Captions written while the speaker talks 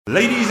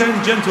Ladies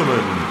and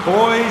gentlemen,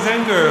 boys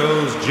and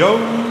girls,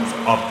 Joes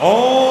of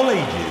all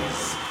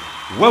ages,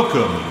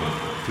 welcome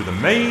to the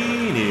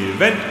main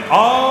event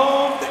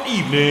of the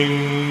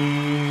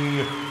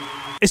evening.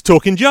 It's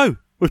Talking Joe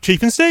with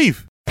Chief and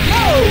Steve.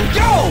 Yo,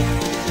 Joe!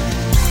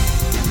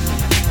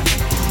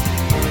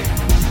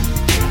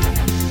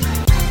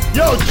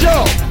 Yo,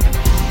 Joe!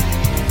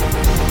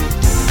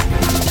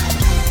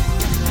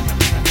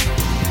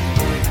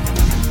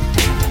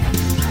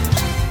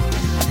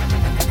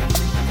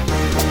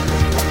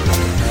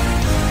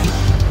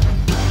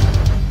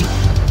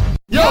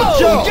 Yo,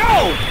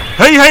 Joe!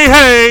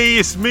 Hey,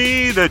 it's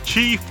me, the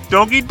Chief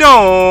Doggy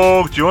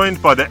Dog, joined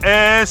by the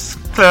S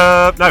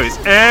Club. No, it's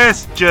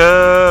S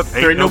Jub.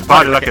 Ain't no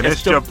party like an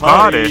S Jub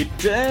party.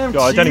 Damn,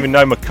 God, I don't even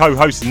know my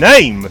co-host's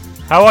name.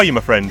 How are you,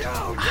 my friend?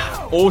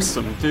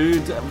 Awesome,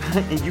 dude.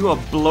 You are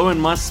blowing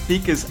my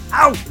speakers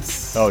out.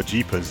 Oh,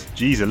 jeepers.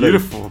 Jeez,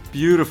 Beautiful,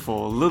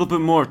 beautiful. A little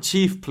bit more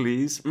Chief,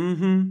 please.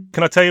 Can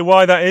I tell you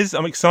why that is?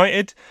 I'm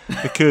excited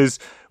because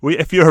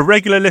if you're a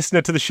regular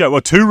listener to the show, well,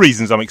 two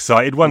reasons I'm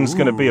excited. One's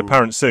going to be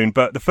apparent soon,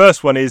 but the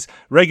first one is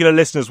regular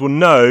listeners will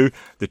know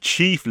the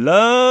Chief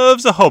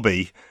loves a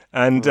hobby,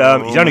 and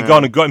he's only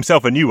gone and got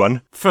himself a new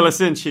one. Fill us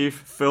in, Chief.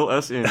 Fill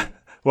us in.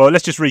 Well,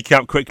 let's just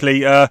recap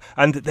quickly.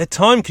 And they're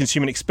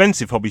time-consuming,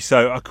 expensive hobbies.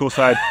 So, of course,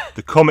 I had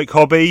the comic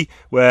hobby,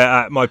 where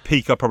at my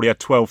peak I probably had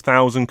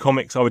 12,000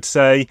 comics, I would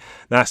say.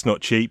 That's not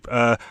cheap.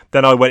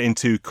 Then I went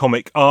into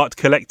comic art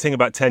collecting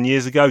about 10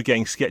 years ago,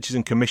 getting sketches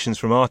and commissions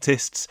from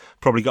artists.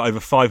 Probably got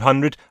over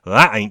 500.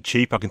 That ain't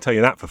cheap, I can tell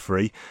you that for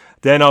free.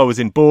 Then I was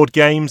in board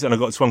games, and I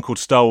got this one called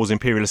Star Wars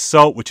Imperial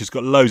Assault, which has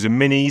got loads of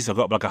minis. I've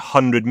got like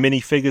 100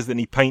 minifigures that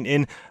need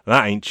painting.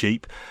 That ain't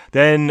cheap.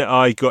 Then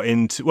I got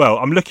into, well,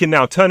 I'm looking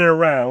now, turning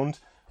around,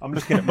 I'm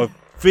looking at my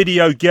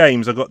video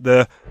games. I've got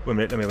the, wait a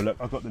minute, let me have a look.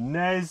 I've got the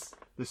NES,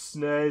 the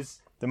SNES,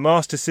 the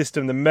Master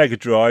System, the Mega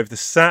Drive, the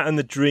Saturn,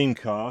 the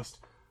Dreamcast.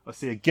 I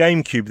see a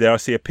GameCube there. I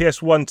see a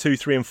PS1, 2,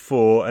 3, and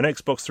 4, an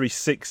Xbox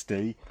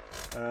 360.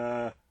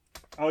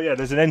 Oh yeah,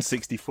 there's an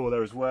N64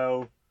 there as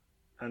well.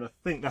 And I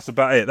think that's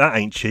about it. That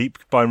ain't cheap,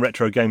 buying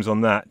retro games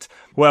on that.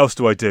 What else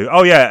do I do?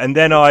 Oh, yeah, and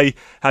then I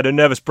had a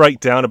nervous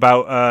breakdown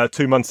about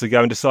 2 months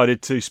ago and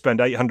decided to spend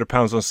 £800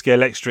 on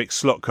Scalextric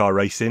slot car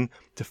racing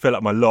to fill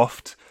up my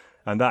loft,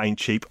 and that ain't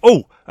cheap.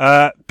 Oh,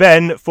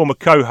 Ben, former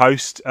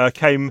co-host,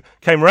 came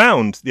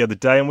round the other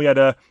day, and we had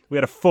a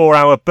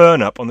 4-hour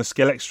burn-up on the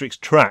Scalextric's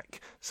track.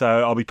 So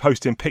I'll be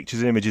posting pictures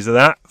and images of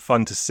that.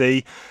 Fun to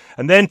see.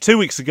 And then 2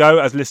 weeks ago,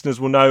 as listeners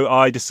will know,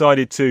 I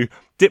decided to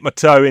dip my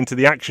toe into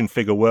the action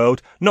figure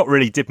world. Not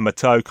really dipping my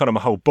toe, kind of my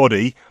whole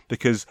body,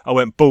 because I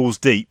went balls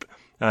deep.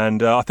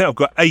 And I think I've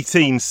got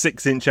 18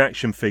 6-inch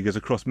action figures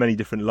across many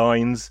different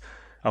lines.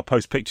 I'll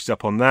post pictures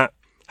up on that.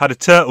 Had a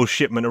Turtles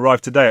shipment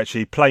arrive today,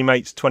 actually.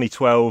 Playmates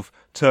 2012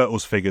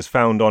 Turtles figures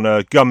found on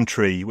a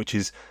Gumtree, which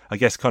is, I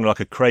guess, kind of like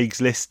a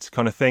Craigslist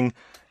kind of thing.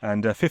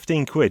 And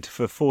 15 quid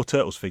for 4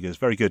 Turtles figures.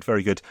 Very good,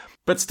 very good.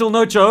 But still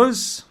no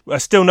Joes?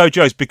 Still no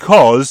Joes,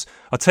 because,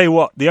 I'll tell you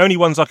what, the only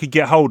ones I could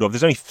get hold of,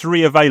 there's only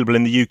 3 available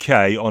in the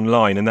UK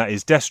online, and that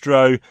is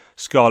Destro,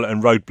 Scarlet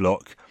and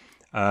Roadblock.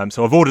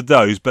 So I've ordered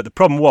those, but the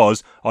problem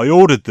was, I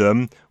ordered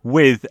them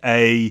with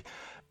a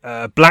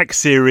Black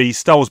Series,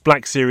 Star Wars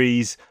Black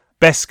Series,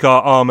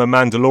 Beskar Armour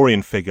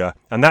Mandalorian figure,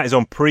 and that is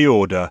on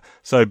pre-order.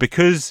 So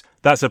because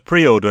that's a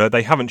pre-order,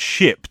 they haven't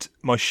shipped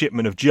my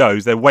shipment of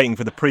Joes. They're waiting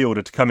for the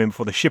pre-order to come in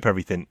before they ship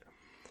everything.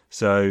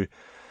 So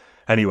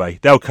anyway,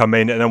 they'll come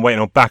in, and I'm waiting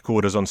on back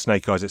orders on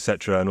Snake Eyes,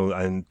 etc.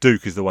 And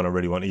Duke is the one I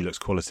really want. He looks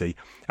quality.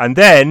 And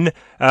then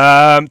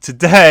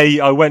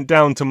today I went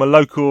down to my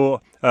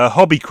local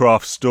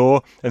Hobbycraft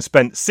store and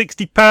spent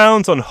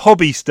 £60 on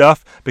hobby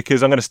stuff,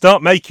 because I'm going to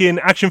start making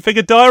action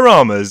figure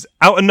dioramas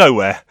out of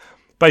nowhere.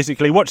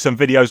 Basically, watched some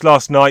videos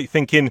last night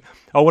thinking,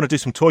 I want to do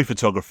some toy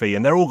photography,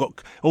 and they're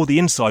all the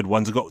inside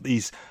ones have got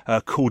these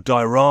cool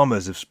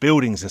dioramas of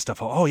buildings and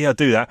stuff. Oh yeah, I'll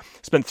do that.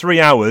 Spent 3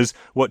 hours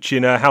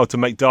watching how to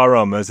make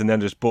dioramas, and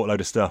then just bought a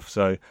load of stuff.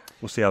 So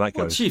we'll see how that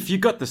goes. Well, Chief, you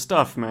got the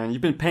stuff, man.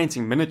 You've been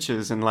painting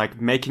miniatures and like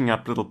making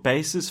up little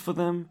bases for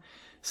them.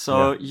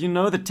 So you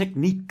know the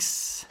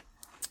techniques.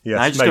 Yes,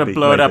 now you're just going to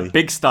blow it up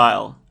big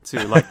style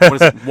to like, what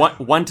is it,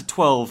 1 to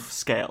 12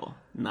 scale.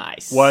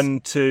 Nice. 1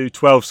 to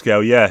 12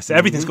 scale, yes.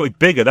 Everything's got to be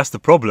bigger, that's the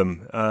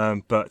problem.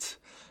 But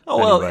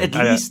well, anyway,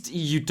 at least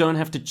you don't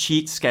have to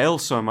cheat scale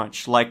so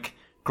much. Like,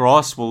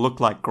 grass will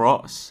look like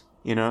grass,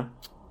 you know?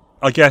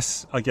 I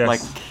guess. Like,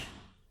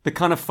 the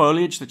kind of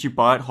foliage that you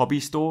buy at hobby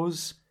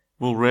stores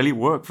will really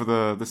work for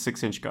the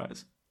 6-inch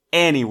guys.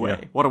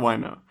 Anyway, What do I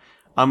know?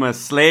 I'm a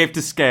slave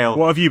to scale.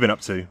 What have you been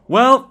up to?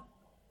 Well,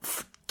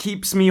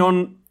 keeps me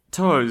on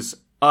toes.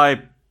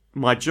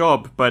 My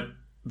job, but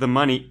the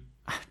money...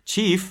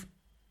 Chief...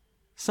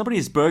 Somebody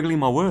is burgling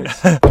my words.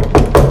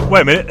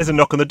 Wait a minute, there's a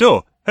knock on the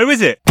door. Who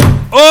is it?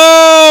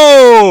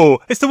 Oh!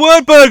 It's the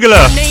word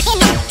burglar!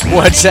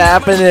 What's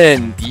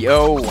happening?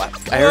 Yo,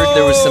 I heard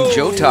there was some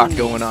Joe talk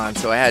going on,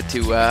 so I had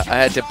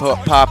to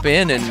pop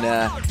in and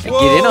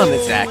get in on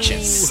this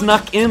action.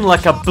 Snuck in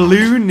like a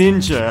blue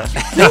ninja.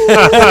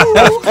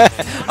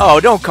 Oh,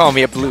 don't call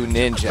me a blue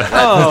ninja.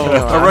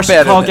 A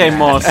Russian card game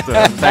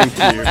master. Thank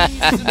you.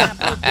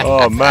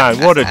 Oh man,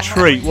 what a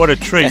treat! What a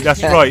treat!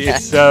 That's right.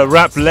 It's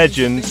rap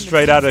legend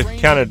straight out of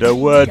Canada,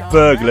 word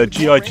burglar,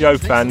 GI Joe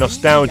fan,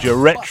 nostalgia,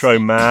 retro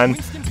man,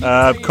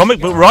 comic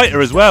book writer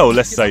as well.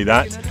 Let's say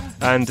that.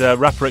 And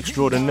rapper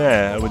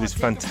extraordinaire with his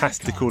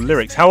fantastical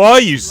lyrics. How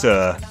are you,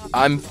 sir?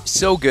 I'm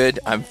so good.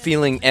 I'm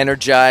feeling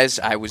energized.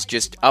 I was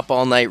just up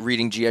all night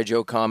reading G.I.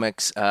 Joe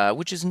comics,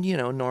 which is,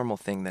 a normal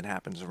thing that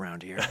happens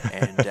around here.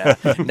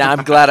 And now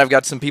I'm glad I've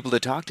got some people to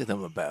talk to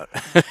them about.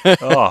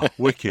 Oh,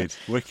 wicked,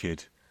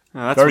 wicked.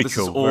 That's Very what this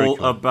cool, is very all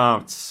cool.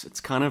 about.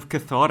 It's kind of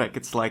cathartic.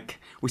 It's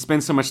like we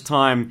spend so much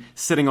time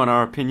sitting on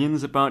our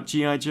opinions about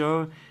G.I.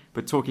 Joe,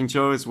 but Talking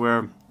Joe is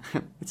where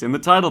it's in the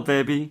title,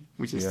 baby.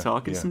 We just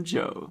talking some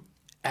Joe.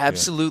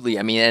 Absolutely.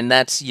 I mean, and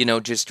that's,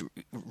 just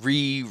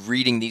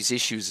rereading these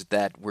issues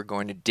that we're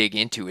going to dig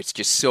into. It's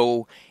just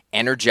so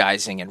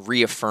energizing and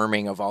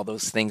reaffirming of all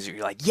those things that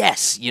you're like,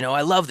 yes,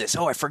 I love this.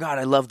 Oh, I forgot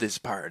I love this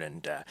part.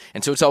 And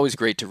so it's always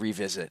great to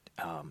revisit.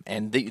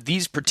 And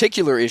these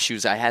particular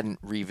issues I hadn't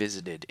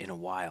revisited in a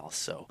while.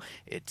 So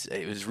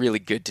it was really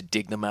good to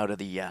dig them out of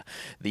the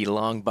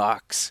long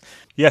box.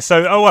 Yeah.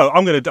 So,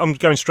 I'm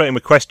going straight in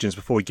with questions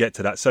before we get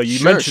to that. So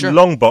you mentioned sure.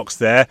 long box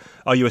there.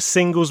 Are you a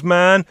singles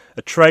man,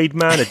 a trade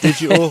man, a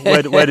digital?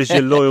 Where does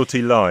your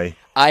loyalty lie?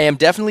 I am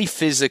definitely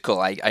physical.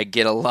 I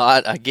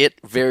get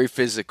very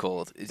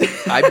physical.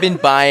 I've been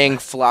buying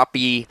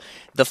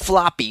the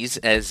floppies,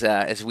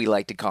 as we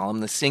like to call them,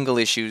 the single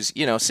issues,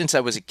 since I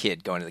was a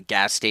kid, going to the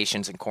gas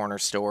stations and corner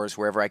stores,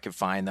 wherever I could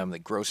find them, the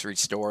grocery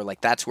store. Like,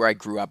 that's where I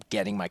grew up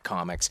getting my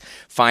comics,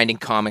 finding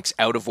comics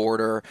out of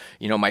order.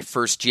 My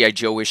first G.I.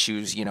 Joe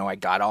issues, I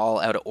got all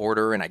out of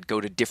order, and I'd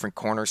go to different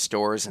corner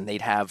stores, and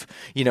they'd have,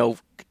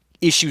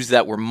 issues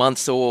that were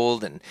months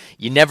old, and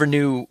you never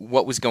knew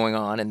what was going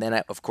on. And then,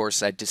 of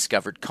course, I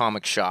discovered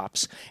comic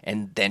shops,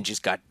 and then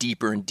just got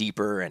deeper and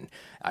deeper. And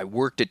I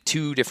worked at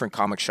 2 different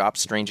comic shops,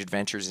 Strange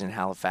Adventures in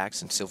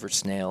Halifax and Silver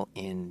Snail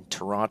in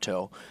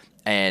Toronto.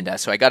 And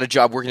so I got a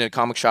job working at a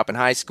comic shop in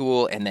high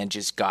school, and then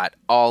just got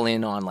all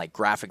in on like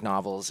graphic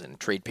novels and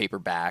trade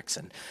paperbacks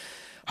and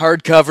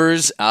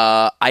hardcovers.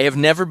 I have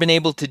never been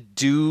able to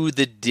do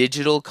the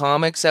digital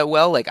comics that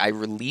well. Like, I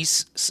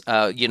release,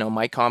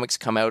 my comics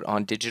come out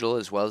on digital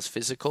as well as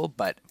physical,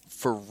 but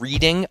for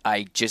reading,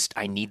 I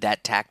need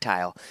that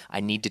tactile.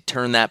 I need to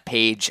turn that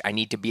page. I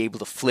need to be able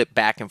to flip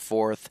back and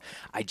forth.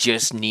 I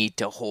just need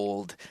to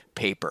hold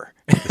paper.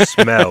 The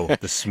smell.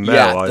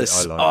 Yeah, I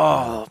like.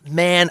 Oh,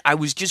 man, I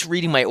was just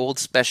reading my old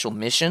special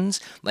missions,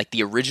 like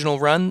the original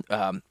run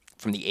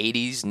from the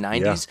 80s,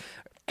 90s,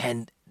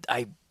 and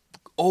I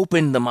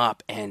opened them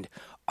up, and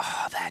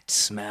that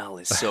smell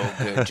is so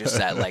good. Just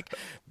that like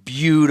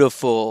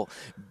beautiful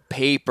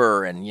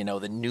paper, and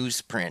the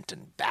newsprint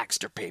and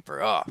Baxter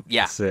paper. Oh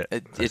yeah,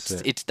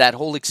 it's that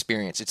whole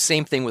experience. It's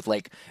same thing with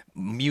like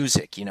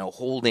music.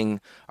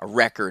 Holding a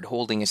record,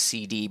 holding a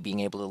CD, being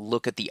able to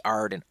look at the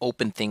art and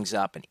open things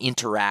up and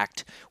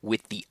interact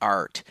with the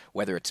art,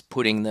 whether it's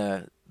putting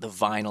the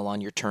vinyl on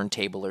your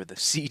turntable or the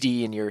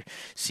CD in your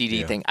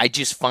CD thing. I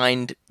just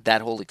find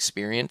that whole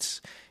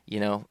experience,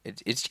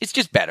 it's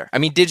just better. I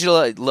mean,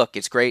 digital, look,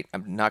 it's great.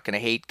 I'm not going to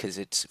hate because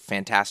it's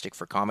fantastic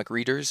for comic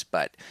readers,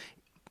 but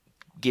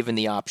given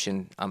the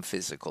option, I'm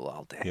physical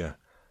all day. Yeah.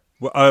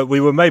 Well,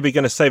 we were maybe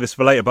going to save this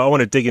for later, but I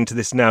want to dig into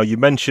this now. You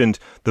mentioned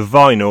the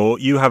vinyl.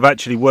 You have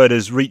actually, word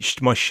has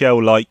reached my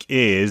shell-like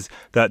ears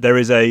that there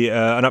is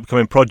an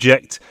upcoming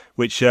project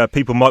which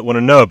people might want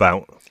to know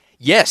about.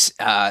 Yes,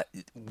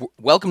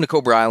 Welcome to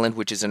Cobra Island,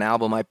 which is an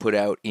album I put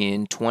out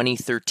in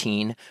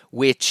 2013,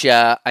 which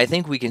I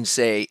think we can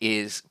say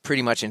is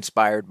pretty much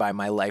inspired by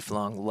my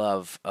lifelong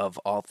love of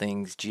all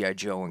things G.I.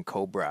 Joe and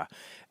Cobra,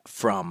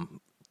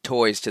 from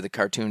toys to the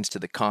cartoons to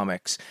the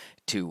comics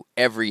to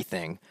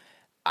everything.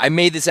 I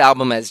made this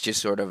album as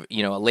just sort of,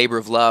 a labor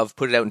of love,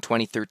 put it out in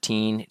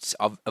 2013. It's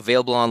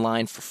available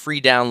online for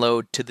free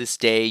download to this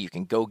day. You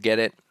can go get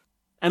it.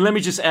 And let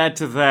me just add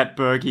to that,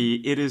 Bergie,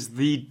 it is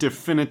the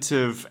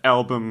definitive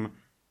album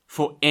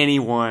for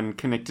anyone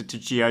connected to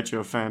G.I.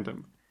 Joe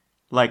fandom.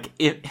 Like,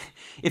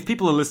 if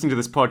people are listening to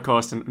this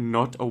podcast and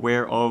not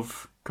aware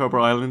of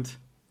Cobra Island,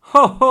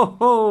 ho ho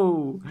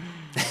ho!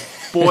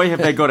 Boy,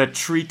 have they got a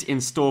treat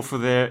in store for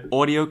their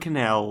audio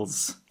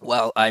canals.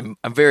 Well, I'm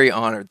very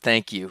honored.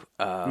 Thank you.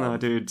 No,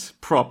 dude,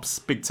 props,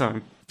 big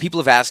time. People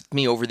have asked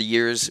me over the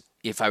years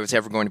if I was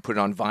ever going to put it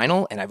on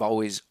vinyl, and I've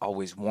always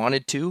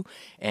wanted to.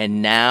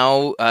 And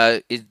now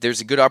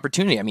there's a good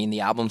opportunity. I mean, the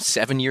album's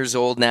 7 years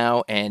old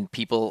now, and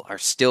people are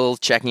still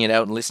checking it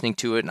out and listening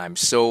to it. And I'm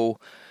so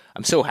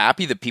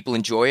happy that people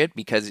enjoy it,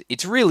 because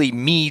it's really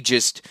me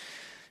just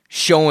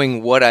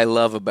showing what I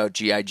love about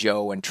G.I.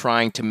 Joe and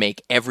trying to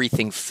make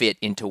everything fit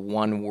into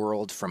one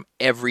world from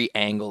every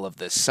angle of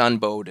the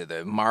Sunbow to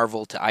the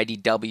Marvel to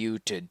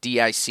IDW to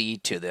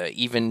DIC to the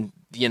even,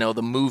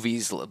 the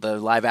movies, the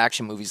live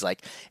action movies,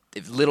 like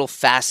little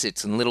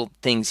facets and little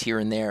things here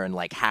and there, and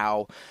like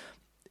how,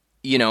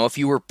 if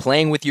you were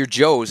playing with your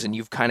Joes and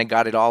you've kind of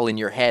got it all in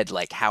your head,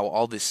 like how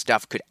all this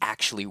stuff could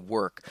actually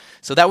work.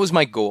 So that was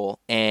my goal,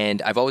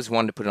 and I've always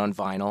wanted to put it on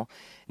vinyl.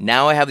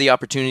 Now I have the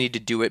opportunity to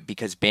do it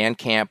because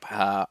Bandcamp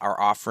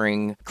are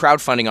offering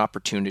crowdfunding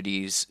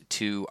opportunities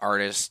to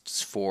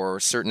artists for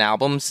certain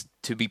albums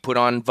to be put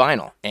on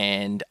vinyl.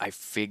 And I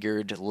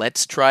figured,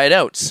 let's try it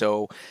out.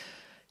 So,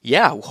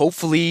 yeah,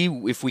 hopefully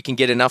if we can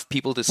get enough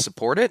people to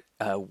support it,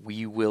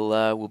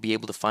 we'll be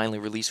able to finally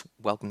release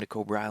Welcome to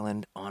Cobra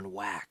Island on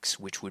wax,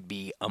 which would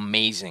be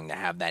amazing to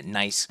have that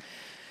nice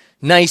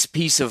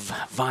piece of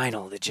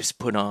vinyl to just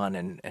put on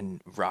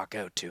and rock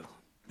out to.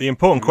 The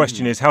important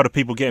question is, how do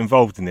people get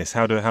involved in this?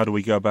 How do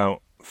we go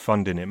about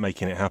funding it,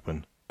 making it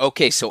happen?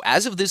 Okay, so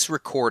as of this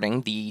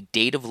recording, the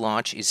date of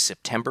launch is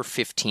September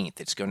 15th.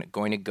 It's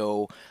going to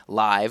go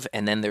live,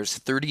 and then there's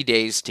 30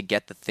 days to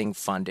get the thing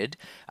funded.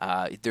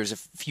 There's a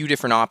few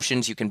different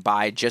options. You can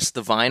buy just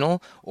the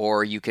vinyl,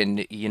 or you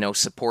can,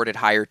 support at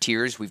higher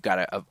tiers. We've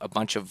got a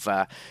bunch of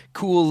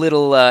cool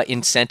little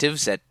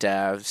incentives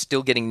that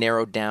still getting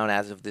narrowed down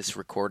as of this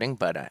recording,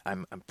 but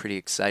I'm pretty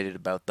excited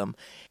about them.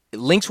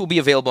 Links will be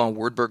available on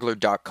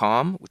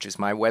wordburglar.com, which is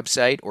my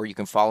website, or you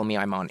can follow me.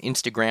 I'm on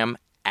Instagram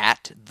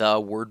at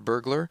the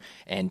Wordburglar,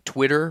 and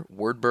Twitter,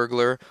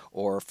 Wordburglar,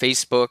 or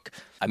Facebook.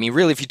 I mean,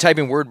 really, if you type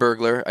in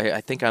Wordburglar, I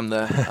think I'm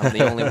the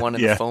only one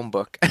in the phone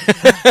book.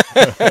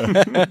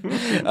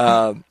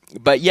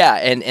 But yeah,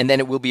 and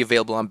then it will be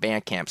available on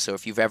Bandcamp. So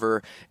if you've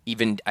ever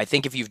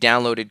if you've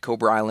downloaded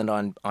Cobra Island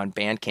on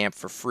Bandcamp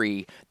for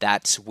free,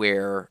 that's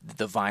where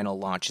the vinyl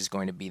launch is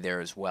going to be there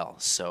as well.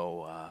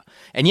 So,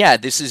 and yeah,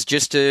 this is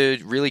just to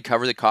really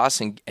cover the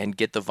costs and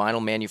get the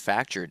vinyl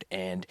manufactured.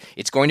 And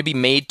it's going to be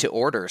made to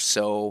order.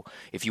 So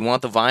if you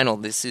want the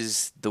vinyl, this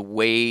is the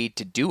way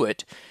to do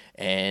it.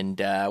 And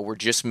we're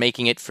just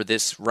making it for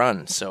this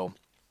run. So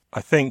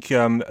I think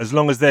as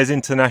long as there's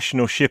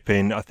international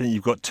shipping, I think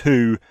you've got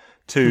two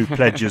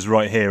pledges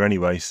right here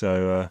anyway.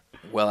 So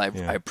well, I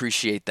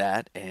appreciate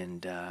that.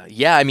 And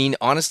I mean,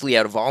 honestly,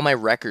 out of all my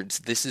records,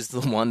 this is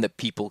the one that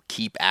people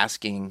keep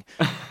asking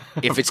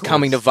if it's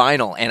coming to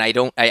vinyl. And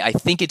I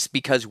think it's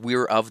because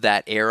we're of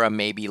that era,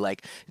 maybe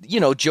like,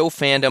 Joe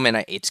fandom,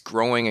 and it's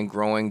growing and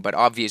growing. But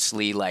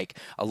obviously, like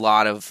a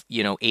lot of,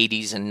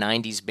 80s and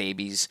 90s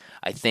babies,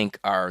 I think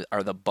are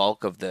the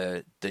bulk of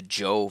the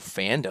Joe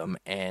fandom,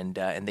 and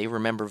they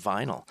remember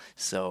vinyl.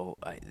 So,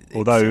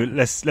 although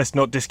let's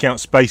not discount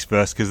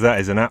Spaceverse, because that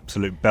is an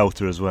absolute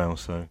belter as well.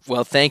 So,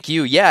 well, thank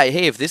you. Yeah,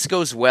 hey, if this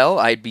goes well,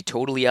 I'd be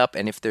totally up.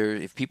 And if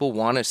people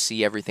want to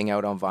see everything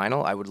out on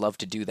vinyl, I would love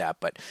to do that.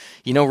 But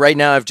right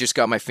now, I've just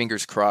got my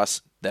fingers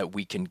crossed that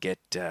we can get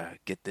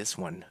this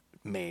one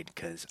made,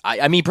 because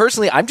I mean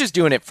personally, I'm just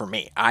doing it for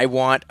me. I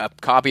want a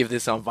copy of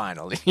this on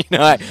vinyl.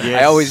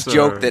 I always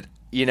joke that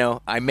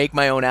I make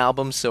my own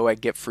albums, so I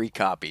get free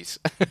copies.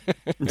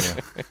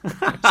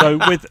 So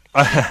with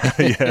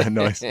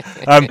nice.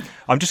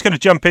 I'm just going to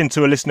jump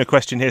into a listener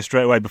question here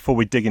straight away before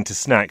we dig into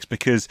snacks,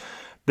 because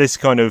this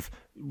kind of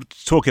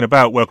talking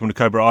about Welcome to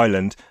Cobra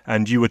Island,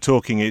 and you were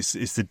talking, it's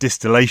the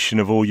distillation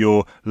of all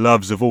your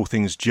loves of all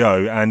things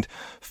Joe, and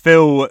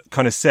Phil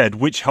kind of said,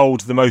 which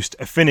holds the most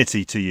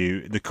affinity to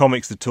you, the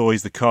comics, the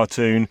toys, the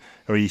cartoon,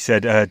 or he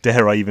said,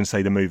 dare I even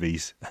say the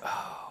movies?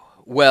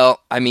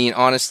 Well, I mean,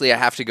 honestly, I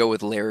have to go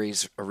with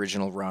Larry's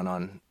original run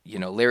on,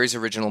 Larry's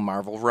original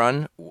Marvel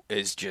run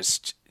is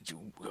just,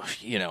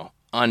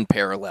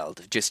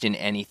 unparalleled, just in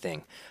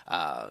anything.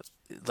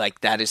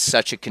 Like, that is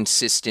such a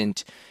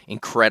consistent,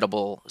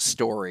 incredible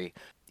story.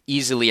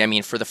 Easily, I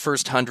mean, for the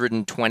first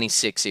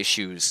 126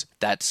 issues,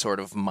 that's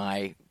sort of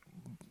my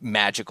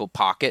magical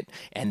pocket,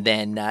 and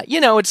then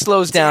it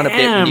slows down a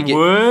bit when you get...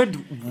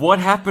 Word, what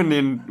happened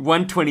in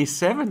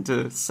 127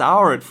 to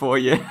sour it for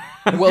you?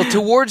 Well,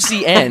 towards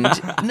the end,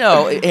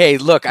 no. Hey,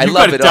 look, I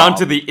love it down all.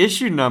 to the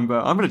issue number.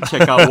 I'm going to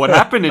check out what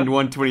happened in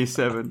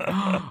 127.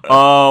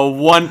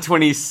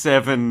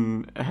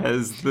 127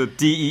 has the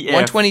DEF.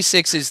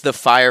 126 is the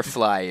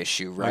Firefly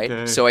issue, right?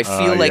 Okay. So I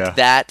feel like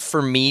that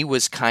for me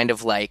was kind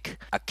of like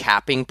a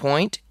capping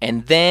point,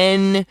 and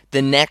then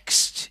the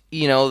next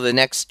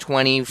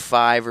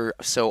 25 or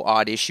so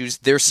odd issues.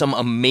 There's some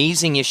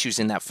amazing issues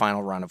in that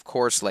final run, of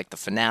course, like the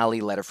finale,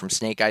 Letter from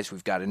Snake Eyes.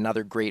 We've got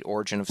another great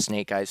Origin of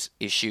Snake Eyes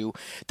issue.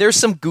 There's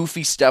some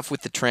goofy stuff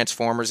with the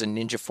Transformers and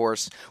Ninja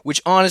Force,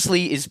 which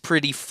honestly is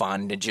pretty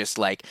fun to just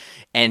like,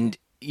 and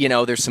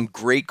there's some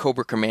great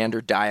Cobra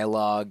Commander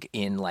dialogue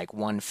in like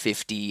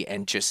 150,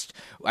 and just,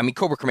 I mean,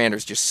 Cobra Commander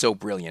is just so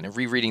brilliant. And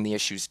rereading the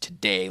issues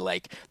today,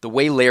 like the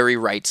way Larry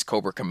writes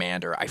Cobra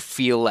Commander, I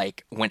feel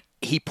like when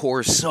he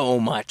pours so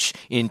much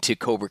into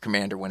Cobra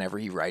Commander whenever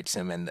he writes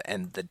him,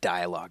 and the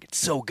dialogue, it's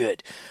so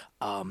good.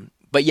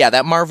 But yeah,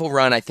 that Marvel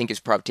run, I think, is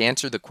probably, to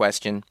answer the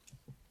question,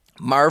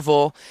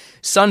 Marvel,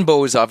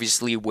 Sunbow is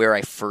obviously where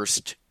I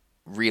first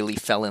really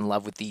fell in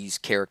love with these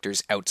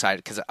characters outside,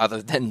 because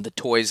other than the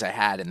toys I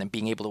had and then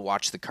being able to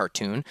watch the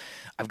cartoon,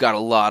 I've got a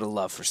lot of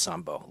love for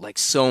Sambo, like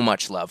so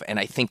much love. And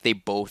I think they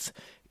both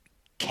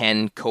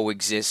can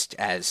coexist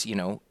as,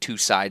 two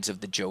sides of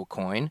the Joe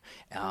coin.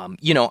 I'm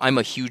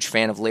a huge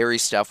fan of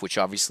Larry's stuff, which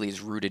obviously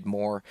is rooted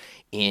more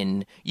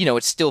in,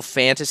 it's still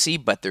fantasy,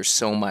 but there's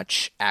so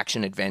much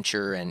action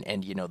adventure and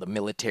the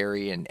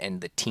military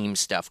and the team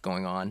stuff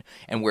going on.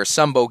 And where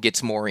Sambo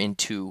gets more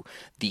into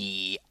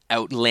the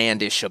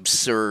outlandish,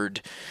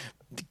 absurd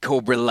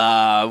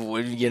Cobra-La,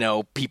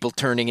 people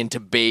turning into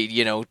bait,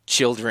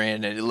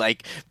 children, and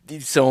like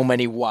so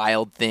many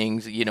wild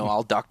things,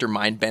 all Dr.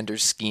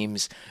 Mindbender's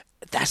schemes.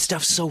 That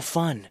stuff's so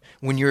fun.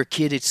 When you're a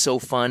kid, it's so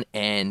fun,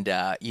 and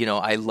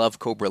I love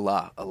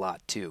Cobra-La a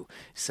lot too.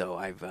 So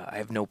I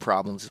have no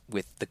problems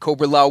with the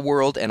Cobra-La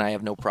world, and I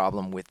have no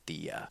problem with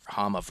the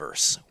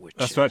Hamaverse.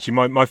 That's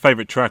actually my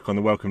favourite track on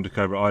the Welcome to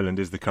Cobra Island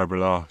is the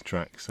Cobra-La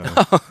track. So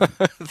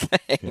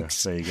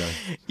thanks. Yeah, there you go.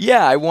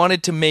 Yeah, I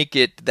wanted to make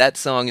it. That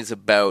song is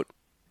about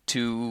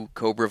two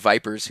Cobra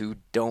Vipers who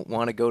don't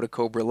want to go to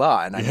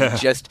Cobra-La. And I mean,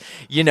 just,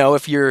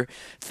 if you're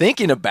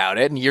thinking about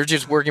it and you're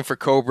just working for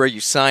Cobra, you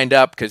signed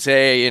up because,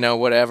 hey,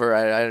 whatever,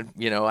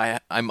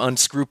 I'm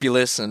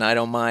unscrupulous and I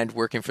don't mind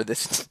working for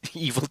this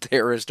evil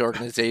terrorist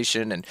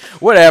organization and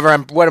whatever.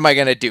 What am I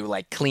going to do?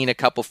 Like clean a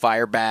couple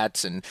fire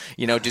bats and,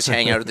 just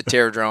hang out at the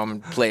Terrordrome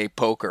and play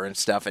poker and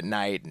stuff at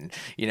night and,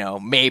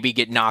 maybe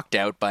get knocked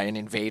out by an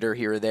invader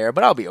here or there,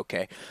 but I'll be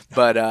okay.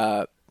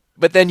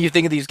 But then you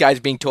think of these guys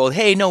being told,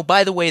 hey, no,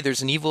 by the way,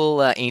 there's an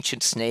evil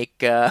ancient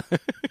snake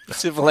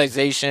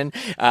civilization,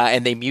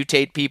 and they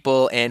mutate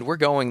people, and we're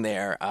going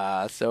there.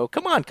 So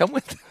come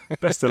with.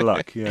 Best of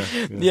luck, yeah.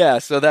 Yeah,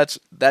 so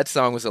that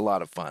song was a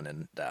lot of fun.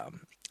 And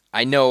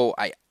I know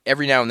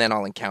every now and then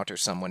I'll encounter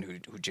someone who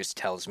just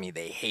tells me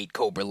they hate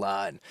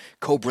Cobra-La, and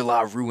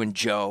Cobra-La ruined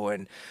Joe,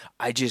 and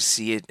I just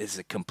see it as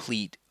a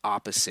complete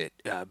opposite.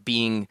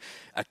 Being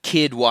a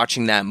kid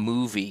watching that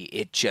movie,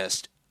 it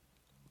just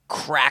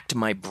cracked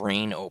my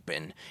brain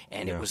open,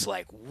 and it was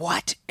like,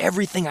 what?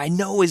 Everything I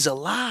know is a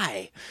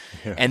lie.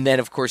 Yeah. And then,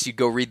 of course, you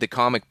go read the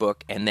comic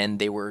book, and then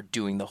they were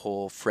doing the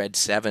whole Fred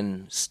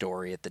Seven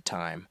story at the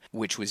time,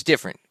 which was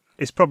different.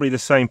 It's probably the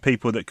same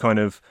people that kind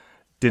of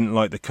didn't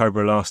like the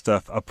Cobra-La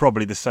stuff are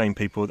probably the same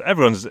people.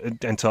 Everyone's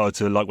entitled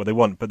to like what they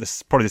want, but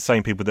it's probably the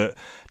same people that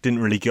didn't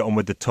really get on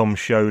with the Tom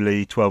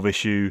Sholey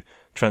 12-issue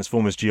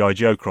Transformers G.I.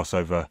 Joe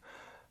crossover.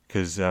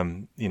 Because I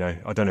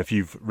don't know if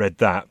you've read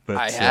that, but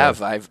I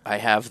have. I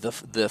have the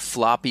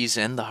floppies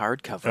and the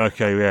hardcover.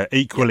 Okay, yeah,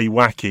 equally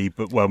wacky,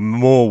 but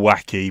more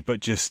wacky,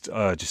 but just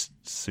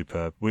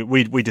superb.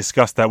 We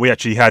discussed that. We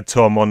actually had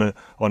Tom on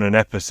an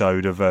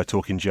episode of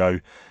Talking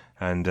Joe,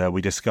 and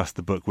we discussed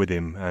the book with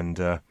him, and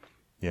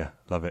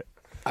love it.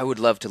 I would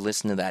love to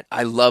listen to that.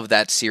 I love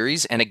that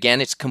series. And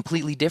again, it's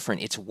completely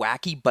different. It's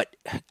wacky, but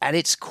at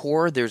its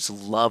core, there's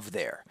love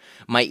there.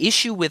 My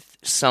issue with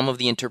some of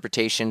the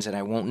interpretations, and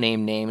I won't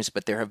name names,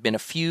 but there have been a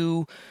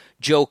few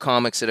Joe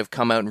comics that have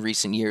come out in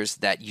recent years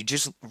that you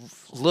just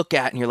look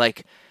at and you're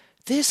like,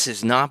 this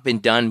has not been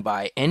done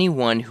by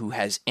anyone who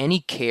has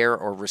any care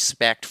or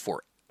respect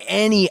for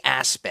any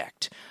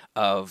aspect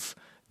of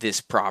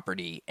this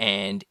property.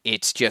 And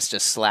it's just a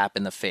slap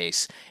in the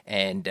face.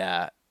 And,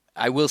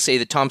 I will say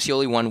the Tom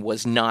Scioli one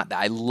was not that.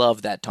 I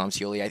love that Tom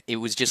Scioli. It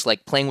was just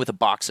like playing with a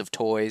box of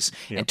toys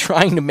and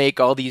trying to make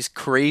all these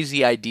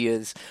crazy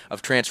ideas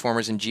of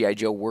Transformers and G.I.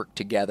 Joe work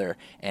together.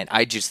 And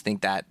I just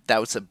think that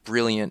was a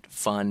brilliant,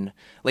 fun...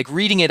 Like,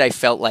 reading it, I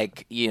felt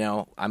like,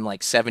 I'm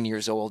like 7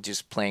 years old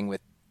just playing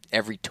with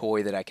every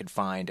toy that I could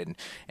find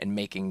and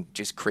making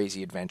just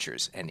crazy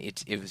adventures. And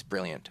it was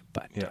brilliant.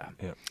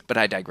 But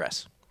I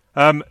digress.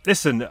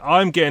 Listen,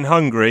 I'm getting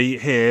hungry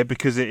here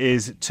because it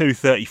is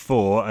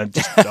 2:34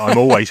 and I'm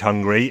always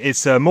hungry.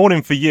 It's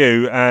morning for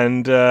you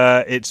and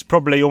it's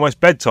probably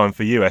almost bedtime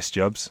for you,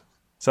 S-Jubs.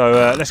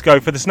 So let's go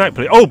for the snack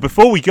police. Oh,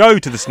 before we go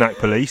to the snack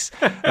police,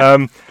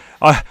 I've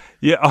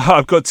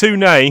got two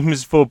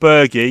names for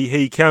Bergie.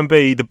 He can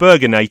be the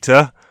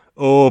Burgernator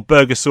or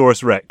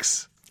Burgosaurus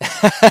Rex.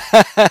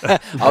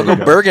 I'll go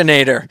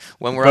Burgernator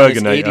when we're on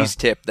this 80s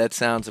tip. That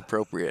sounds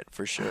appropriate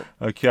for sure.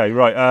 Okay,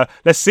 right.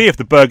 Let's see if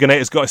the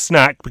Burgernator's got a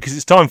snack because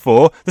it's time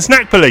for the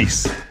Snack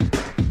Police.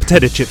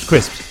 Potato chips,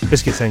 crisps,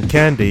 biscuits and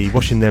candy,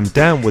 washing them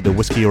down with a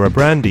whiskey or a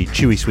brandy,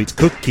 chewy sweets,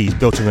 cookies,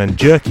 built around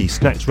jerky,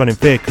 snacks running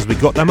fair because we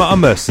got them at our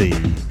mercy.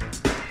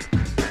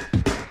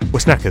 We're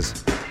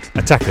snackers,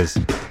 attackers,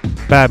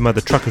 bad mother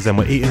truckers and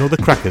we're eating all the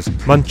crackers,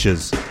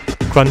 munchers,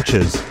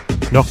 crunchers,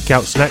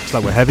 knockout snacks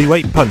like we're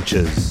heavyweight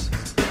punchers.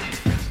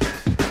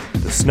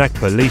 Snack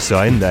police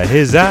are in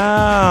his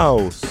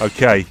house.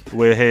 Okay,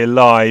 we're here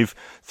live.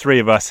 Three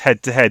of us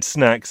head-to-head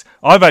snacks.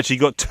 I've actually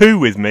got two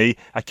with me.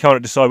 I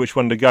can't decide which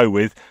one to go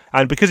with.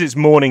 And because it's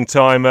morning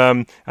time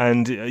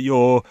and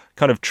you're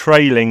kind of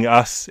trailing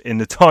us in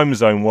the time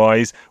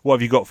zone-wise, what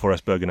have you got for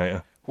us,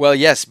 Burgernator? Well,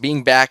 yes,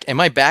 being back. Am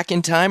I back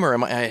in time or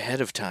am I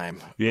ahead of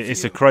time? Yeah,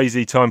 it's a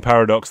crazy time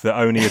paradox that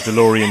only a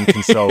DeLorean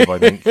can solve, I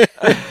think.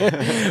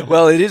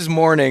 Well, it is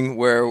morning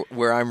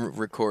where I'm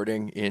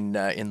recording in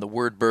the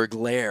Wordberg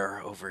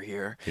lair over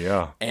here.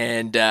 Yeah.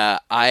 And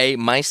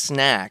my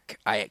snack,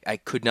 I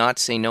could not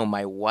say no.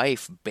 My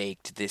wife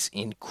baked this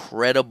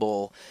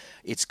incredible.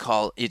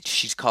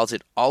 She calls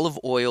it olive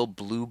oil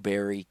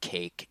blueberry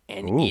cake,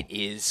 and Ooh. it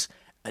is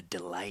a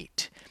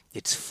delight.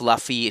 It's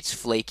fluffy, it's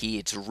flaky,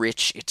 it's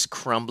rich, it's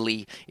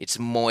crumbly, it's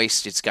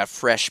moist, it's got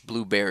fresh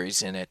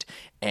blueberries in it,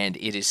 and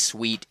it is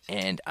sweet,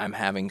 and I'm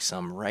having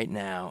some right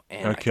now,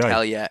 and Okay. I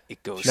tell you,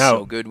 it goes Now-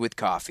 so good with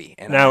coffee.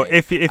 And Now,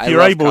 if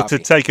you're able to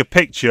take a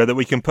picture that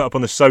we can put up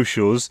on the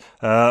socials,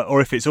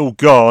 or if it's all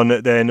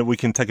gone, then we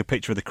can take a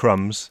picture of the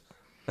crumbs.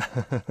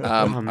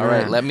 all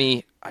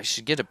right, I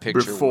should get a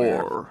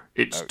picture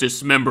It's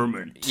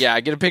dismemberment. Yeah, I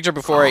get a picture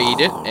before I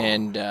eat it,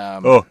 and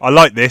Oh, I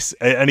like this.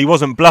 And he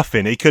wasn't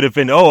bluffing. He could have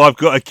been, I've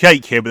got a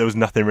cake here, but there was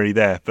nothing really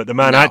there. But the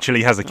man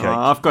actually has a cake.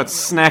 I've got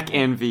snack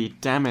envy,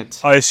 damn it.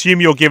 I assume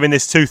you're giving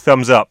this 2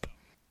 thumbs up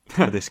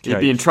for this He'd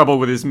be in cake. trouble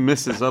with his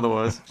missus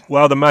otherwise.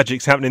 Well, the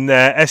magic's happening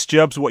there.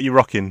 S-Jubs, what you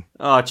rocking?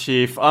 Oh,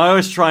 Chief, I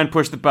always try and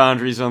push the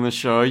boundaries on the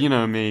show, you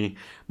know me.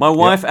 My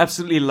wife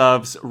absolutely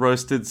loves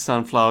roasted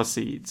sunflower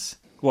seeds.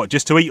 What,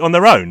 just to eat on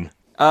their own?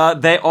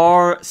 They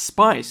are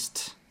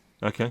spiced.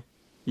 Okay.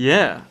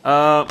 Yeah.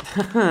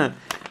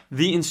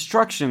 The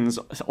instructions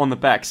on the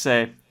back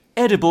say,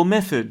 edible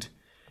method.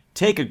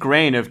 Take a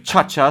grain of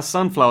cha-cha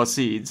sunflower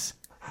seeds.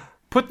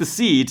 Put the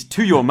seed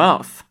to your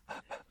mouth.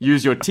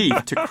 Use your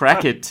teeth to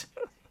crack it.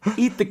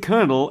 Eat the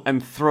kernel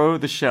and throw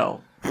the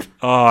shell.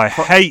 Oh, I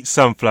hate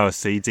sunflower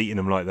seeds, eating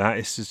them like that.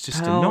 It's just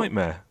a Pal.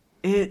 nightmare.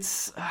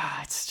 It's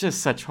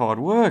just such hard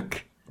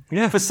work.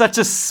 Yeah. For such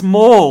a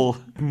small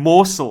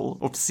morsel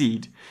of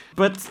seed.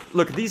 But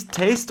look, these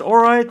taste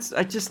alright.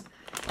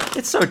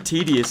 It's so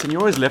tedious and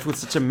you're always left with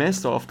such a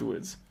mess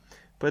afterwards.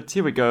 But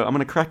here we go. I'm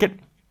going to crack it.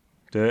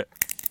 Do it.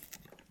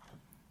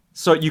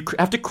 So you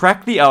have to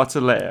crack the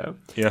outer layer,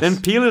 Yes. then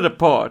peel it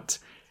apart,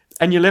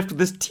 and you're left with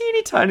this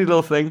teeny tiny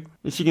little thing,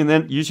 which you can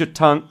then use your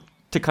tongue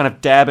to kind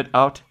of dab it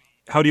out.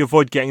 How do you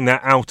avoid getting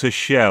that outer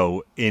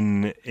shell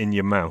in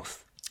your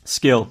mouth?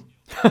 Skill.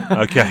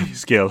 Okay,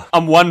 skill.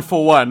 I'm 1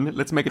 for 1.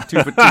 Let's make it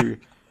 2 for 2.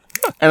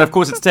 And of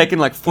course, it's taken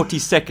like 40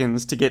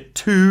 seconds to get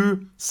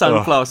 2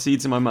 sunflower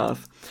seeds in my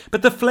mouth.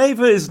 But the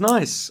flavor is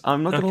nice.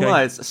 I'm not going to Okay.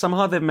 lie.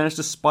 Somehow they've managed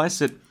to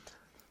spice it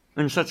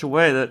in such a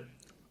way that,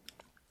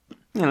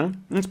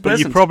 it's But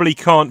pleasant. you probably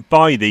can't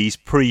buy these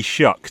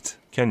pre-shucked,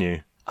 can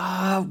you?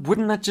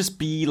 Wouldn't that just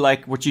be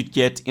like what you'd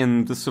get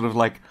in the sort of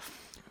like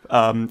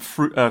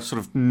fruit, sort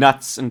of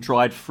nuts and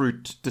dried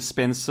fruit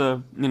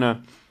dispenser? I don't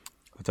know.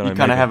 You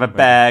kind of maybe, have a maybe.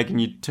 bag and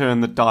you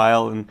turn the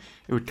dial and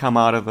it would come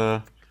out of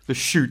the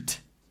chute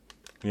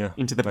Yeah,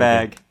 into the maybe.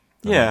 bag.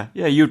 Yeah,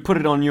 you would put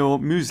it on your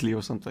muesli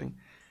or something.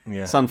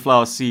 Yeah.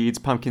 Sunflower seeds,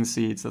 pumpkin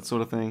seeds, that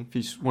sort of thing, if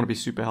you just want to be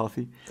super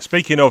healthy.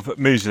 Speaking of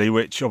muesli,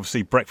 which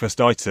obviously breakfast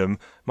item,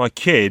 my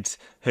kid,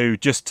 who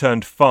just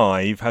turned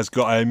 5, has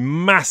got a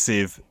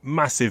massive,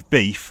 massive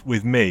beef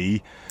with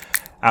me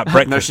at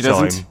breakfast No, she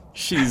doesn't. time.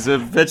 She's a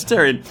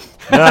vegetarian.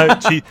 No,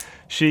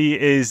 she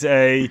is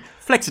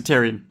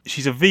Flexitarian.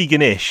 she's a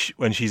vegan-ish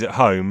when she's at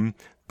home,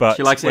 but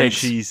She likes when eggs.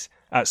 she's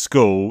at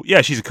school,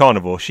 she's a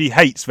carnivore. She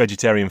hates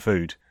vegetarian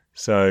food.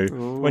 So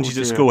when she's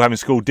at dear. school having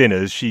school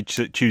dinners, she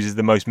chooses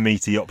the most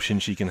meaty option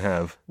she can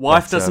have.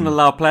 Wife But, doesn't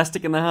allow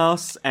plastic in the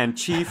house, and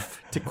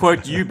Chief, to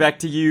quote you, back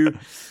to you,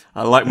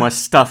 I like my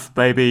stuff,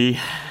 baby.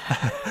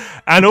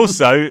 And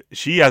also,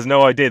 she has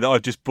no idea that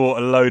I've just bought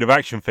a load of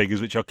action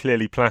figures, which are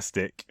clearly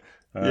plastic.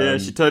 Yeah,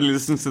 she totally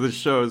listens to the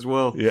show as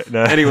well. Yeah,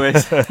 no.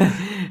 Anyways,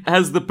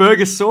 has the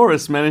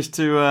Burgosaurus managed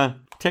to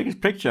take his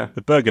picture?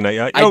 The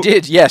Burgonator. I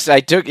did. Yes, I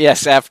took.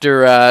 Yes,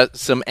 after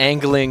some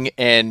angling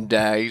and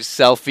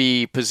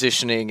selfie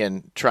positioning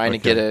and trying to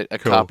Okay, get a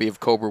cool. copy of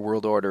Cobra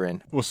World Order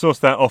in. We'll source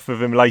that off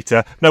of him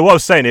later. No, what I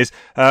was saying is,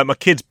 my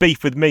kid's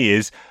beef with me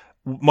is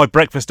my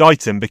breakfast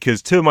item,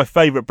 because 2 of my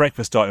favourite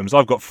breakfast items,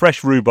 I've got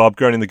fresh rhubarb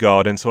grown in the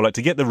garden, so I like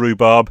to get the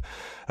rhubarb,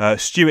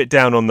 stew it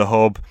down on the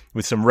hob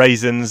with some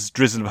raisins,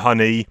 drizzle of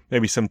honey,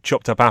 maybe some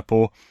chopped up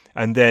apple,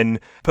 and then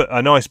put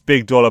a nice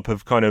big dollop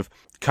of kind of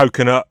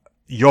coconut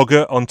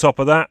yogurt on top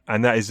of that,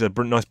 and that is a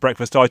nice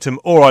breakfast item.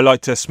 Or I like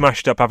to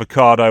smashed up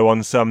avocado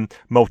on some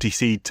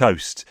multi-seed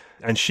toast.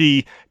 And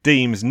she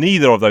deems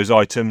neither of those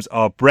items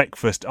are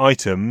breakfast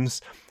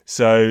items.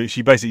 So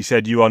she basically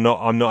said, I'm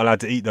not allowed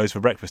to eat those for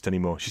breakfast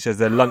anymore. She says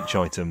they're lunch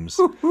items.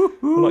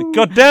 I'm like,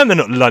 God damn, they're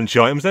not lunch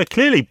items. They're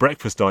clearly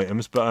breakfast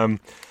items. But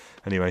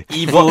anyway.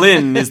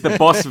 Evelyn is the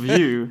boss of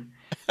you.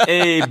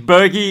 Hey,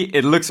 Bergie,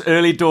 it looks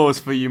early doors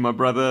for you, my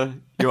brother.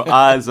 Your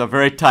eyes are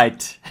very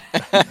tight.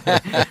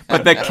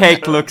 But the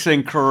cake looks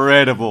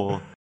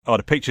incredible. Oh,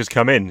 the pictures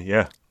come in.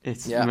 Yeah.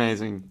 It's Yeah.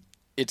 amazing.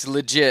 It's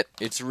legit.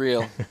 It's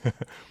real.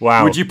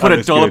 Wow. Would you put that a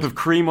looks dollop good. of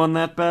cream on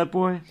that bad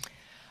boy?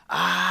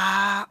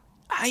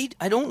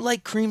 I don't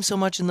like cream so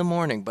much in the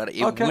morning, but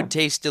it Okay. would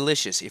taste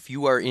delicious. If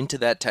you are into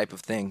that type of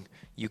thing,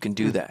 you can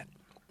do that.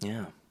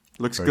 Yeah.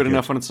 Looks Very good good.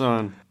 enough on its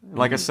own.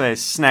 Like I say,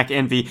 snack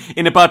envy.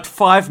 In about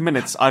 5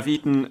 minutes, I've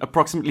eaten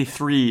approximately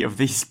 3 of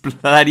these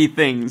bloody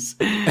things.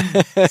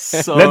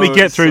 So, Let me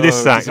get through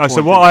this, Zach. So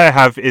disappointing. what I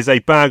have is a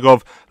bag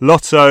of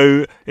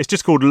Lotto. It's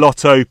just called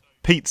Lotto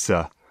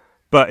Pizza,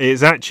 but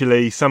it's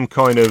actually some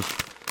kind of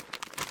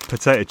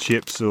potato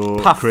chips or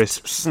Puffed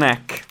crisps,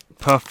 snack.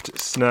 puffed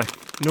snack.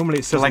 Normally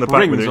it says They're on like the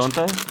back rings,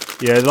 whether aren't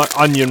they? yeah, like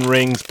onion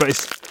rings, but it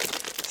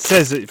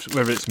says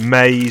whether it's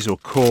maize or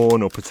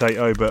corn or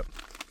potato. But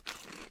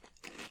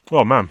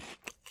oh man,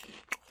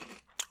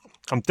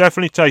 I'm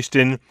definitely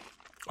tasting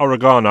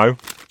oregano.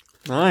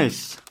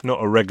 Nice. Not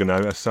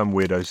oregano, as some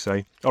weirdos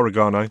say.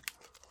 Oregano.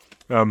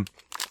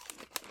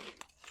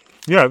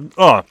 Yeah,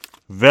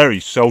 very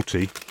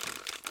salty.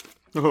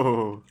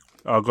 Oh.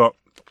 I've got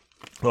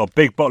a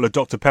big bottle of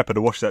Dr. Pepper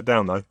to wash that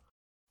down, though.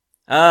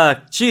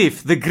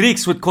 Chief, the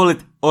Greeks would call it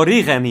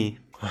origami.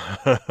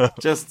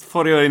 Just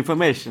for your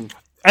information.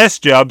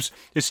 S-Jubs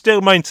is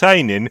still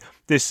maintaining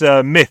this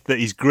myth that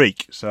he's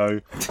Greek,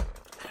 so...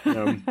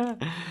 I've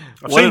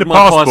What seen if the my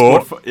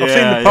passport. passport I've seen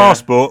the yeah.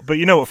 passport, but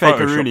you know what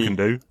Fake-a-rooney. Photoshop can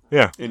do.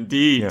 Yeah,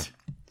 Indeed. Yeah.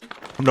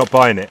 I'm not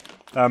buying it.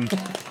 I'm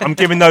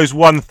giving those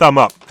 1 thumb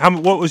up.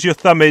 What was your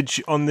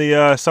thumbage on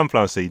the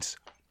sunflower seeds?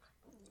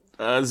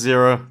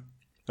 0.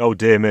 Oh,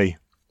 dear me.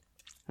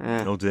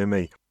 Yeah. Oh, dear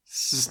me.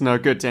 This is no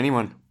good to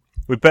anyone.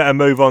 We better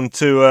move on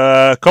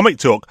to Comic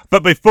Talk.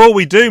 But before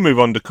we do move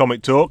on to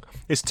Comic Talk,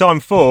 it's time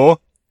for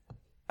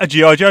a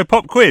G.I. Joe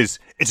pop quiz.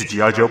 It's a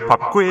G.I. Joe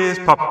pop quiz,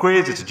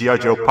 It's a G.I.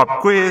 Joe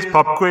pop quiz,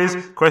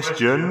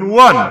 Question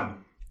 1.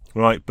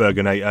 Right,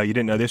 Burgonator, you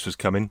didn't know this was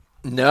coming.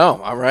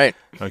 No, all right.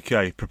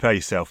 Okay, prepare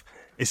yourself.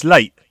 It's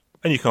late,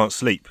 and you can't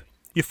sleep.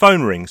 Your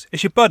phone rings.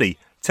 It's your buddy,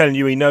 telling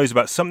you he knows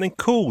about something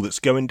cool that's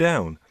going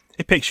down.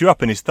 He picks you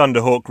up in his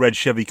Thunderhawk red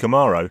Chevy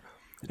Camaro,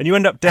 and you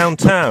end up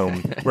downtown,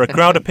 where a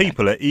crowd of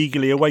people are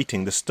eagerly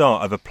awaiting the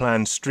start of a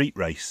planned street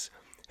race.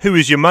 Who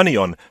is your money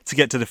on to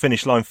get to the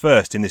finish line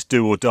first in this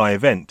do-or-die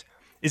event?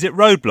 Is it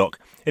Roadblock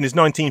in his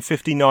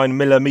 1959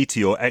 Miller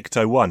Meteor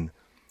Ecto 1?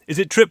 Is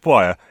it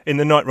Tripwire in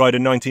the Knight Rider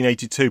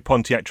 1982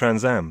 Pontiac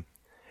Trans Am?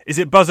 Is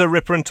it Buzzer,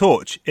 Ripper and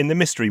Torch in the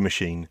Mystery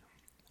Machine?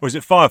 Or is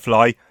it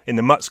Firefly in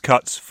the Mutz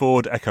Cuts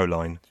Ford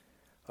Ecoline?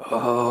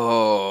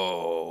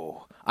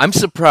 Oh, I'm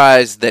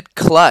surprised that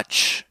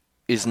Clutch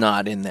is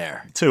not in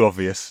there. Too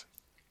obvious.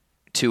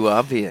 Too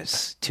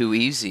obvious. Too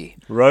easy.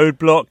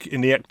 Roadblock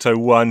in the Ecto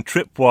 1,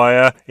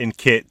 Tripwire in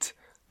Kit,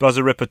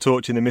 Buzzer, Ripper,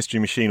 Torch in the Mystery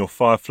Machine, or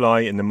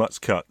Firefly in the Mutz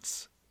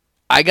Cuts.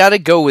 I gotta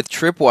go with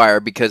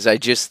Tripwire because I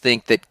just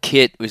think that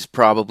Kit was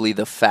probably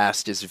the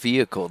fastest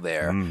vehicle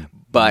there.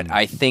 But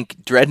I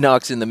think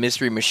Dreadnoks in the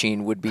Mystery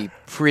Machine would be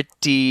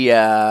pretty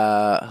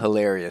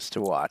hilarious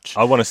to watch.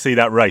 I want to see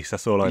that race,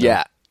 that's all I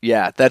know.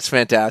 Yeah, that's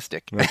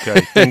fantastic.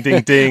 Okay, ding,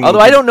 ding, ding. Although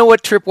I don't know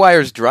what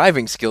Tripwire's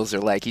driving skills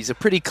are like. He's a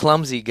pretty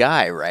clumsy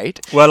guy, right?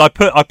 Well, I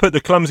put the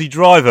clumsy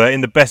driver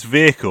in the best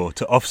vehicle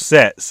to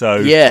offset, so...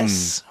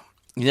 Yes.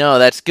 No,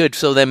 that's good.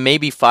 So then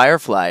maybe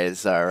Firefly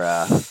is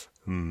our...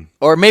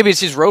 Or maybe it's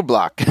just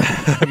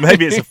Roadblock.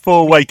 Maybe it's a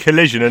four-way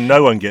collision and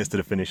no one gets to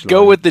the finish line.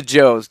 Go with the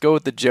Joes.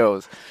 But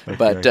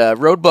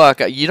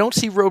Roadblock, you don't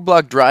see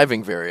Roadblock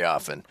driving very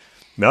often.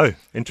 No,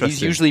 interesting.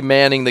 He's usually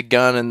manning the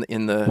gun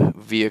in the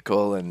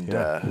vehicle, and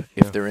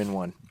if they're in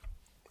one.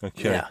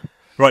 Okay. Yeah.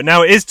 Right,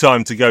 now it is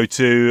time to go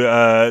to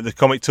the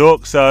Comic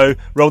Talk, so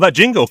roll that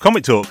jingle,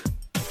 Comic Talk.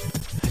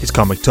 It's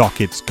Comic Talk,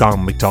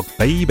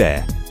 baby.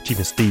 Chief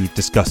and Steve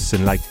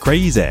discussing like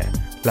crazy.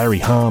 Larry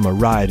Hama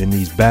riding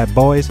these bad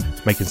boys,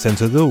 making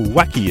sense of the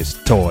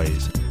wackiest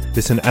toys.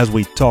 Listen as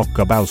we talk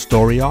about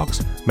story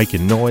arcs,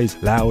 making noise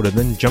louder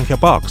than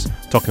Junkyard Box,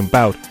 talking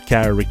about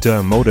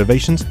character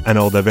motivations and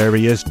all the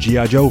various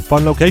G.I. Joe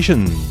fun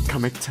locations.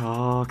 Comic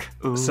talk.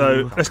 Ooh,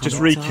 So let's just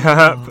comic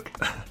recap.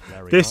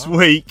 talk. This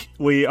week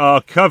we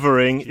are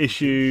covering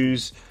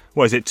issues,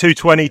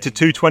 220 to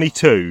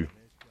 222.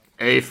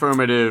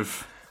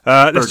 Affirmative.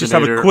 Let's just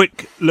have a Burgonator.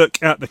 quick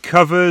look at the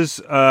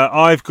covers.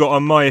 I've got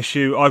on my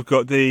issue, I've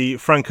got the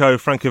Franco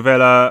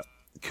Francavilla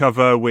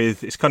cover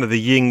with, it's kind of the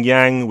yin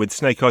yang with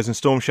Snake Eyes and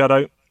Storm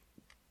Shadow.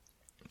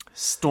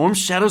 Storm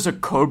Shadow's a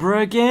Cobra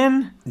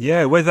again?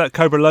 Yeah, where'd that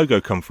Cobra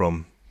logo come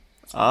from?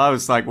 I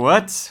was like,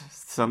 what?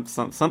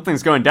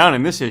 Something's going down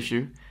in this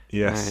issue.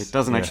 Yes. It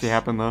doesn't yes. actually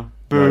happen though.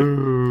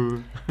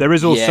 Right. There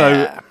is also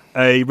Yeah.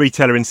 a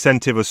retailer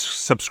incentive or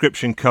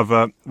subscription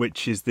cover,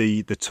 which is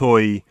the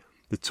toy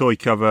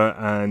cover,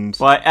 and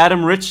By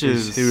Adam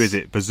Riches. who is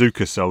it?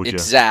 Bazooka Soldier.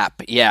 It's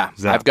Zap. Yeah,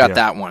 Zap, I've got yeah.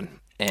 that one.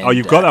 And, Oh,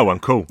 you've got that one.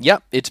 Cool.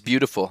 Yep, it's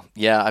beautiful.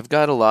 Yeah, I've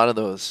got a lot of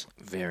those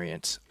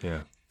variants.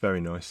 Yeah, very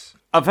nice.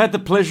 I've had the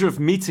pleasure of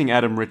meeting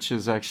Adam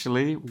Riches,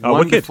 actually. Oh,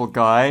 Wonderful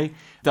guy.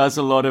 Does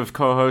a lot of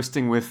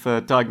co-hosting with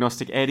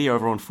Diagnostic Eddie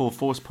over on Full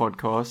Force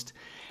podcast.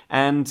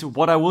 And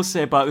what I will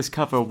say about this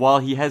cover, while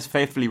he has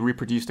faithfully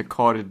reproduced a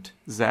carded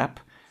Zap,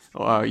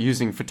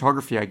 using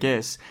photography, I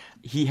guess,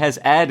 he has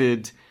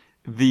added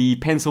the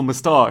pencil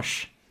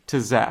moustache to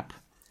Zap.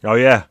 Oh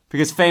yeah,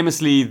 Because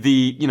famously,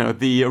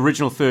 the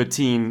original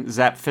 13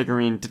 Zap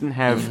figurine didn't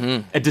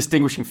have a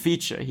distinguishing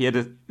feature. He had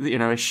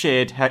a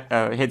shared head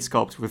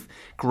sculpt with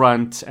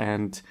Grunt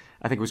and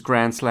I think it was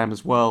Grand Slam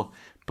as well.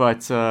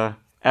 But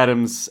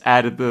Adams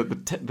added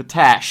the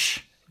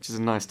tash, which is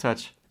a nice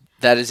touch.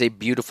 That is a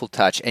beautiful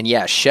touch. And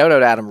yeah, shout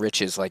out Adam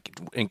Riches, like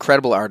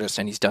incredible artist,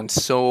 and he's done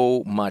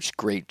so much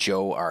great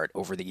Joe art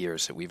over the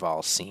years that we've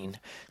all seen.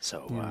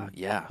 So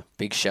yeah,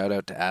 big shout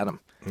out to Adam.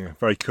 yeah,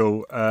 very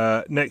cool.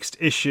 Next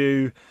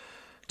issue,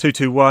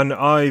 221.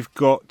 I've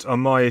got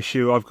on my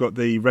issue. I've got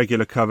the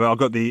regular cover.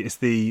 It's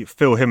the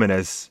Phil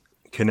Jimenez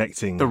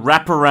connecting The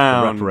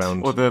wraparound.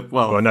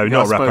 or no,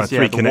 not I wraparound. suppose,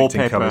 Three the connecting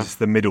wallpaper. covers. It's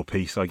the middle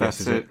piece, I guess,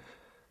 That's is it?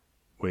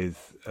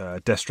 With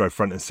Destro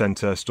front and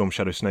center, Storm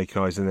Shadow, Snake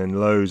Eyes, and then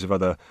loads of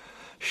other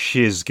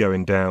shiz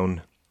going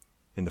down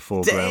in the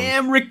foreground.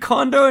 Damn,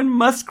 Recondo and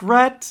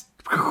Muskrat.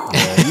 Look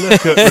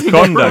at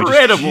Recondo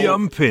Incredible. just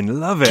jumping,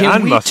 love it. Can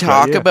and we Muskrat,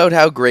 talk yeah. about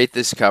how great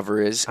this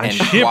cover is And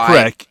why?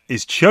 Shipwreck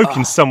is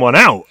choking someone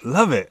out.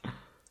 Love it.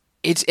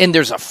 And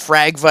there's a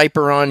Frag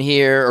Viper on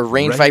here, or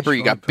Range Viper.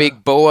 You got Viper.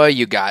 Big Boa.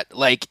 You got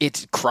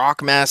it's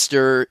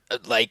Crocmaster.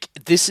 Like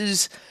this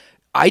is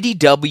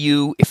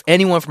IDW. If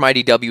anyone from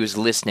IDW is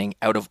listening,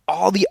 out of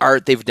all the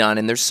art they've done,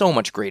 and there's so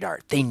much great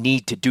art, they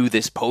need to do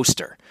this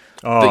poster.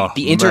 Oh,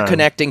 the man.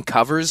 interconnecting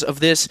covers of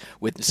this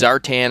with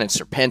Zartan and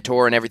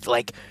Serpentor and everything,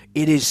 like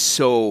it is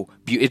so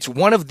beautiful. It's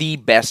one of the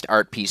best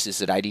art pieces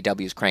that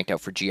IDW has cranked out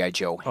for G.I.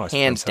 Joe, it's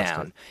hands fantastic.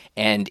 down.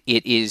 And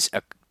it is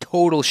a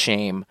total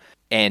shame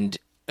and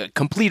a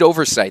complete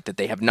oversight that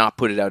they have not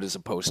put it out as a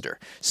poster.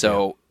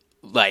 So,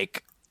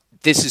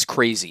 this is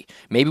crazy.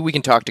 Maybe we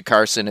can talk to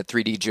Carson at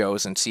 3D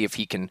Joe's and see if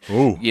he can,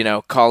 Ooh.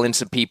 call in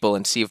some people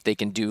and see if they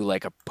can do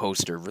like a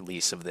poster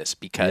release of this,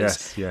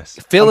 because Yes.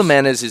 Phil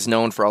Jimenez is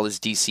known for all his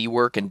DC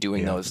work and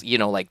doing those,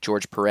 like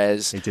George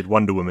Perez. He did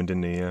Wonder Woman,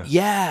 didn't he?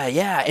 Yeah.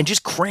 Yeah, and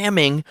just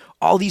cramming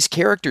all these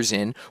characters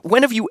in.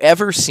 When have you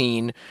ever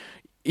seen,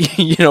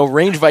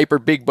 Range Viper,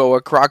 Big Boa,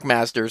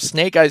 Crocmaster,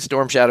 Snake Eyes,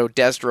 Storm Shadow,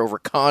 Destro,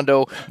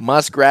 Recondo,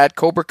 Muskrat,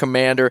 Cobra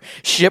Commander,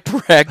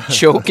 Shipwreck,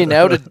 choking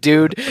out a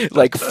dude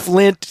like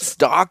Flint,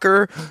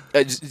 Stalker,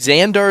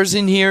 Xandar's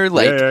in here.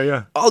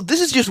 Yeah. Oh, this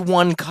is just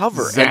one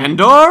cover. And-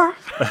 Xandar?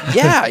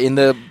 yeah, in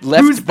the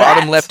Who's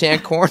bottom that?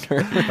 left-hand corner.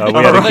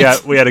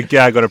 We had a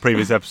gag on a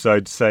previous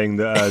episode saying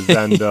that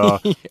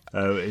Xandar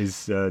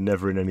is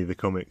never in any of the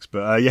comics,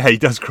 but he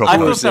does crop I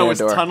up. thought that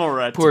was Xandar. Tunnel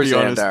Rat, Poor to be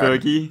honest, Xandar.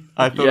 Bergie.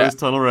 I thought Yeah. it was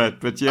Tunnel Rat,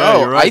 but yeah,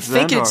 you're right. I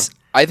think Xandar.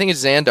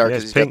 it's Xandar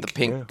because it's he's got the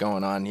pink, pink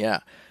going on.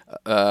 Yeah,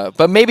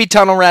 but maybe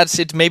Tunnel Rat.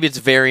 Maybe it's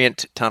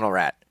variant Tunnel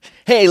Rat.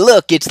 Hey,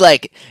 look, it's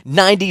like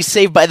 90s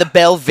Saved by the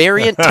Bell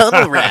variant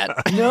Tunnel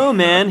Rat. No,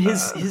 man,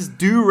 his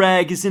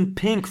do-rag is in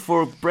pink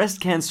for breast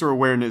cancer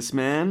awareness,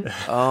 man.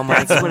 Oh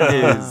my That's what it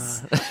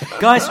is.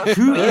 Guys,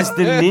 who is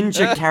the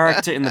ninja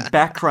character in the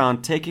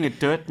background taking a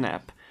dirt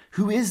nap?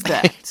 Who is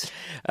that?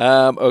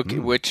 Okay,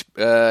 which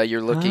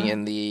you're looking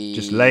in the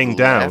Just laying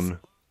down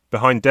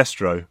behind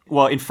Destro.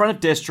 Well, in front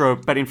of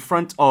Destro, but in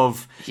front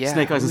of Yeah,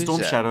 Snake Eyes and who's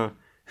Storm that? Shadow.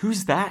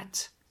 Who's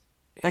that?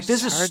 Like,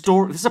 there's a hard-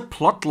 story, there's a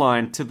plot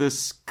line to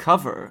this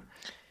cover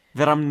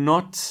that I'm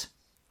not.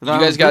 You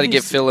guys got to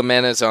get Phil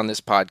Jimenez on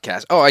this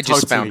podcast. Oh, I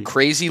just Totally. found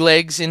Crazy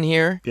Legs in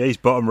here. Yeah, he's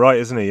bottom right,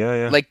 isn't he?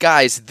 Yeah. Like,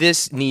 guys,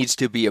 this needs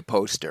to be a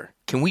poster.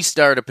 Can we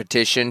start a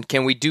petition?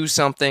 Can we do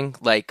something?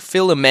 Like,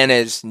 Phil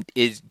Jimenez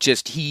is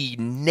just, he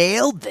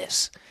nailed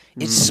this.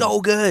 It's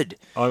so good.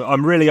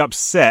 I'm really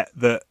upset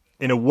that,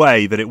 in a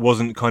way, that it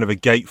wasn't kind of a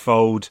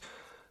gatefold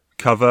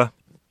cover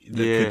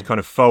that could kind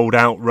of fold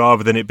out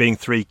rather than it being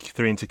three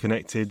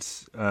interconnected.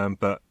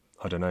 But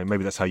I don't know.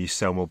 Maybe that's how you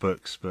sell more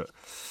books. But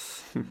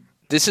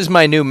This is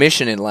my new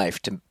mission in life,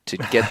 to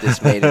get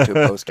this made into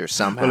a poster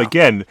somehow. well,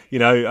 again,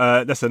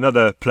 that's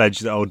another pledge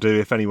that I'll do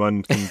if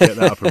anyone can get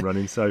that up and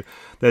running. So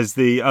there's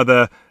the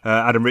other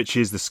Adam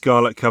Riches, the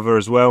Scarlet cover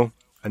as well,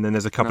 and then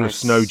there's a couple of Nice.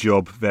 Snow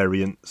Job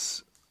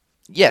variants.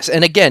 Yes,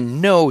 and again,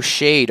 no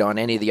shade on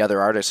any of the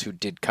other artists who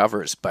did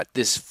covers, but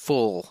this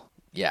full,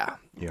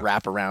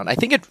 wrap around. I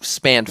think it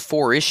spanned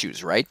 4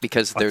 issues, right?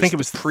 Because there's think it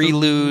was the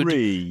Prelude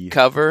 3.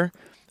 cover.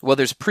 Well,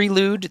 there's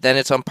Prelude, then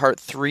it's on part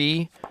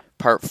 3,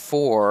 part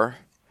 4,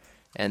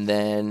 and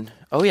then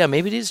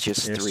maybe it is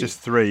just 3. It's just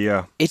 3,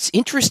 yeah. It's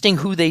interesting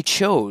who they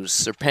chose,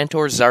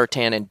 Serpentor,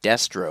 Zartan, and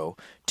Destro,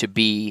 to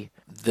be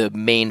the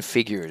main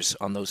figures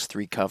on those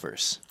 3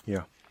 covers.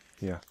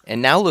 Yeah.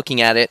 And now looking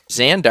at it,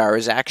 Xandar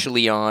is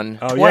actually on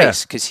Oh,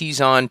 twice, because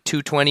he's on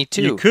 222.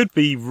 You could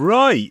be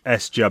right,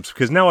 S-Jubs,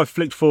 because now I've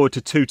flicked forward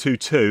to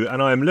 222, and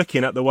I am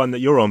looking at the one that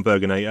you're on,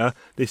 Berganator.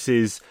 This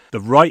is the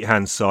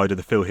right-hand side of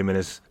the Phil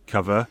Jimenez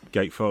cover,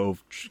 gatefold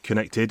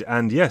connected,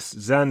 and yes,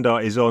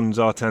 Xandar is on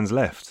Zartan's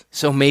left.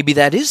 So maybe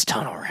that is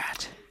Tunnel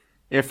Rat.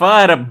 If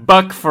I had a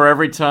buck for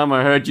every time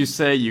I heard you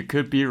say you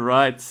could be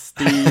right,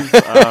 Steve,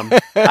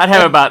 I'd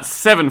have about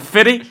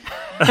 750.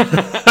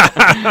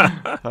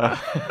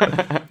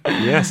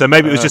 Yeah, so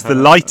maybe it was just the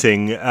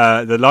lighting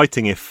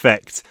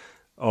effect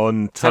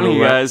on Telling Tunnel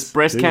you Rat's guys,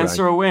 breast Durag.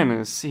 cancer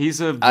awareness.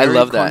 He's a I very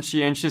love that.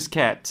 conscientious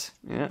cat.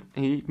 Yeah,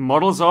 he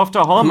models after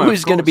Homer.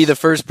 Who's going to be the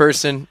first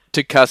person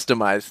to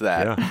customize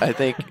that? Yeah. I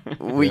think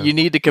you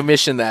need to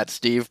commission that,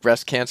 Steve.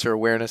 Breast Cancer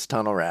Awareness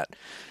Tunnel Rat.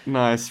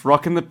 Nice,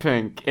 rocking the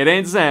pink. It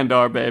ain't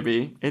Xandar,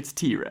 baby. It's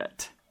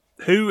T-Rat.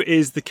 Who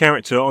is the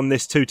character on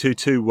this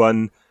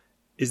 2221?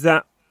 Is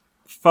that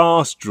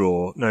Fast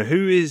Draw? No,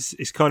 who is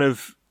kind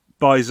of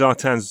by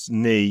Zartan's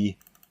knee?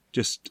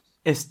 Just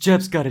It's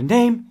Jeb's got a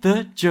name,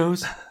 the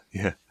Joes.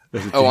 yeah.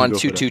 there's a Oh, on jingle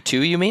for that.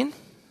 222, you mean?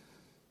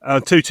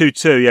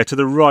 222, yeah, to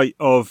the right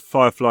of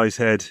Firefly's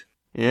head.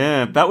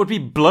 Yeah, that would be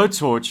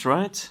Blowtorch,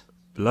 right?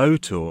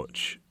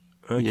 Blowtorch.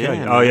 Okay.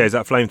 Yeah. Oh yeah, is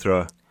that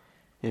flamethrower?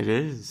 It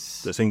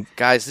is. That's in.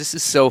 Guys, this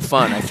is so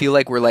fun. I feel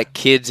like we're like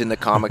kids in the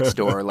comic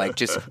store. Like,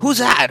 just, who's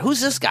that? Who's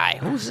this guy?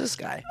 Who's this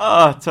guy?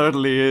 Oh,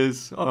 totally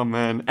is. Oh,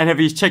 man. And have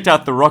you checked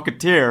out the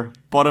Rocketeer?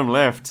 Bottom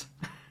left.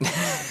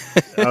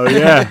 Oh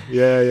yeah,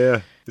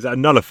 yeah. Is that a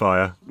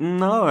nullifier?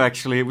 No,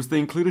 actually, it was the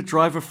included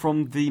driver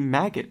from the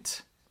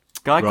Maggot.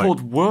 Guy Right.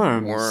 called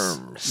Worms.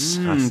 Worms.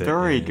 That's it,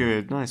 Very yeah.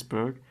 good. Nice,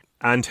 Berg.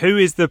 And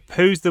who's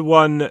the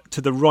one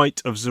to the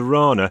right of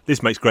Zorana?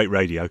 This makes great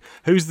radio.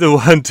 Who's the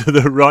one to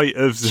the right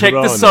of Zorana? Check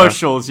the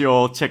socials,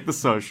 y'all. Check the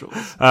socials.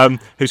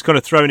 Who's kind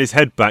of throwing his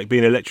head back,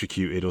 being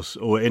electrocuted,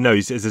 or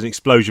no, there's an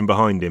explosion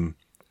behind him.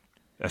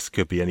 That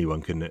could be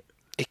anyone, couldn't it?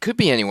 It could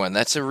be anyone.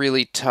 That's a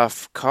really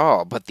tough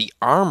call. But the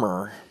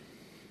armor,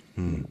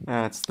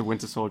 That's the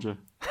Winter Soldier.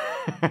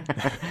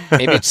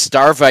 maybe it's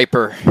Star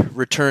Viper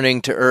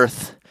returning to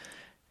Earth.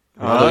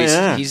 Although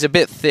yeah. he's a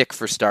bit thick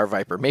for Star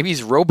Viper. Maybe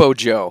he's Robo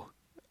Joe.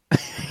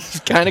 He's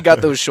kind of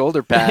got those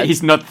shoulder pads.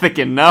 He's not thick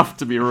enough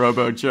to be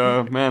Robo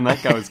Joe. Man,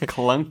 that guy was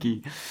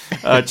clunky.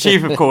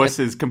 Chief, of course,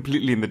 is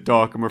completely in the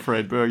dark, I'm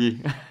afraid,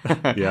 Bergie.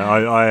 Yeah,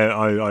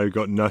 I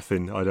got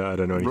nothing. I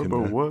don't know anything.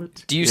 Robo There.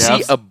 what? Do you Yeah,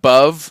 see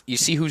above? You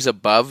see who's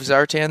above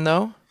Zartan,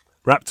 though?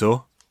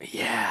 Raptor.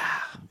 Yeah.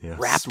 Yeah.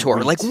 Raptor.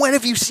 Sweet. Like, when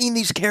have you seen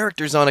these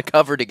characters on a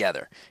cover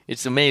together?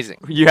 It's amazing.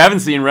 You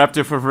haven't seen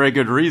Raptor for very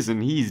good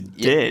reason. He's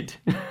dead.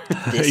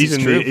 This He's is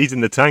in true. he's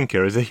in the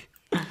tanker, is he?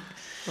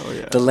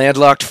 The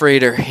landlocked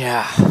freighter,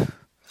 yeah.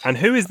 And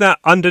who is that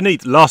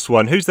underneath? Last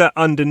one. Who's that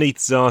underneath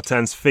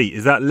Zartan's feet?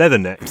 Is that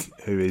Leatherneck?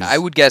 Who is? I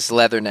would guess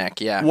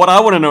Leatherneck, yeah. What I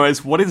want to know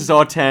is, what is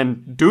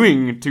Zartan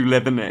doing to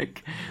Leatherneck?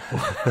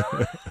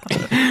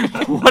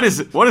 What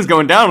is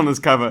going down on this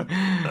cover?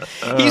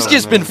 He's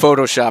just been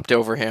photoshopped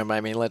over him.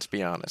 I mean, let's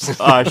be honest.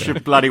 I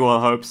should bloody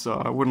well hope so.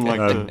 I wouldn't like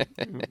to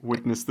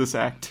witness this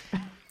act.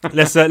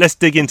 Let's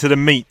dig into the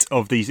meat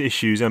of these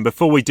issues, and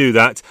before we do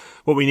that,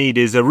 what we need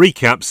is a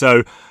recap.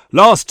 So,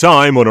 last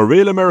time on A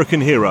Real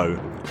American Hero,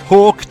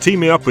 Hawk,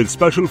 teaming up with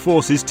Special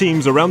Forces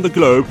teams around the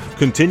globe,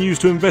 continues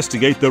to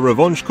investigate the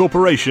Revanche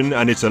Corporation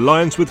and its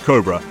alliance with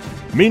Cobra.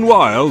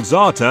 Meanwhile,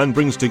 Zartan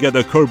brings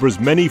together Cobra's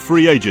many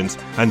free agents,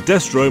 and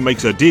Destro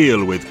makes a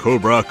deal with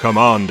Cobra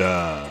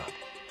Commander.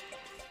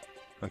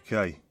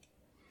 Okay.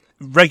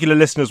 Regular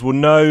listeners will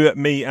know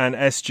me and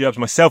S-Jubs,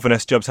 myself and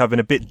S-Jubs, have been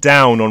a bit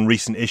down on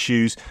recent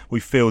issues.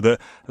 We feel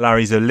that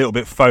Larry's a little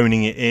bit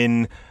phoning it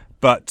in.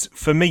 But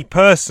for me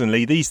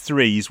personally, these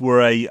threes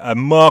were a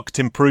marked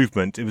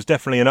improvement. It was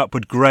definitely an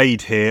upward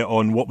grade here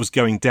on what was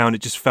going down.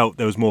 It just felt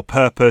there was more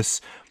purpose,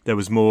 there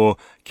was more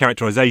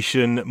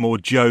characterization, more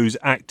Joes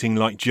acting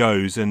like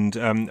Joes. And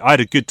I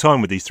had a good time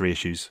with these three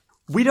issues.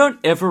 We don't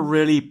ever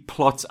really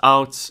plot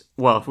out,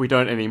 well, we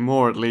don't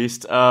anymore at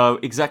least,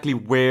 exactly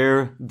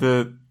where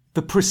the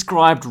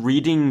prescribed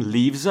reading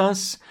leaves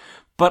us.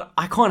 But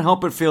I can't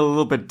help but feel a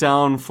little bit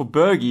down for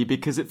Bergie,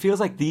 because it feels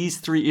like these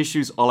three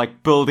issues are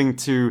like building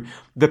to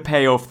the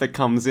payoff that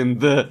comes in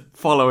the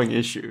following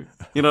issue.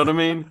 You know what I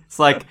mean? It's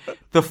like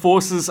the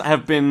forces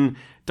have been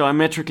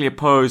diametrically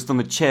opposed on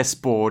the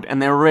chessboard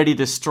and they're ready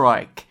to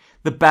strike.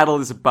 The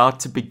battle is about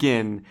to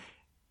begin.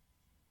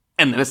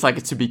 And then it's like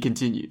it's to be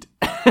continued.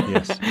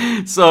 Yes.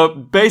 So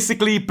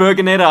basically,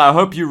 Bergenetta, I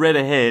hope you read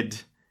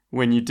ahead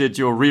when you did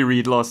your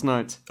reread last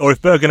night. Or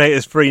if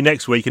Bergenator's free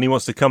next week and he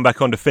wants to come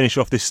back on to finish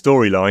off this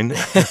storyline.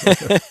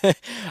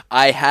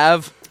 I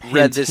have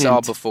read Hint, this all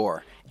hint.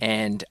 before,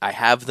 and I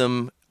have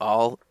them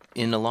all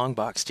in a long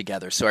box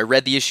together. So I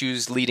read the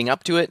issues leading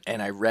up to it,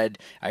 and I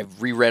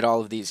reread all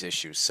of these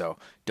issues. So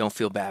don't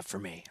feel bad for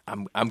me.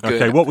 I'm good.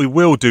 Okay, what we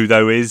will do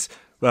though is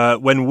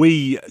when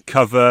we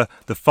cover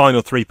the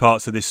final three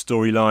parts of this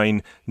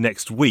storyline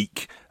next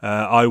week,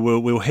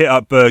 we'll hit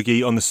up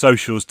Bergie on the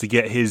socials to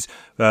get his.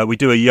 We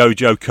do a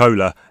Yojo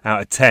Cola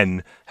out of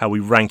 10, how we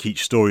rank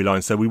each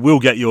storyline. So we will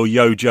get your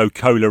Yojo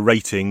Cola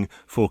rating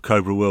for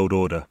Cobra World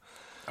Order.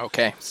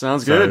 Okay.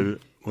 Sounds So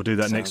good. we'll do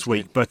that next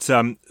week. But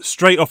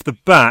straight off the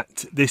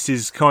bat, this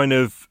is kind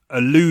of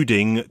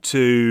alluding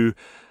to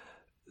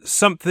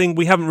something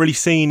we haven't really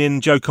seen in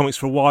Joe Comics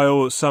for a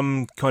while,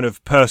 some kind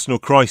of personal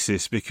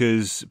crisis,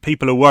 because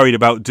people are worried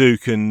about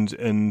Duke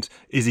and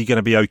is he going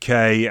to be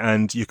okay?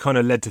 And you're kind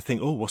of led to think,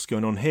 oh, what's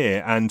going on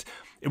here? And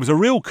it was a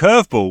real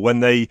curveball when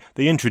they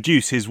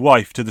introduce his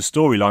wife to the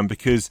storyline,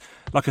 because,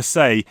 like I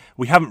say,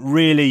 we haven't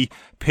really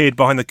peered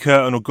behind the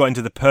curtain or got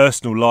into the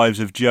personal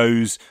lives of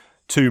Joe's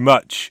too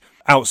much.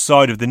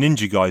 outside of the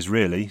Ninja guys,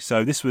 really.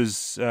 So this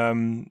was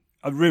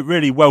a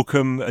really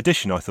welcome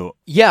addition, I thought.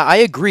 Yeah, I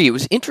agree. It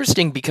was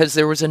interesting because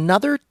there was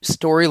another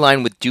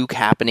storyline with Duke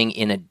happening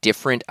in a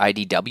different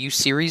IDW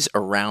series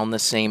around the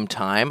same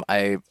time.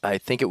 I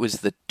think it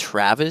was the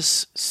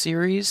Travis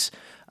series,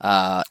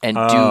 and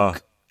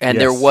Duke, and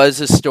there yes.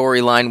 was a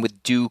storyline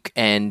with Duke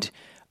and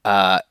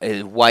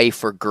his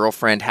wife or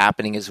girlfriend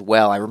happening as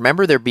well. I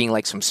remember there being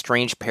like some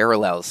strange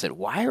parallels that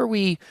why are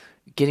we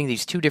getting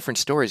these two different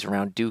stories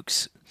around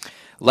Duke's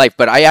life?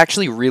 But I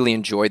actually really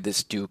enjoyed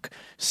this Duke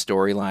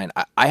storyline.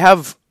 I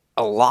have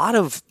a lot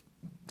of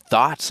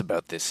thoughts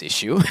about this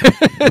issue.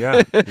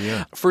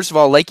 Yeah. First of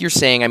all, like you're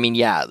saying, I mean,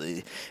 yeah,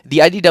 the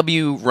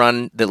IDW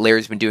run that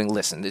Larry's been doing,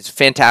 listen, it's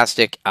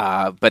fantastic,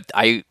 but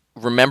I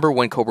remember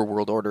when Cobra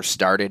World Order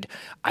started,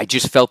 I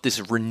just felt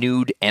this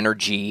renewed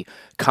energy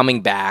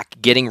coming back,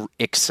 getting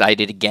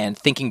excited again,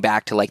 thinking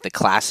back to like the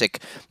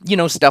classic,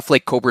 stuff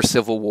like Cobra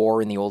Civil War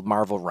in the old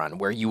Marvel run,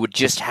 where you would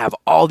just have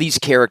all these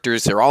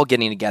characters, they're all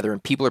getting together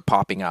and people are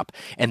popping up.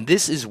 And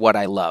this is what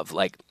I love.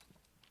 Like,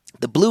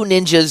 the Blue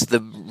Ninjas,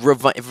 the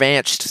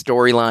revanched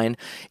storyline,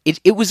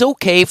 it was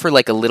okay for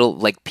like a little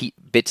like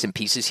bits and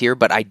pieces here,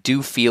 but I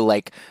do feel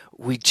like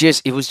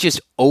it was just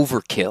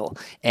overkill,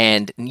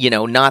 and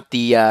not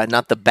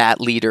the Bat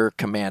Leader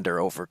Commander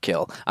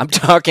overkill. I'm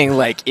talking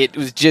like it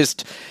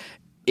just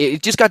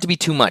got to be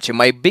too much. And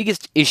my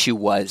biggest issue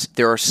was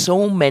there are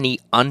so many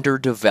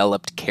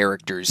underdeveloped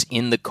characters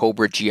in the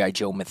Cobra G.I.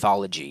 Joe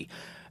mythology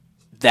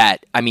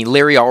that, I mean,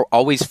 Larry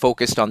always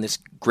focused on this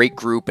great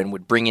group and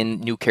would bring in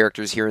new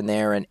characters here and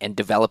there and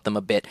develop them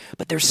a bit.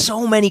 But there's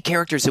so many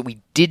characters that we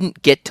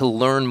didn't get to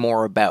learn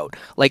more about.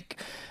 Like,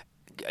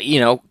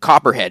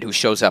 Copperhead, who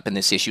shows up in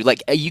this issue.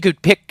 Like, you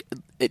could pick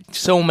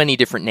so many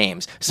different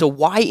names. So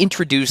why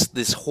introduce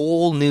this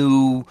whole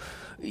new,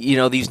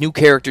 these new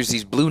characters,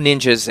 these Blue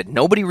Ninjas that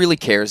nobody really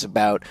cares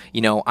about?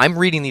 I'm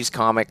reading these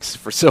comics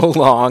for so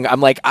long.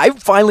 I'm like, I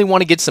finally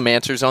want to get some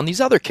answers on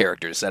these other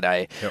characters that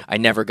I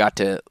never got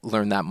to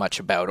learn that much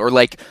about. Or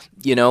like,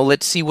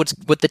 let's see what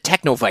the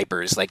Techno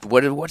Vipers, like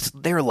what's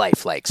their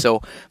life like.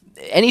 So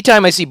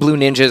anytime I see Blue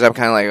Ninjas, I'm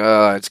kind of like,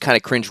 oh, it's kind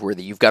of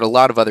cringeworthy. You've got a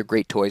lot of other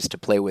great toys to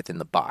play with in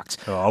the box.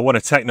 Oh, I want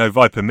a Techno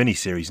Viper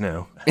miniseries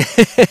now.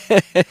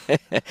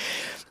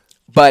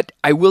 But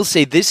I will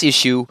say this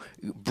issue,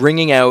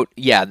 bringing out,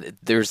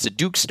 there's the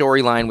Duke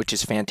storyline, which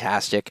is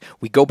fantastic.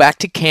 We go back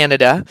to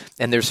Canada,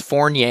 and there's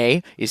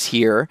Fournier is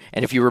here.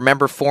 And if you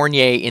remember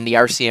Fournier in the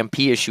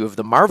RCMP issue of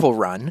the Marvel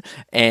run,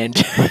 and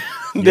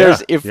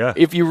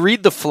if you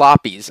read the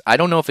floppies, I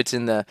don't know if it's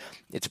in the,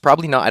 it's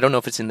probably not, I don't know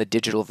if it's in the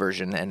digital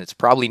version, and it's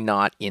probably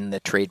not in the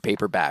trade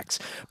paperbacks.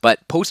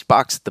 But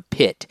Postbox The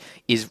Pit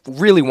is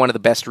really one of the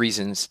best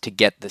reasons to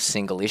get the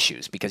single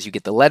issues, because you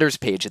get the letters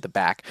page at the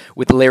back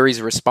with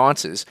Larry's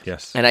responses.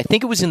 Yes. And I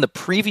think it was in the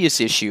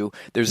previous issue,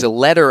 there's a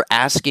letter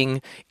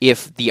asking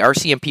if the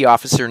RCMP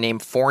officer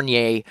named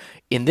Fournier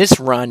in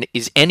this run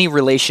is any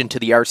relation to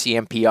the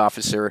RCMP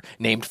officer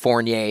named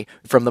Fournier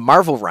from the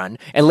Marvel run.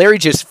 And Larry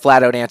just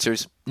flat out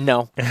answers,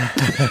 no.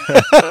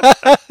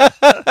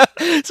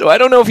 So I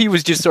don't know if he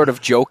was just sort of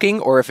joking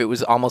or if it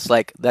was almost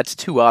like, that's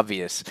too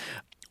obvious.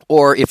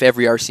 Or if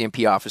every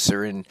RCMP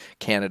officer in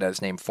Canada is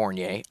named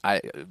Fournier.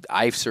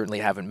 I certainly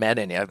haven't met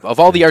any. Of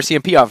all the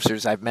RCMP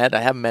officers I've met,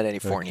 I haven't met any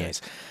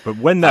Fourniers. Okay. But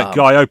when that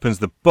guy opens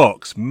the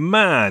box,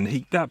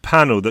 man, that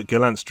panel that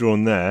Gallant's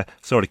drawn there,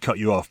 sorry to cut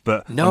you off,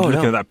 but I'm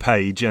looking at that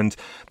page, and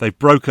they've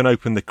broken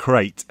open the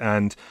crate,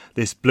 and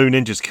this Blue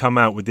Ninja's come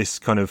out with this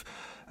kind of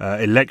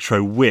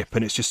electro whip,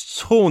 and it's just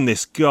torn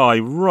this guy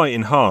right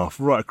in half,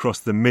 right across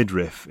the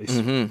midriff. It's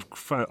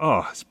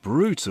it's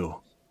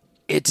brutal.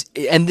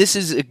 And this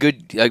is a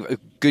good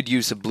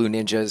use of Blue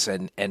Ninjas,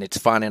 and it's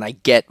fun, and I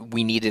get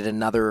we needed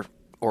another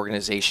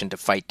organization to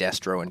fight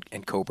Destro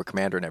and Cobra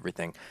Commander and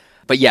everything.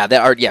 But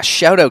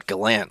shout out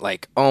Gallant.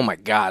 Like, oh my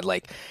God,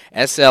 like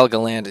SL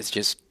Gallant is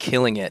just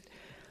killing it.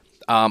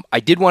 I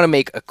did want to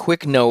make a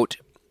quick note.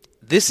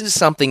 This is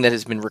something that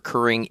has been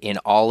recurring in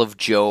all of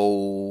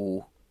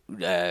Joe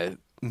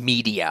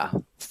media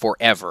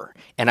forever,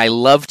 and I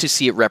love to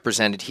see it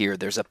represented here.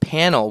 There's a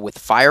panel with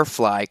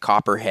Firefly,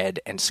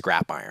 Copperhead, and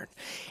Scrap Iron,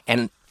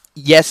 and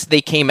yes,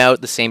 they came out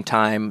at the same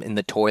time in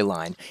the toy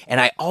line, and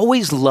I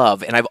always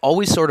love, and I've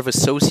always sort of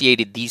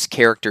associated these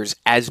characters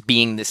as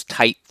being this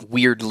tight,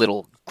 weird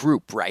little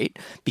group, right?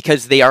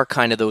 Because they are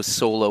kind of those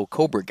solo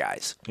Cobra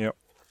guys. Yep.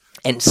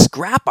 And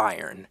Scrap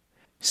Iron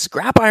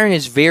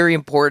is very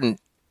important,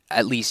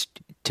 at least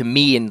to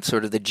me, in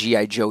sort of the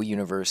G.I. Joe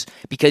universe,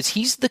 because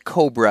he's the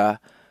Cobra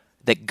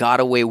that got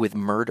away with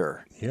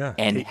murder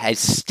and has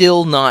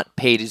still not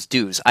paid his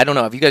dues. I don't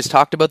know. Have you guys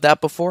talked about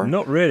that before?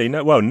 Not really.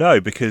 No. Well, no,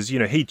 because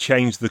he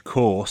changed the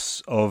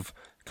course of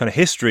kind of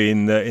history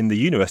in the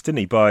universe, didn't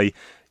he? By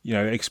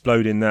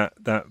exploding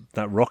that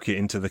rocket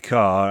into the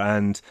car.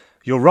 And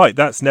you're right.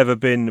 That's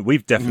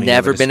we've definitely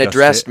never been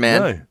addressed,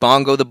 man. No.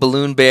 Bongo the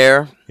Balloon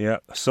Bear. Yeah.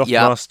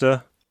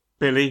 Softmaster.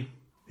 Billy.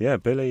 Yeah,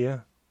 Billy. Yeah.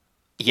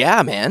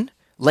 Yeah, man.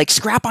 Like,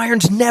 Scrap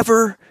Iron's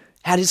never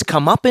had his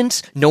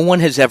comeuppance. No one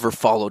has ever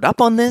followed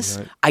up on this.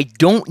 Right. I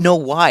don't know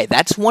why.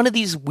 That's one of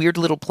these weird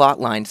little plot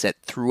lines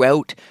that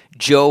throughout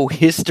Joe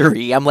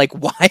history, I'm like,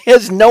 why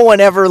has no one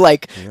ever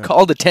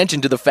called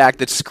attention to the fact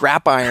that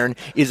Scrap Iron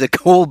is a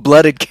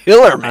cold-blooded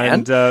killer,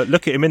 man? And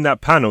look at him in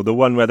that panel, the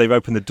one where they've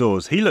opened the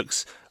doors. He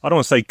looks, I don't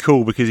want to say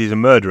cool because he's a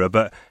murderer,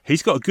 but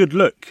he's got a good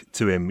look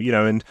to him,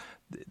 and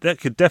that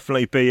could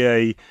definitely be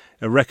a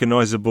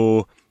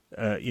recognisable,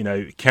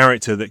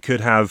 character that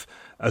could have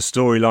a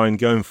storyline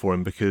going for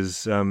him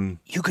because...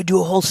 You could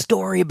do a whole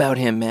story about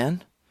him,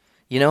 man.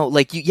 You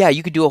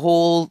could do a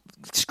whole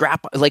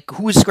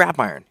who is Scrap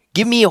Iron?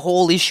 Give me a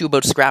whole issue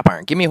about Scrap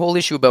Iron. Give me a whole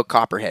issue about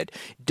Copperhead.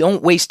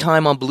 Don't waste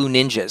time on Blue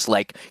Ninjas.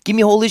 Give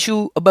me a whole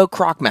issue about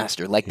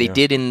Crocmaster, they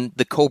did in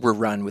the Cobra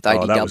run with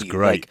IDW. That was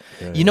great.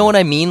 You know what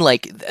I mean?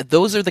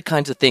 Those are the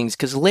kinds of things,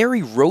 because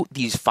Larry wrote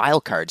these file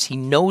cards. He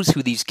knows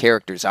who these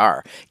characters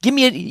are. Give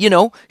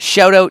me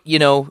shout out,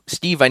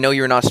 Steve, I know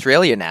you're in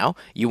Australia now.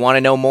 You want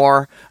to know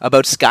more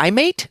about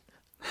Skymate?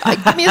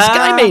 Give me a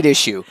Skymate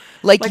issue.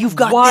 You've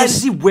got why this.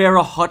 Does he wear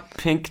a hot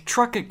pink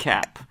trucker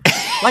cap?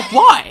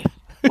 Why?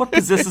 What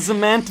possesses a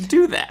man to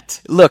do that?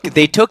 Look,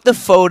 they took the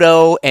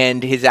photo,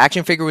 and his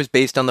action figure was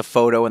based on the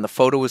photo, and the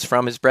photo was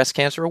from his Breast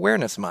Cancer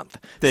Awareness Month.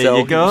 There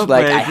you go,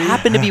 baby. I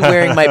happened to be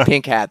wearing my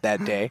pink hat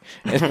that day.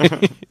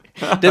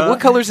 What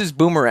color's his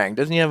boomerang?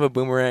 Doesn't he have a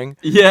boomerang?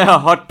 Yeah,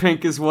 hot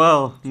pink as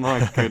well.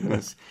 My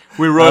goodness.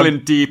 We're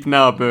rolling deep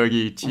now,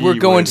 Bergie. We're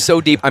going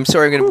so deep. I'm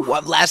sorry, I'm going to...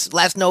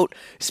 Last note.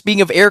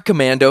 Speaking of Air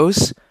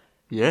Commandos,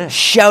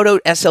 shout out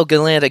SL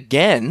Gallant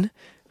again,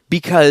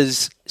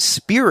 because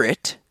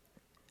Spirit...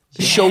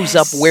 shows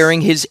up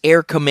wearing his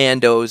Air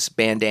Commandos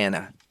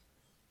bandana.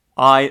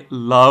 I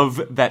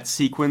love that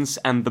sequence,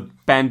 and the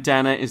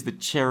bandana is the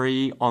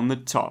cherry on the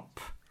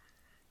top.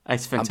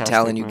 It's fantastic. I'm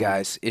telling you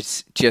guys,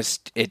 this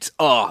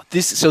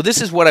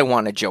is what I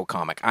want in a Joe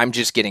comic. I'm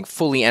just getting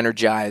fully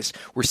energized.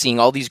 We're seeing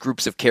all these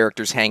groups of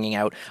characters hanging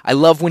out. I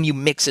love when you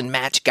mix and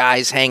match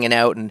guys hanging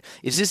out. And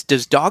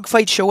does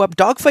Dogfight show up?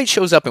 Dogfight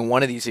shows up in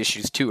one of these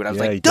issues too, and I was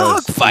like,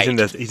 Dogfight!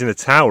 He's in a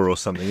tower or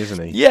something,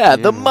 isn't he? Yeah,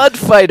 the Mud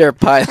Fighter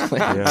pilot.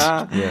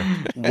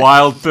 yeah.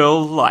 Wild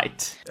Bill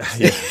Light.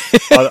 Yeah.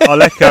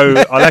 I'll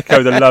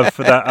echo the love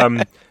for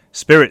that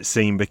Spirit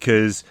scene,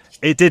 because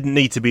it didn't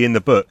need to be in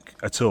the book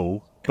at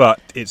all.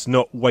 But it's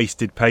not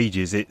wasted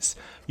pages. It's,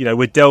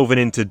 we're delving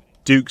into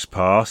Duke's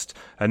past,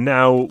 and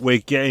now we're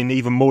getting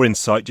even more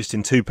insight just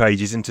in 2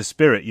 pages into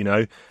Spirit,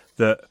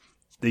 that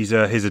these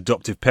are his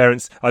adoptive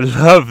parents. I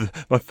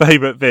love, my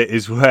favourite bit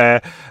is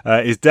where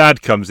his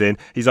dad comes in.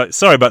 He's like,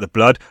 sorry about the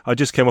blood. I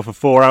just came off a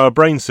 4-hour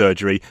brain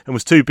surgery and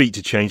was too beat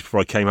to change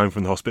before I came home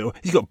from the hospital.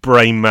 He's got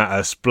brain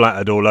matter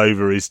splattered all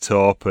over his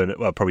top, and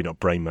probably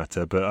not brain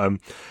matter, but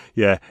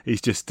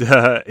he's just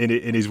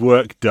in his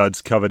work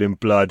duds covered in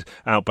blood.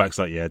 Outback's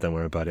like, yeah, don't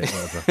worry about it,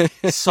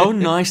 whatever. So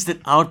nice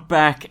that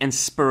Outback and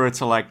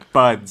Spirit are like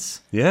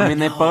buds. Yeah. I mean,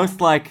 they're both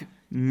like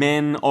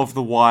men of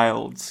the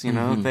wilds,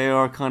 They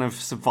are kind of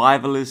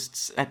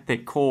survivalists at their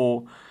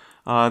core.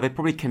 They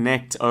probably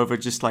connect over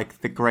just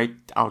the great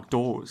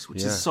outdoors,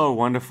 which is so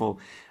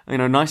wonderful.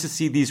 Nice to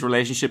see these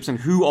relationships and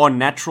who are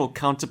natural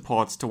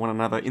counterparts to one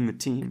another in the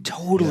team.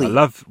 Totally. I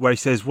love where he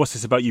says, what's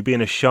this about you being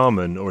a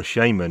shaman or a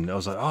shaman? I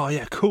was like, oh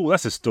yeah, cool.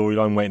 That's a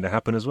storyline waiting to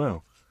happen as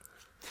well.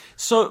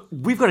 So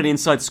we've got an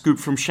inside scoop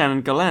from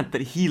Shannon Gallant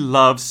that he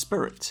loves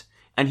Spirit.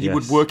 And he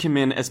would work him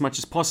in as much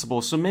as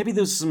possible. So maybe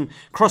there's some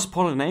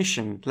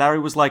cross-pollination. Larry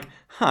was like,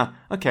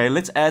 okay,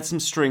 let's add some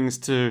strings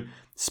to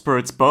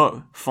Spirit's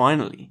bow,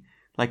 finally.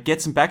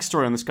 Get some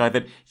backstory on this guy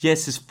that,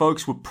 yes, his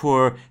folks were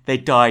poor, they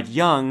died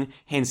young,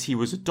 hence he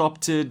was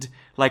adopted.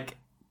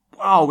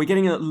 Wow, we're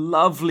getting a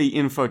lovely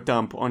info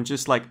dump on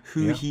just,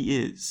 who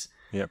he is.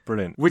 Yeah,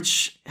 brilliant.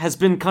 Which has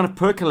been kind of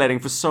percolating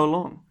for so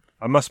long.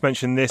 I must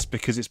mention this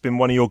because it's been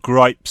one of your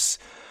gripes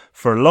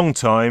for a long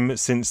time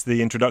since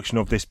the introduction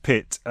of this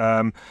pit.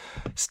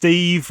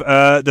 Steve,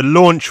 the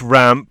launch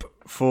ramp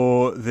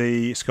for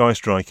the Sky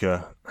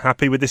Striker.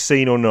 Happy with this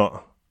scene or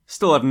not?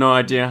 Still have no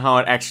idea how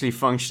it actually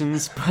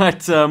functions,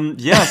 but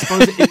I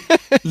suppose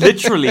it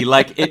literally,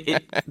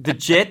 the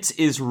jet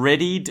is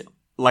readied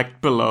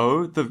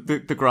below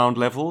the ground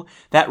level.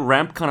 That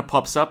ramp kind of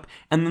pops up,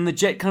 and then the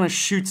jet kind of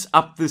shoots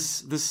up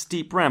this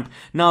steep ramp.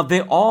 Now,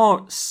 there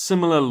are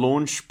similar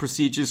launch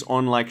procedures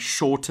on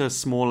shorter,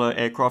 smaller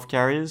aircraft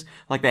carriers.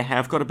 They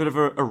have got a bit of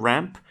a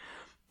ramp,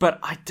 but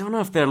I don't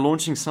know if they're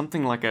launching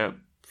something like a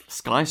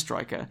Sky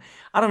Striker.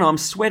 I don't know, I'm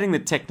sweating the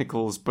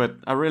technicals, but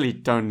I really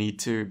don't need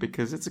to,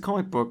 because it's a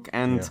comic book,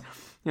 and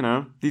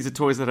these are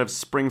toys that have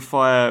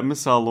Springfire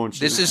missile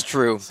launchers. This is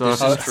true.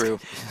 This is true.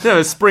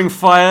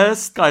 Springfire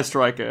Sky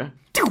Striker.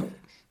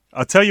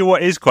 I'll tell you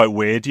what is quite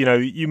weird.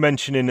 You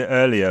mentioned in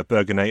earlier,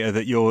 Berganator,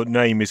 that your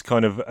name is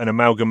kind of an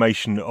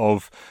amalgamation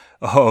of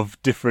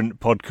different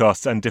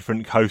podcasts and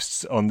different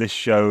hosts on this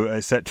show,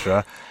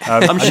 etc.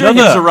 I'm sure he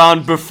was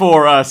around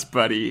before us,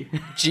 buddy.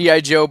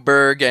 G.I. Joe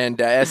Berg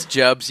and S.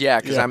 Jubs,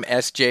 because I'm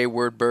S.J.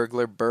 Word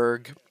Burglar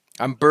Berg.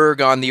 I'm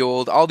Berg on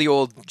all the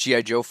old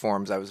G.I. Joe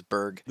forums. I was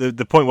Berg.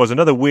 The point was,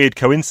 another weird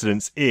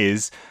coincidence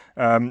is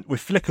we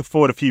flicker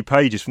forward a few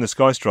pages from the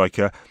Sky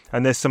Striker,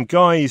 and there's some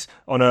guys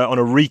on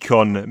a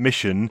recon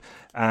mission,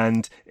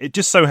 and it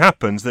just so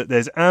happens that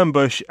there's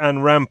Ambush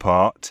and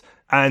Rampart,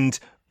 and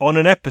on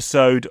an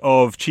episode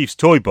of Chief's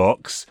Toy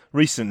Box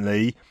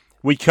recently,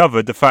 we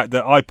covered the fact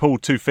that I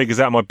pulled two figures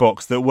out of my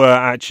box that were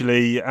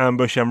actually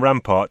Ambush and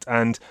Rampart,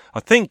 and I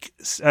think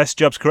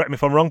S-Jubs, correct me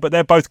if I'm wrong, but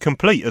they're both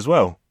complete as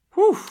well.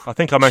 Whew. I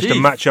think I managed to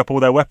Chief. match up all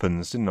their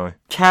weapons, didn't I?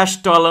 Cash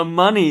dollar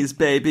monies,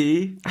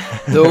 baby.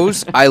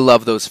 I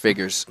love those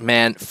figures.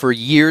 Man, for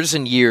years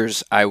and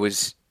years, I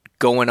was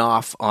going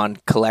off on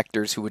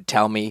collectors who would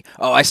tell me,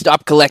 oh, I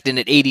stopped collecting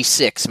at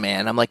 86,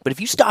 man. I'm like, but if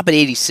you stop at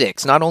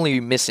 86, not only are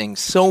you missing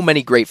so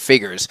many great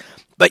figures,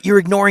 but you're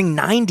ignoring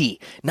 90.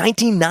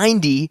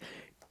 1990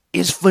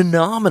 is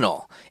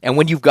phenomenal. And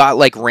when you've got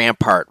like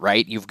Rampart,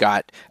 right? You've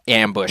got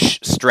Ambush,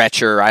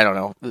 Stretcher, I don't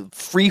know.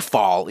 Free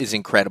Fall is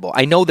incredible.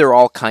 I know they're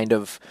all kind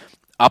of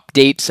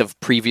updates of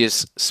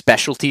previous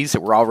specialties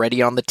that were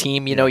already on the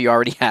team. You know, you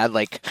already had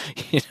like,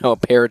 a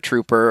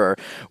paratrooper or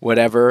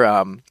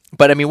whatever.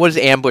 But I mean, what is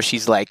Ambush?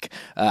 He's like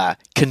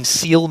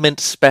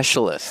concealment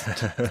specialist.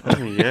 Oh,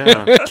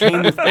 yeah.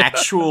 Came with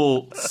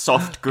actual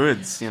soft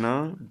goods,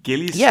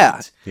 Ghillie Yeah.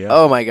 suit. Yeah.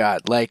 Oh my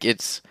God. Like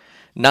it's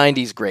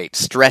 90s great.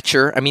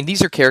 Stretcher. I mean,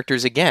 these are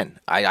characters again.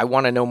 I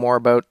want to know more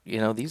about,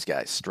 these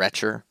guys.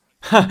 Stretcher.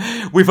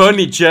 We've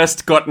only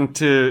just gotten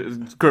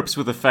to grips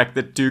with the fact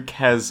that Duke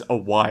has a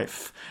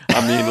wife.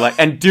 I mean,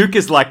 and Duke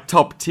is like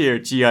top tier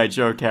G.I.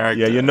 Joe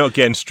character. Yeah, you're not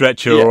getting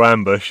Stretcher Yeah. or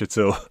Ambush at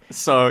all.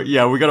 So,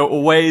 yeah, we got a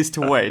ways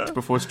to wait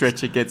before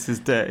Stretcher gets his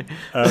day.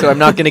 So I'm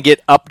not going to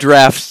get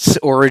Updraft's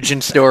origin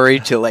story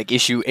to like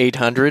issue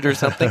 800 or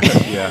something.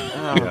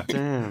 Yeah. Oh,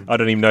 damn. I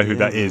don't even know who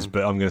that is,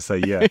 but I'm going to say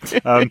yeah.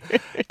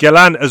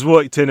 Gallant has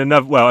worked in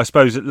another... Well, I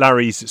suppose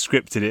Larry's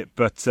scripted it,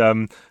 but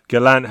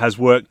Gallant has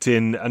worked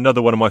in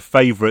another one of my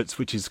favourites,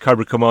 which is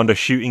Cobra Commander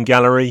Shooting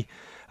Gallery.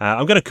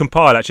 I'm going to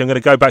compile, actually. I'm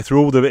going to go back through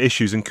all the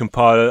issues and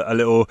compile a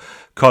little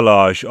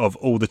collage of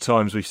all the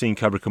times we've seen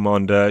Cobra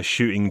Commander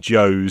shooting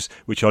Joes,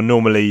 which are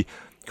normally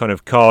kind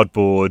of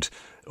cardboard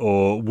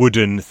or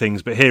wooden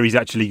things. But here he's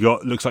actually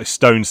got, looks like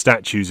stone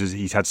statues as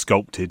he's had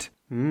sculpted.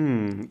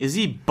 Is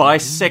he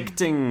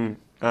bisecting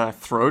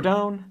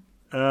Throwdown?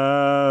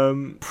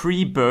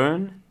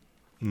 Pre-burn?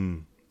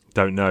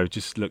 Don't know,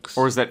 just looks...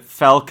 Or is that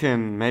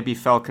Falcon? Maybe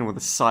Falcon with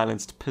a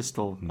silenced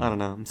pistol. I don't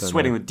know. I'm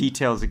sweating know. the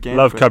details again.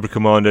 Love but- Cobra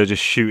Commander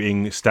just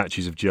shooting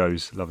statues of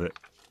Joes. Love it.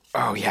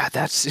 Oh yeah,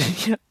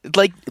 that's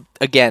like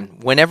again.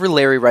 Whenever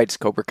Larry writes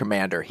Cobra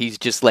Commander, he's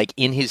just like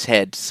in his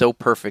head so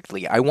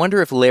perfectly. I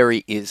wonder if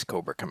Larry is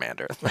Cobra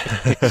Commander.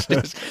 It's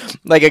just,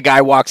 like a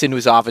guy walks into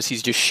his office,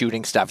 he's just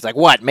shooting stuff. It's like,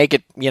 what? Make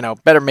it,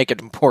 better make it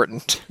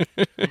important.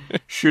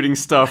 Shooting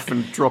stuff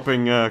and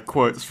dropping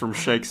quotes from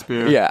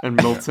Shakespeare Yeah. and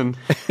Milton.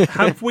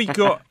 Have we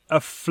got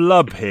a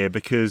flub here?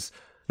 Because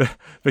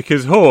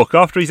Hawk,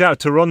 after he's out of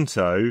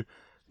Toronto,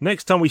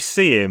 next time we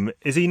see him,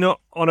 is he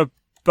not on a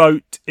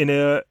boat in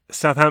a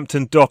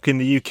Southampton dock in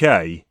the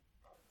UK?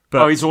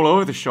 But He's all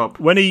over the shop.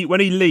 when he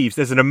leaves,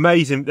 there's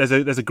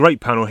a great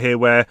panel here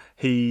where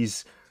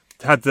he's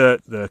had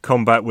the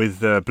combat with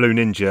Blue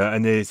Ninja,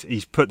 and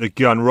he's put the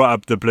gun right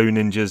up the Blue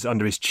Ninja's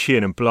under his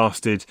chin and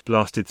blasted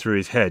through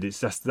his head.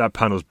 That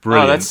panel's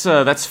brilliant.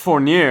 That's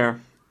Fournier.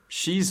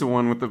 She's the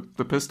one with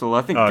the pistol.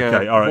 I think.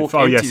 Okay, all right. Hawk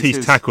Oh, yes, empties he's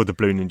his- tackled the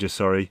Blue Ninja,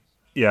 sorry.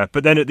 Yeah,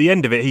 but then at the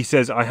end of it, he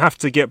says, I have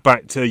to get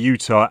back to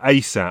Utah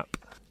ASAP.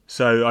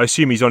 So I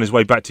assume he's on his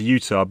way back to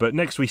Utah, but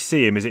next we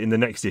see him, is it in the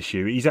next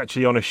issue? He's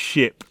actually on a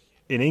ship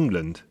in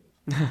England.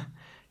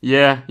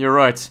 Yeah, you're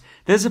right.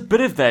 There's a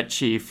bit of that,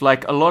 Chief.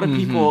 Like, a lot of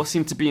people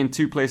seem to be in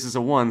two places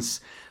at once.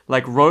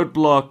 Like,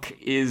 Roadblock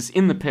is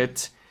in the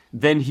pit,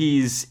 then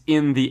he's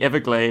in the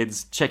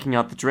Everglades checking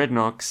out the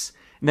Dreadnoks,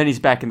 and then he's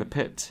back in the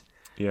pit.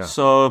 Yeah.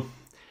 So,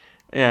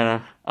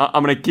 yeah,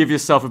 I'm going to give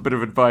yourself a bit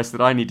of advice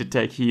that I need to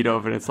take heed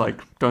of, and it's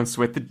like, don't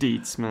sweat the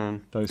deets,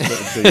 man. Those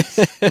sort of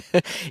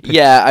beats.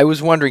 Yeah, I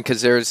was wondering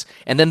because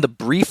and then the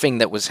briefing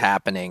that was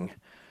happening,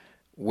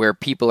 where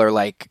people are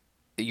like,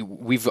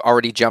 we've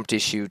already jumped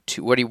issue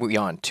 2. What are we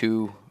on?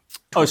 2.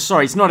 Oh,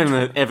 sorry, it's not in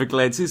the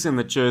Everglades, it's in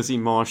the Jersey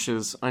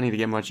marshes. I need to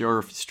get my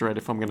geography straight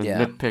if I'm going to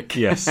Yeah. nitpick.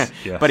 Yes,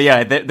 yes. But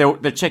yeah,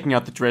 they're checking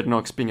out the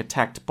Dreadnoks being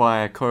attacked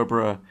by a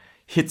Cobra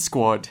hit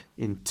squad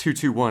in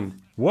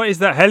 221. What is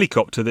that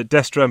helicopter that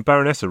Destra and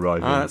Baroness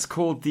arrive in? It's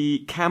called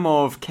the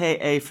Kamov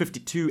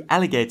Ka-52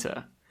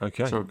 Alligator.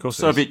 Okay, So of course it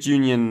is. Soviet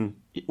Union...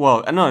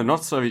 Well, no,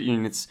 not Soviet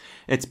Union.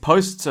 It's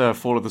post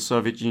fall of the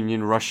Soviet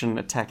Union Russian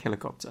attack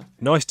helicopter.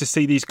 Nice to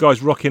see these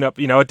guys rocking up.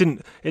 It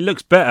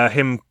looks better,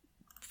 him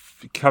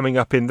coming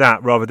up in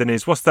that rather than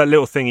his... What's that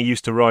little thing he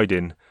used to ride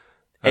in?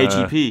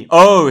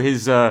 AGP.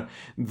 His... the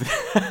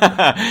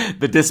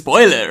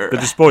despoiler. The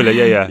despoiler,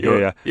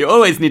 yeah. You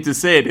always need to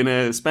say it in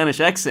a Spanish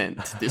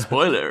accent.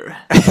 Despoiler.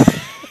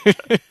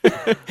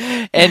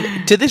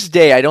 And to this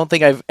day, I don't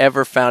think I've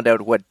ever found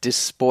out what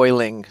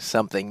despoiling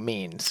something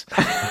means.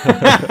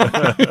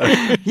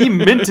 He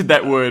minted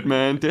that word,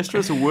 man.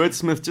 Destra's a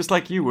wordsmith just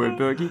like you were,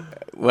 Bergie.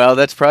 Well,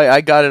 that's probably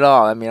I got it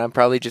all. I mean, I'm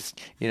probably just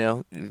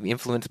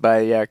influenced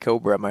by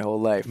Cobra my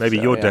whole life. Maybe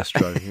so, you're yeah.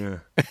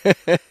 Destro.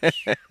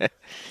 Yeah.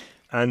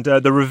 And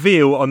the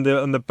reveal on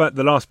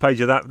the last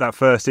page of that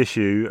first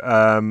issue,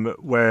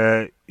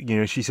 where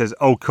she says,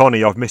 "Oh,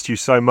 Connie, I've missed you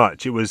so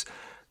much." It was,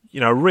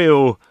 a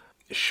real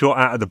shot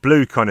out of the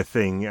blue kind of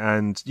thing,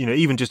 and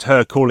even just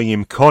her calling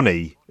him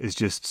Connie is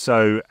just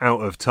so out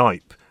of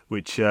type,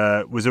 which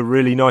was a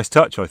really nice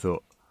touch, I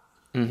thought.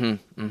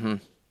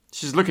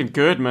 She's looking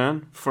good,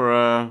 man,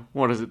 for,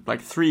 what is it, like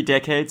 3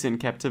 decades in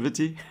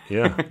captivity?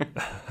 Yeah.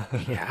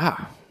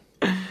 Yeah.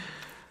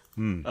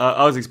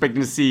 I was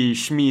expecting to see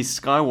Shmi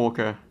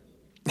Skywalker.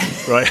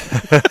 Right.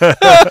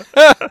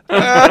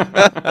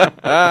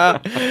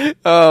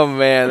 Oh,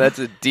 man, that's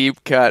a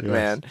deep cut,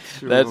 man.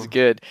 Sure. That's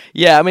good.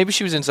 Yeah, maybe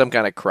she was in some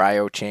kind of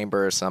cryo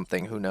chamber or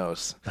something. Who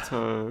knows?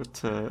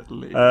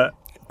 Totally.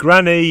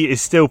 Granny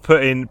is still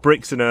putting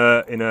bricks in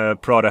a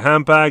Prada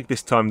handbag.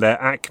 This time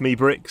they're Acme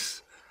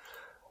bricks,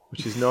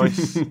 which is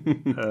nice.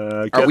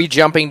 Are we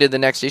jumping to the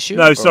next issue?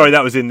 No, sorry,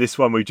 that was in this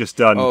one we've just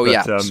done. Oh, but,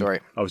 yeah, sorry.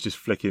 I was just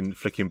flicking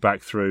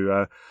back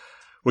through.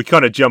 We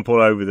kind of jump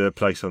all over the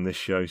place on this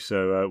show,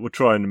 so we'll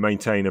try and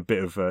maintain a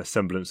bit of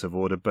semblance of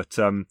order. But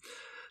a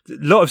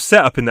lot of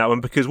setup in that one,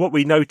 because what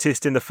we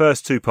noticed in the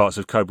first 2 parts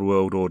of Cobra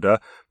World Order,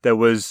 a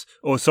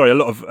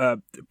lot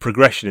of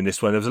progression in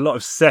this one. There was a lot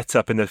of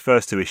setup in the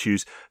first 2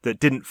 issues that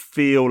didn't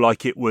feel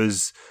like it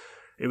was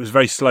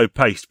very slow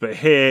paced, but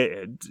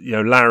here,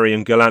 Larry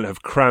and Gallant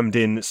have crammed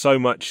in so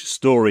much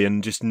story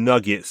and just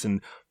nuggets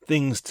and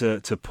things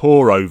to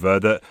pore over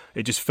that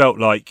it just felt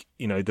like,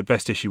 the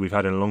best issue we've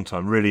had in a long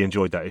time. Really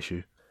enjoyed that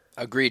issue.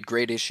 Agreed.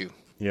 Great issue.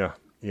 Yeah.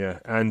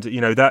 And,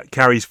 that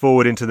carries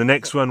forward into the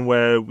next one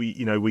where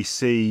we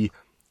see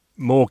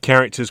more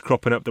characters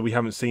cropping up that we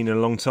haven't seen in a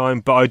long time.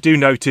 But I do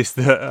notice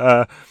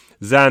that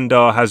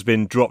Xandar has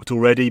been dropped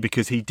already,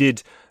 because he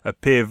did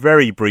appear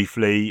very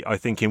briefly, I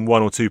think, in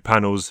 1 or 2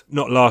 panels,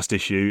 not last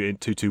issue in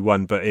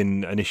 221, but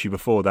in an issue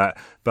before that.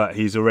 But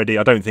he's already,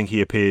 I don't think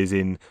he appears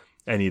in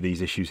any of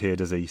these issues here,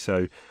 does he?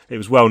 So it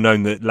was well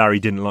known that Larry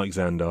didn't like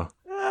Xandar.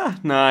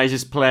 Nah, he's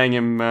just playing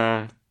him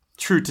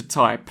true to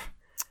type.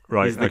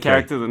 Right, He's the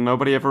character that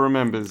nobody ever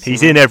remembers.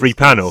 He's in every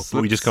panel,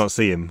 but we just can't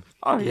see him.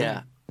 Oh,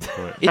 Yeah.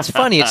 It's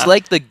funny. It's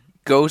like the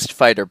Ghost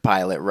Fighter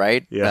pilot,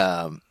 right?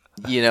 Yeah.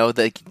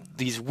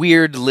 These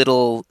weird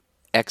little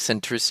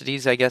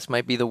eccentricities, I guess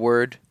might be the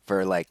word,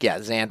 for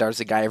Xandar's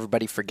the guy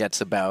everybody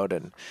forgets about,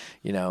 and,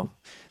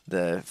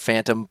 the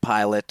Phantom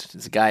pilot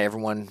is the guy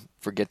everyone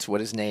forgets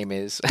what his name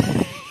is.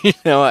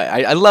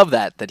 I love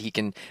that he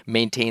can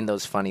maintain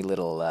those funny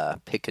little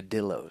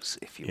picadillos,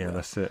 if you will. Yeah,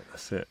 that's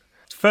it.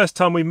 First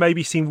time we've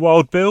maybe seen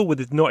Wild Bill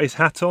with not his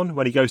hat on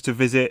when he goes to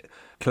visit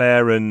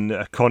Claire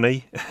and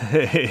Connie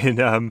in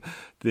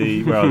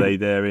where are they?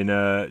 They're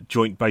in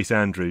Joint Base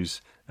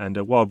Andrews, and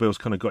Wild Bill's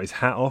kind of got his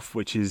hat off,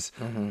 which is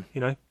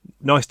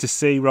nice to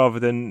see rather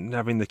than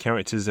having the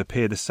characters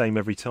appear the same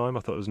every time. I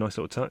thought it was a nice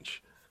little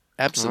touch.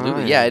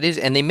 Absolutely, yeah, it is,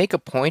 and they make a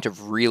point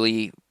of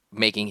really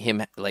making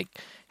him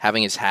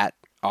having his hat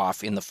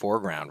off in the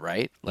foreground,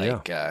 right?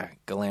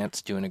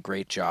 Gallant's doing a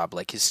great job.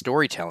 His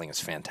storytelling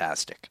is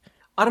fantastic.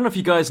 I don't know if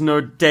you guys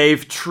know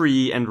Dave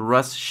Tree and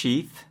Russ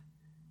Sheath,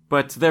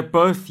 but they're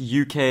both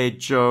UK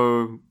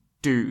Joe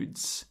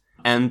dudes,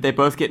 and they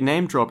both get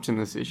name dropped in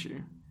this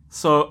issue.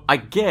 So I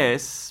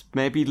guess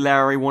maybe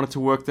Larry wanted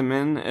to work them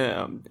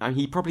in.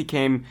 He probably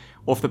came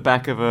off the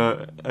back of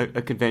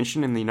a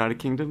convention in the United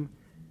Kingdom,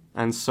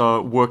 and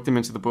so worked them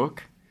into the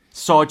book.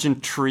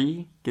 Sergeant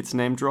Tree gets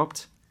name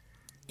dropped,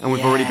 and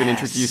we've already been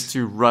introduced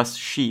to Russ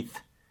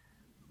Sheath.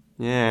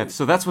 Yeah,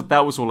 so that's what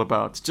that was all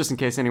about, just in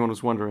case anyone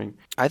was wondering.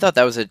 I thought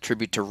that was a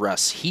tribute to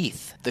Russ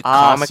Heath, the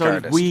comic so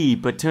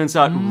artist. But turns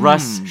out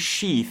Russ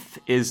Sheath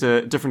is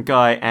a different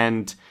guy,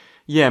 and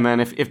yeah, man,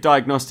 if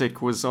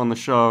Diagnostic was on the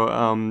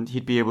show,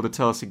 he'd be able to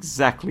tell us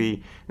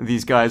exactly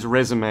these guys'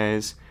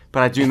 resumes.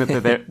 But I do know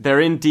that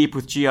they're in deep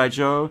with G.I.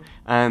 Joe,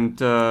 and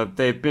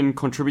they've been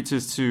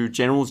contributors to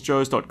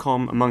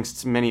generalsjoes.com,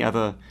 amongst many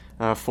other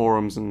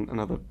forums and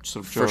other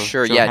sort of Joe. For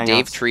sure, Joe yeah, hangouts.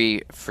 Dave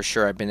Tree, for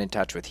sure, I've been in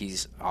touch with.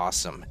 He's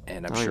awesome,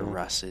 and I'm sure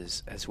Russ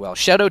is as well.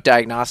 Shout out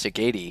Diagnostic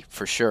 80,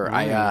 for sure.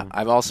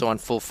 I'm also on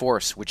Full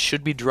Force, which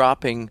should be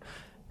dropping.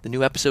 The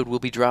new episode will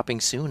be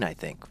dropping soon, I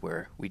think,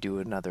 where we do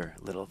another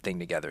little thing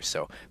together.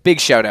 So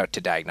big shout out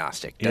to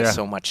Diagnostic. Does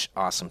so much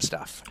awesome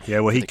stuff. Yeah,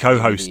 well, he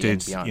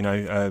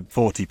co-hosted,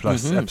 40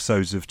 plus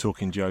episodes of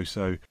Talking Joe.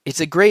 So it's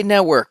a great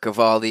network of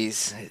all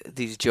these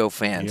Joe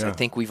fans. Yeah. I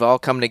think we've all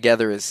come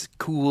together as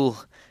cool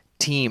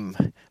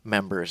team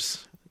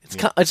members.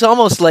 It's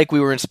almost like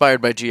we were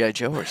inspired by G.I.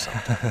 Joe or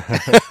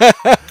something.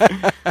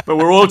 But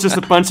we're all just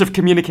a bunch of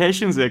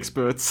communications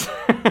experts.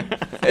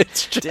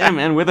 It's true. Damn,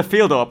 man, we're the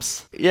field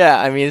ops. Yeah,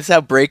 I mean, it's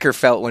how Breaker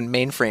felt when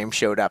Mainframe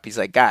showed up. He's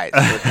like, guys,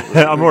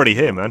 I'm already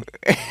here, man.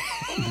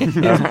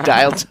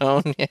 dial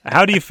tone. Yeah.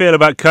 How do you feel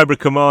about Cobra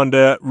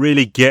Commander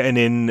really getting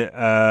in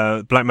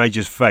Black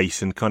Major's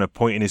face and kind of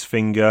pointing his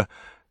finger?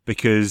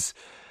 Because,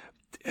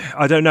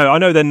 I don't know, I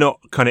know they're not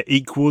kind of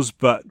equals,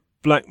 but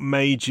Black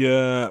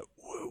Major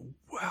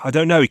I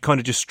don't know. He kind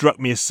of just struck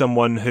me as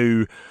someone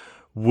who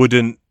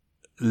wouldn't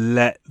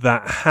let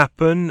that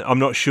happen. I'm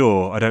not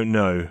sure. I don't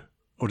know.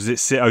 Or does it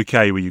sit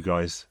okay with you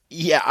guys?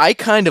 Yeah, I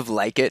kind of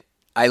like it.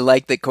 I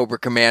like that Cobra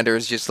Commander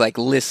is just like,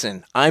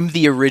 listen, I'm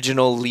the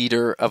original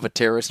leader of a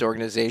terrorist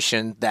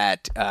organization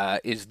that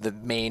is the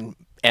main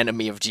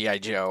enemy of G.I.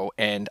 Joe,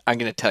 and I'm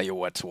going to tell you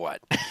what's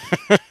what.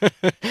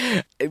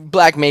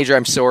 Black Major,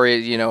 I'm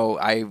sorry,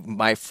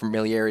 my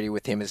familiarity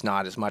with him is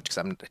not as much because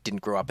I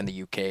didn't grow up in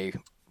the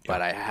UK,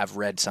 but I have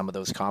read some of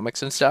those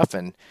comics and stuff,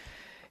 and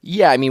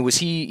yeah, I mean,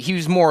 he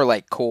was more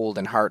like cold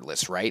and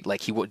heartless, right?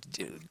 Like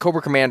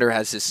Cobra Commander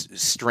has this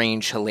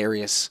strange,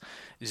 hilarious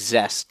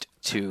zest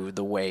to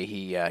the way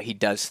he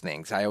does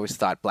things. I always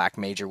thought Black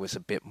Major was a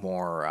bit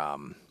more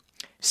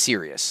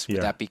serious.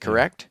 Would that be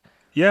correct?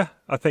 Yeah,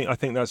 I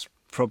think that's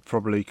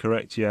probably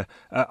correct. Yeah,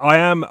 I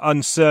am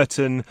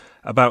uncertain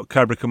about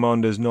Cobra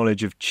Commander's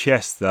knowledge of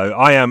chess, though.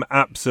 I am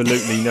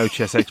absolutely no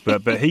chess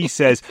expert, but he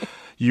says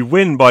you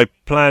win by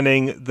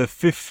planning the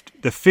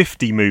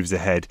 50 moves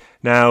ahead.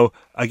 Now,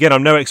 again,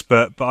 I'm no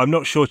expert, but I'm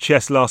not sure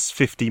chess lasts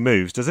 50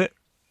 moves. Does it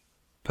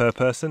per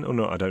person or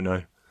not? I don't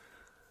know.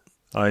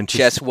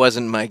 Chess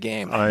wasn't my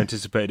game. I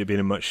anticipated it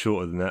being much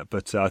shorter than that,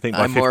 but I think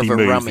by I'm 50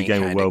 moves the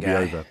game will well be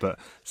over. But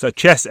so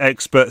chess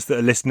experts that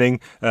are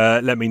listening,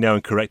 let me know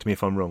and correct me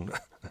if I'm wrong.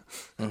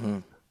 Mm-hmm.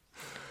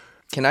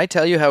 Can I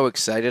tell you how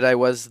excited I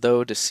was,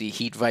 though, to see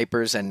Heat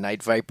Vipers and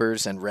Night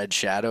Vipers and Red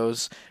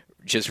Shadows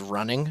just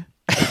running?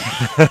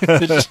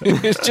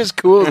 It's just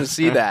cool to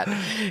see that.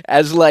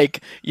 As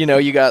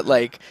you got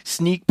like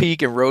Sneak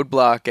Peek and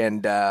Roadblock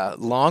and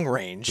Long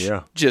Range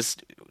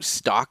just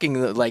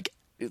stalking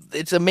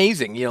it's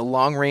amazing,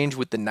 long range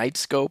with the night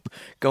scope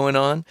going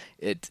on.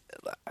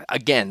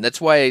 Again, that's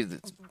why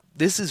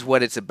this is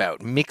what it's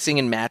about, mixing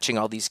and matching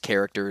all these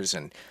characters,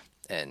 and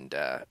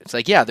it's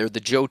like, yeah, they're the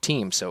Joe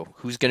team, so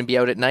who's going to be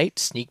out at night?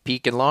 Sneak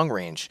Peek and Long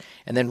Range.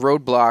 And then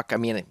Roadblock, I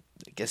mean, I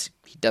guess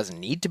he doesn't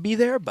need to be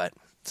there, but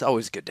it's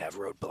always good to have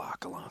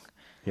Roadblock along.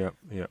 Yeah.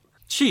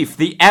 Chief,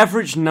 the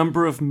average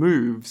number of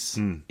moves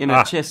in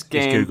a chess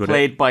game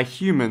played by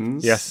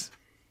humans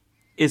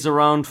is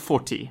around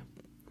 40.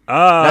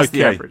 That's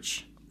the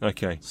average.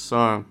 Okay.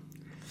 So,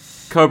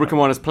 Cobra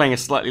Commander's playing a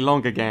slightly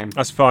longer game.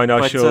 That's fine.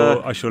 I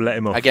shall let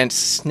him off.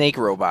 Against snake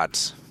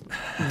robots.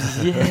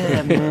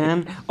 Yeah,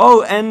 man.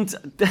 Oh, and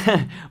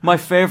my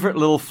favorite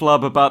little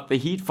flub about the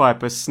Heat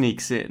Viper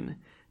sneaks in,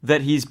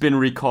 that he's been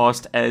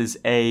recast as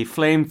a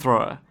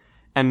flamethrower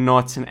and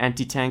not an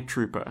anti-tank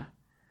trooper.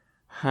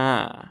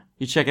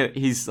 You check it,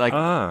 he's like...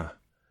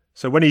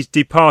 So when he's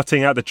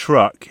departing out the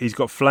truck, he's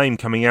got flame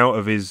coming out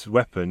of his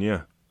weapon,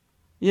 yeah.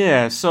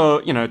 Yeah,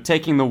 so,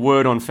 taking the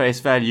word on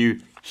face value,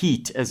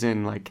 heat, as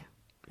in,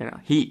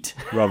 heat.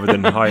 Rather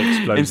than high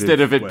explosive.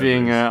 Instead of it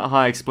being a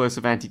high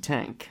explosive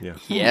anti-tank. Yeah.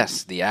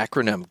 Yes, the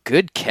acronym.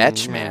 Good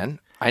catch, man.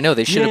 I know,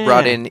 they should have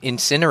brought in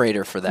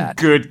Incinerator for that.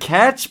 Good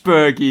catch,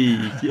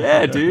 Bergie.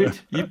 Yeah, dude.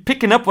 You're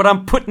picking up what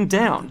I'm putting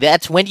down.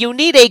 That's when you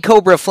need a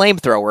Cobra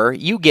flamethrower,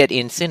 you get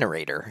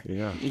Incinerator.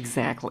 Yeah.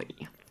 Exactly.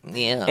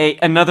 Yeah.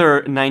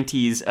 Another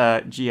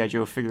 90s G.I.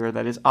 Joe figure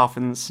that is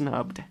often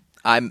snubbed.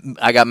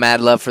 I got mad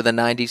love for the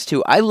 90s,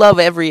 too. I love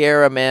every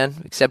era, man,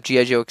 except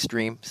G.I. Joe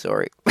Extreme.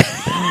 Sorry.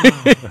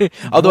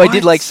 Although I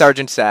did like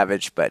Sergeant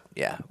Savage, but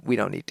yeah, we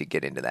don't need to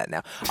get into that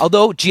now.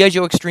 Although G.I.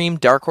 Joe Extreme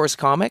Dark Horse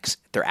comics,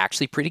 they're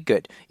actually pretty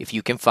good, if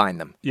you can find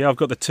them. Yeah, I've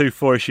got the 2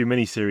 4-issue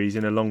miniseries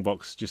in a long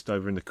box just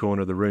over in the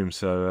corner of the room,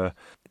 so...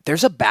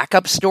 There's a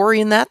backup story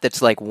in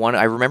that's like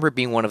I remember it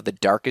being one of the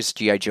darkest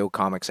G.I. Joe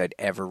comics I'd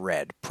ever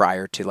read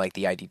prior to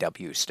the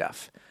IDW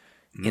stuff.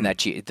 In that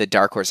the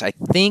Dark Horse, I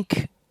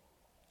think...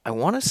 I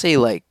want to say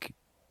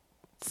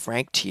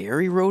Frank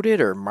Thierry wrote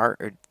it, or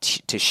Mark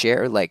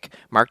Teixeira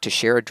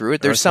drew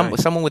it. There's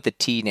someone with the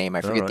T name.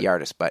 I forget the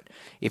artist, but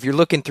if you're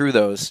looking through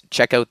those,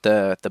 check out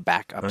the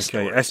backup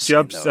stories. Okay,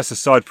 S-Jubs, that's a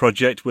side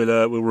project.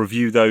 We'll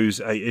review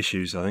those 8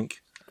 issues, I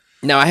think.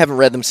 Now, I haven't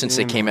read them since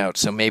they came out,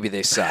 so maybe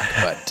they suck.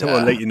 But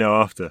I'll let you know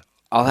after.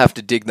 I'll have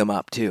to dig them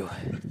up too.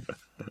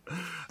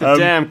 The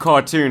damn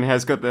cartoon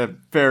has got the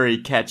very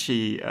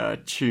catchy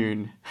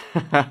tune.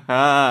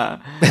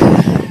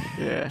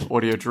 Yeah,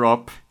 audio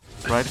drop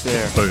right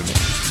there. Boom.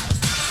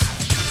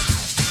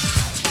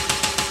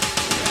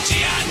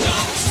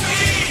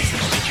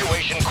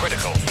 Situation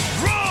critical.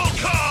 Roll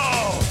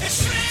call!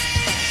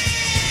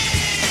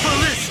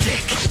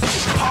 Ballistic!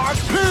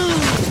 Harpoon!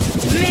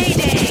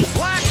 Mayday!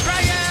 Black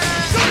Dragon!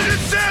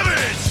 Sergeant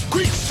Savage!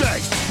 Greek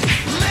Steak!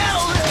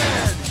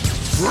 Melvin!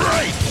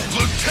 Right!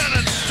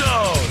 Lieutenant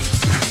Stone!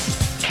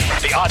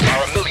 The odds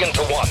are 1,000,000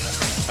 to 1.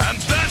 And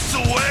that's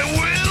the way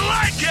we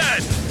like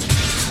it!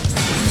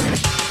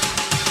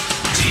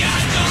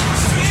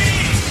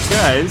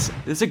 Guys,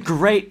 there's a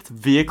great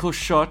vehicle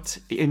shot.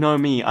 You know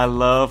me, I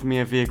love me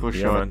a vehicle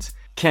shot. Man.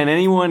 Can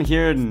anyone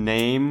here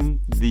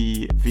name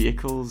the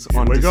vehicles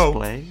on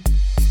display?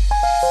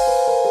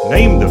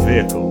 Name the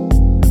vehicle.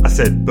 I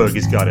said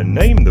Bergie's gotta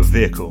name the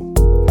vehicle.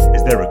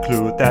 Is there a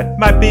clue that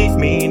might be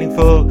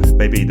meaningful?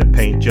 Maybe the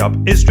paint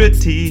job is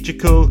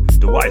strategical.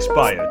 Do I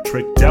spy a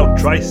tricked out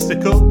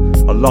tricycle?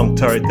 A long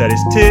turret that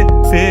is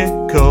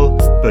typical.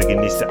 Bergie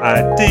needs to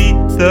ID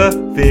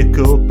the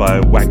vehicle by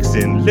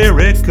waxing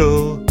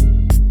lyrical.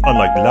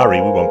 Unlike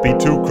Larry, we won't be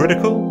too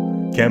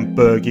critical. Can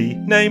Bergie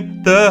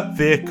name the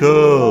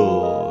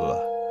vehicle?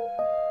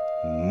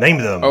 Name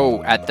them.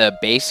 Oh, at the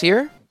base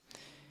here?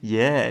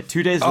 Yeah,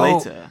 2 days Oh.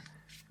 later.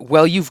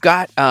 Well, you've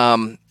got,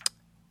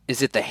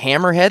 is it the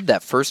Hammerhead,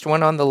 that first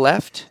one on the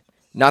left?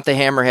 Not the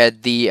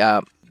Hammerhead,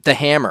 the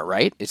Hammer,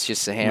 right? It's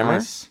just the Hammer?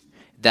 Nice.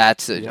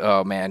 That's,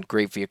 oh man,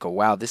 great vehicle.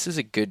 Wow, this is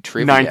a good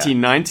trivia.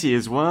 1990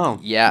 as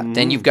well. Yeah,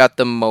 then you've got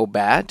the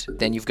Mobat,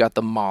 then you've got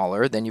the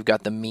Mauler, then you've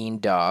got the Mean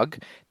Dog,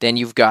 then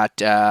you've got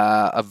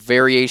a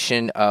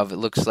variation of, it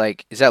looks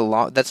like, is that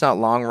long? That's not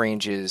Long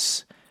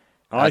Range's.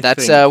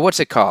 That's, think what's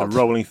it a called?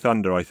 Rolling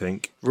Thunder, I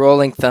think.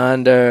 Rolling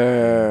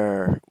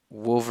Thunder,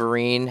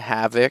 Wolverine,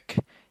 Havoc,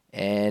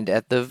 and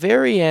at the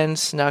very end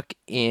snuck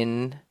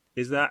in.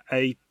 Is that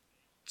a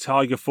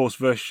Tiger Force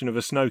version of a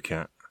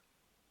Snowcat?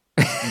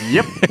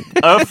 Yep.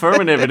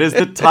 Affirmative. It is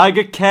the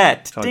Tiger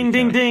Cat. Tiger ding,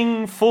 ding, Cat.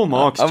 ding. Full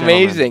marks, gentlemen.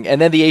 Amazing. And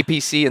then the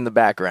APC in the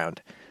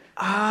background.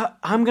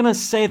 I'm going to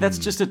say that's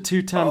just a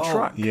 2-ton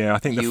truck. Yeah, I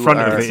think the You front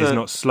are- of it is So-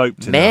 not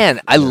sloped enough. Man,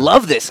 I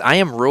love this. I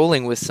am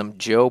rolling with some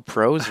Joe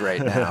pros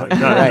right now. You're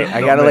right. I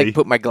not gotta me. like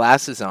put my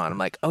glasses on. I'm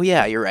like, oh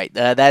yeah, you're right.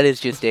 That is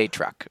just a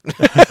truck.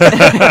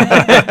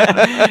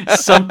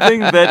 Something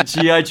that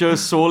G.I. Joe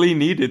sorely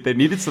needed. They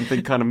needed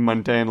something kind of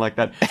mundane like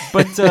that.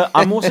 But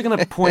I'm also going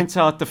to point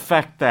out the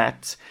fact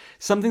that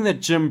something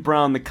that Jim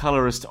Brown, the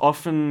colorist,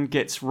 often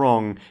gets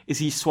wrong is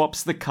he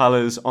swaps the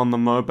colors on the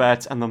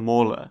Mobat and the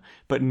Mauler,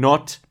 but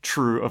not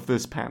true of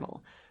this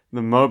panel. The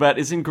Mobat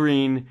is in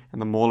green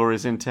and the Mauler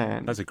is in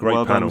tan. That's a great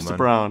well panel, done, Mr. man.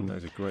 Brown.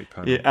 That's a great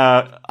panel.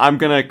 Yeah, I'm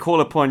going to call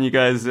upon you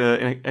guys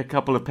in a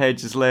couple of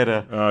pages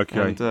later.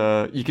 Okay.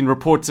 And you can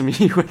report to me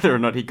whether or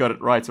not he got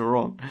it right or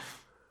wrong.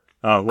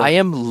 Oh, well, I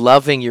am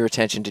loving your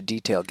attention to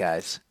detail,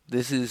 guys.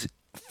 This is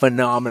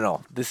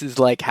phenomenal. This is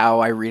like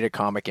how I read a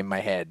comic in my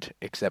head,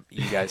 except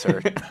you guys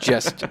are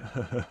just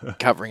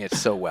covering it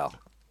so well.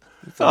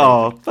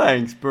 Oh,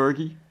 thanks,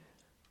 Bergie.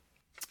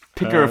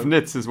 Picker of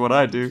nits is what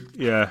I do.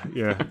 yeah.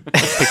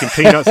 Picking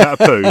peanuts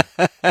out of poo.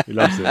 He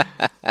loves it.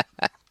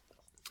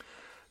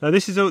 Now,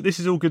 this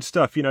is all good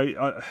stuff. You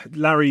know,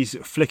 Larry's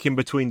flicking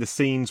between the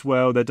scenes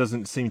well. There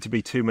doesn't seem to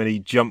be too many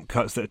jump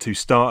cuts that are too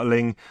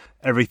startling.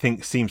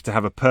 Everything seems to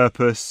have a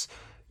purpose.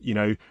 You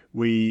know,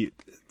 we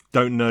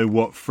don't know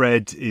what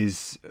Fred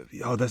is.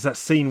 Oh, there's that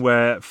scene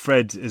where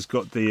Fred has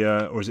got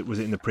the, or was it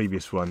in the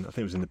previous one? I think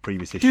it was in the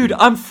previous issue. Dude,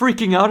 I'm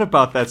freaking out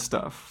about that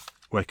stuff.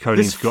 where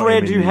Codine's This got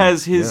Fred him in who the-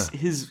 has yeah.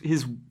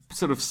 his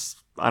sort of,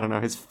 I don't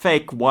know, his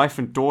fake wife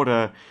and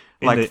daughter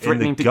In like the- in the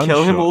threatening to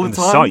kill him gunshot, all the in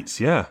time.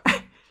 sights, yeah.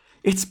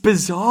 It's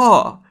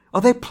bizarre.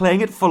 Are they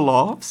playing it for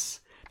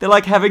laughs? They're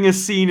like having a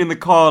scene in the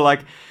car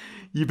like,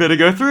 you better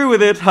go through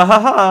with it, ha ha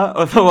ha.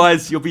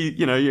 Otherwise you'll be,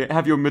 you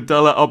have your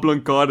medulla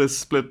oblongata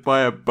split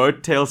by a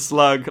boat tail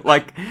slug.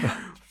 Like,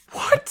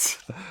 what?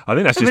 I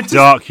think that's But just just-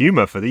 dark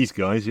humour for these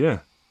guys, yeah.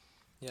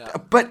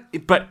 But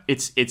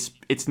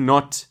it's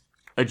not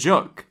a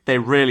joke. They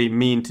really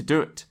mean to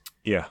do it.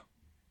 Yeah.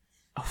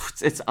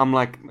 I'm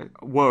like,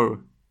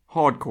 whoa,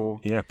 hardcore.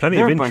 Yeah, plenty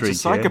They're of a bunch of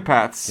intrigue here.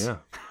 psychopaths.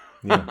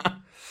 Yeah.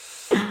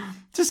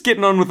 Just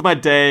getting on with my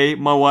day.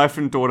 My wife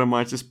and daughter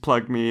might just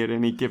plug me at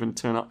any given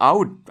turn. I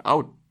would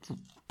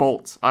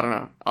bolt. I don't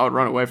know. I would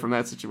run away from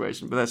that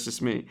situation, but that's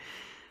just me.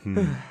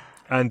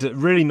 And a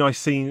really nice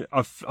scene.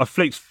 I've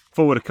flicked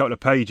forward a couple of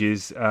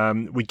pages.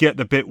 We get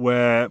the bit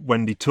where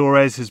Wendy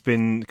Torres has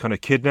been kind of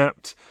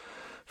kidnapped.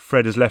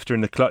 Fred has left her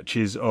in the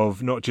clutches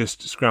of not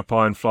just Scrap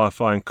Iron,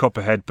 Firefly and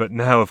Copperhead, but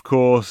now, of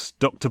course,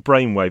 Dr.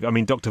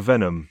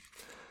 Venom.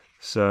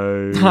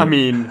 So... I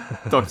mean,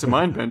 Dr.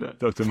 Mindbender.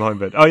 Dr.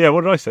 Mindbender. Oh, yeah,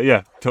 what did I say?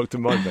 Yeah, Dr.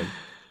 Mindbender.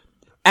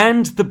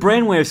 And the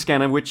brainwave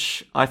scanner,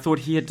 which I thought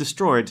he had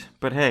destroyed.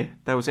 But hey,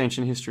 that was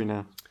ancient history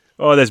now.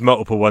 Oh, there's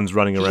multiple ones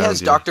running He around has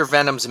here. Dr.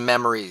 Venom's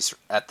memories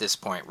at this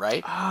point,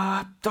 right?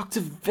 Dr.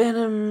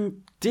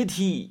 Venom, did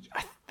he?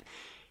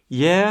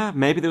 Yeah,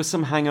 maybe there was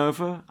some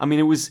hangover. I mean,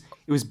 it was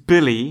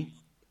Billy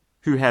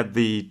who had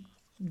the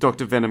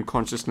Dr. Venom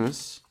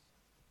consciousness.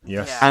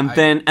 Yes. And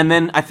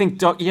then I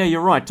think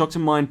you're right. Dr.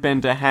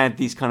 Mindbender had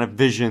these kind of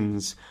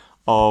visions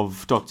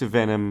of Dr.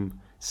 Venom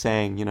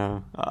saying,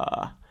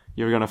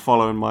 you're going to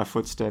follow in my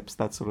footsteps,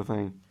 that sort of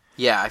thing.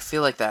 Yeah, I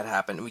feel like that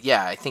happened.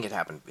 Yeah, I think it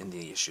happened in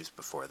the issues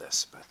before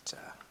this, but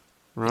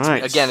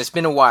Right. again, it's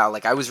been a while.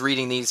 Like I was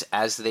reading these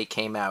as they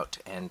came out,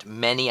 and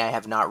many I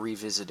have not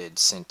revisited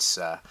since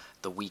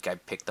the week I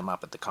picked them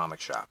up at the comic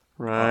shop.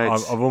 Right.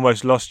 I've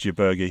almost lost you,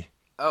 Bergie.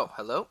 Oh,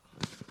 hello.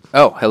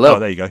 Oh, hello. Oh,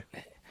 there you go.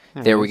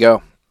 There we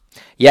go.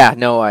 Yeah,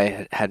 no,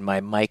 I had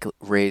my mic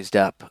raised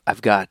up.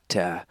 I've got,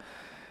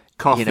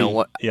 Coffee. you know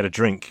what? You had a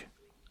drink.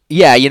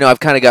 Yeah, I've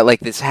kind of got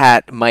like this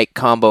hat mic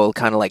combo,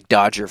 kind of like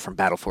Dodger from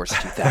Battle Force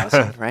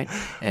 2000, right?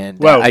 And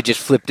Well- I just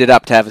flipped it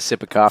up to have a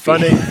sip of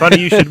coffee. Funny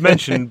you should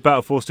mention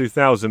Battle Force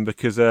 2000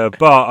 because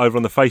Bart over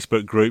on the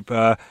Facebook group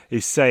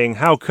is saying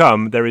how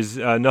come there is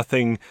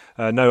nothing,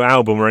 no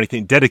album or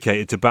anything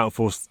dedicated to Battle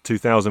Force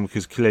 2000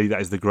 because clearly that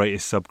is the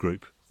greatest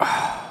subgroup.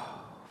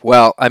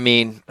 Well, I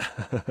mean,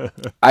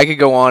 I could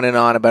go on and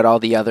on about all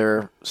the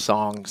other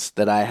songs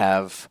that I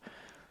have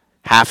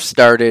half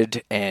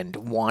started and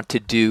want to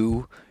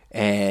do,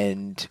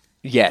 and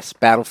yes,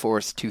 Battle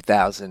Force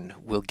 2000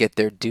 will get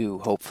their due,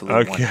 hopefully.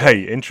 one day.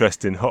 Okay,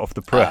 interesting. Hot off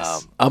the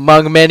press.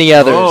 Among many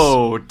others.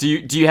 Oh, do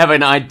you have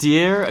an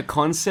idea, a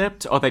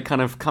concept? Are they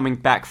kind of coming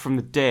back from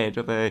the dead?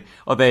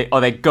 Are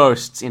they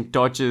ghosts in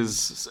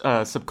Dodge's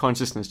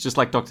subconsciousness, just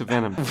like Dr.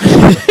 Venom?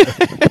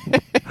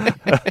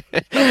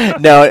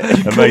 No,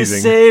 You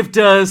Amazing. saved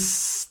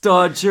us,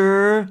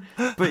 Dodger,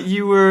 but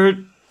you were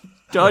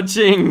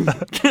dodging.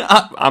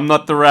 I'm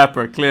not the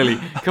rapper, clearly.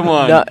 Come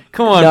on, Not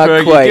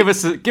Bergie, quite.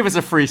 give us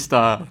a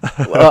freestyle.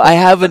 well, I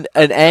have an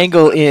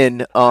angle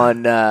in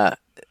on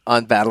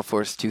Battle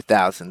Force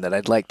 2000 that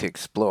I'd like to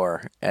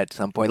explore at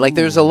some point. Like,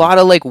 there's a lot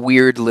of like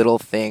weird little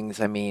things.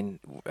 I mean,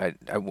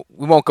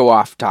 we won't go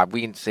off top.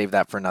 We can save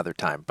that for another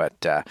time.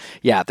 But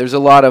yeah, there's a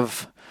lot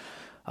of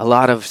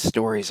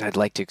stories I'd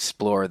like to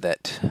explore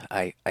that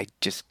I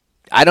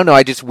don't know.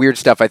 I just weird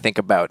stuff I think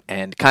about,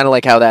 and kind of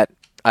like how that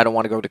I Don't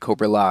Want to Go to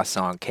Cobra La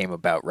song came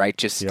about, right?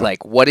 Just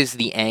like, what is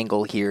the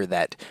angle here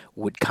that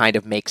would kind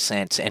of make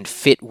sense and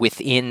fit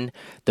within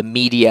the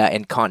media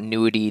and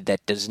continuity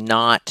that does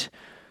not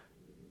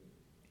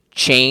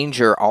change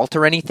or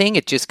alter anything?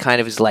 It just kind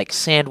of is like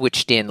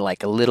sandwiched in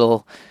like a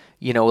little,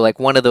 like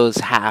one of those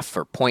half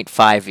or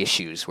 0.5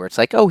 issues where it's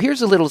like, oh,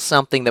 here's a little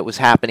something that was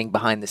happening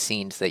behind the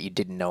scenes that you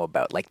didn't know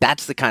about. Like,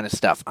 that's the kind of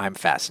stuff I'm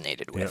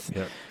fascinated with.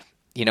 Yep.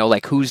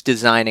 Like who's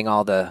designing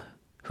all the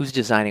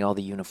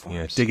uniforms?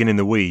 Yeah, digging in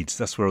the weeds.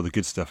 That's where all the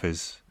good stuff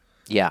is.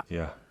 Yeah.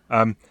 Yeah.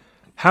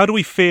 How do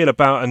we feel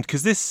about, and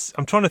because this,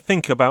 I'm trying to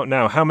think about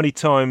now, how many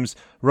times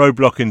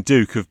Roadblock and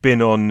Duke have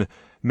been on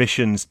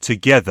missions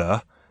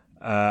together.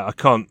 I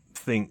can't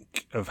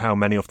think of how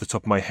many off the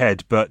top of my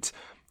head, but,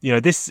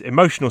 this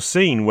emotional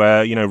scene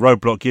where,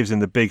 Roadblock gives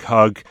him the big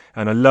hug,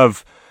 and I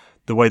love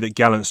the way that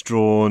Gallant's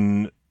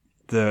drawn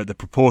the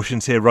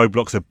proportions here.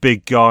 Roadblock's a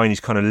big guy, and he's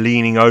kind of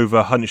leaning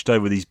over, hunched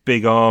over with these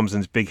big arms and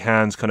his big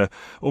hands, kind of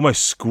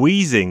almost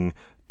squeezing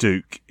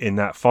Duke in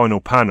that final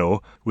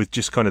panel with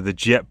just kind of the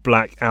jet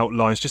black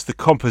outlines. Just the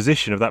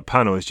composition of that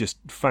panel is just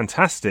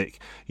fantastic,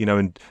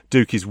 and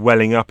Duke is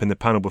welling up in the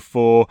panel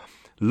before.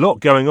 A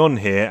lot going on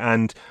here,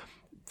 and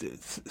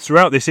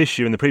throughout this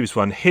issue and the previous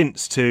one,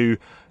 hints to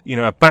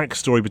a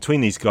backstory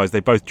between these guys. They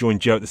both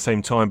joined Joe at the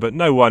same time, but we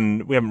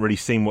haven't really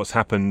seen what's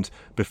happened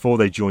before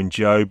they joined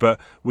Joe,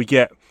 but we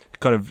get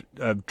kind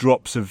of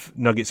drops of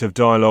nuggets of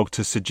dialogue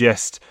to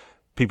suggest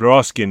people are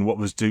asking what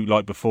was Duke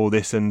like before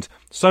this, and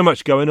so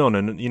much going on,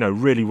 and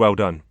really well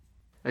done.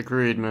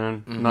 Agreed,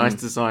 man. Nice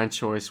design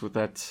choice with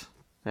that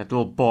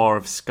little bar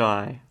of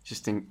sky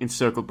just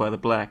encircled by the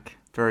black.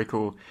 Very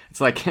cool. It's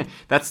like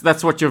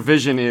that's what your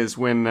vision is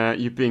when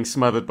you're being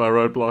smothered by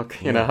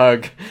Roadblock in a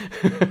hug.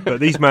 But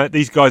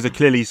these guys are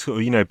clearly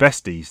sort of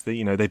besties.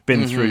 They've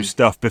been through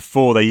stuff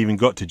before they even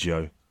got to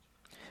Joe.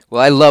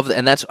 Well,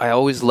 I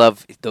always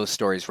love those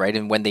stories, right?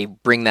 And when they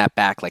bring that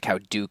back, like how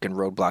Duke and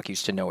Roadblock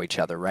used to know each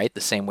other, right?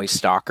 The same way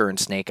Stalker and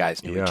Snake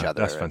Eyes knew each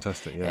other. That's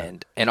fantastic. Yeah,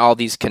 and all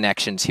these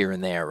connections here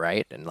and there,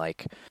 right? And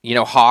like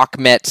Hawk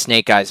met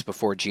Snake Eyes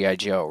before G.I.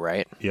 Joe,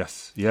 right?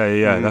 Yes,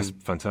 yeah. That's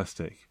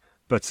fantastic.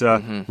 But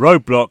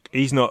Roadblock,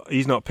 he's not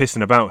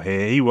pissing about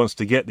here. He wants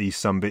to get these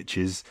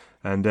sumbitches,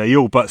 and he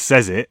all but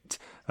says it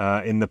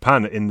in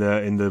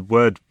the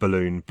word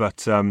balloon.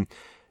 But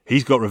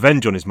he's got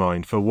revenge on his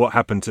mind for what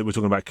happened we're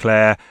talking about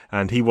Claire,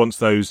 and he wants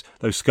those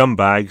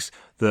scumbags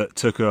that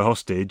took her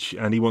hostage,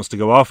 and he wants to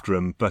go after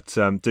them. But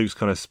Duke's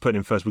kind of putting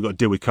him first. We've got to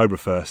deal with Cobra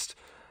first,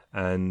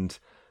 and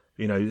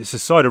it's a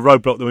side of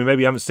Roadblock that we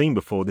maybe haven't seen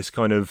before. This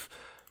kind of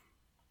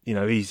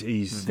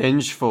he's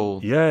vengeful.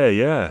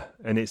 Yeah,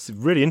 and it's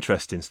really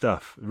interesting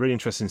stuff.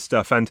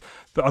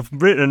 But I've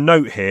written a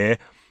note here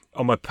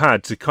on my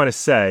pad to kind of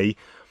say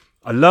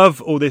I love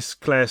all this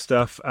Claire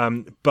stuff,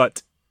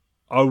 but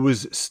I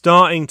was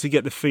starting to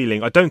get the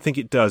feeling, I don't think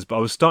it does, but I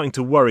was starting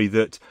to worry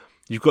that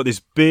you've got this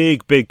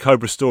big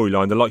Cobra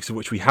storyline, the likes of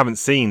which we haven't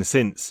seen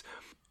since,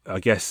 I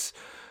guess,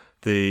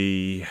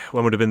 when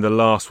would have been the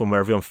last one where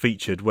everyone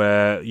featured,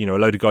 where a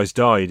load of guys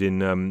died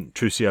in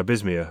Trucia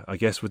Abysmia, I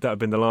guess. Would that have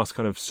been the last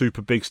kind of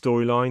super big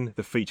storyline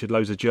that featured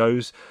loads of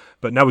Joes?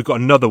 But now we've got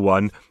another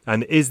one,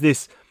 and is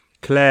this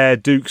Claire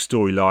Duke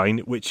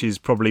storyline, which is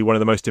probably one of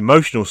the most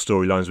emotional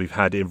storylines we've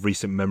had in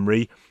recent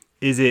memory,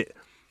 is it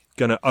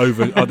gonna are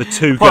the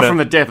two apart from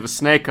the death of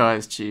Snake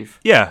Eyes, Chief?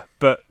 Yeah,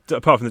 but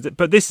apart from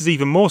but this is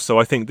even more so.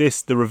 I think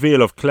the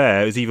reveal of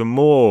Claire is even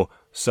more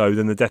so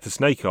than the death of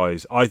Snake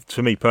Eyes.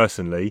 To me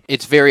personally,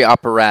 it's very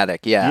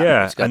operatic.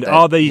 Yeah. And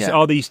are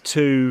these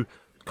two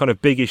kind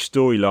of biggish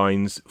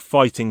storylines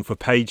fighting for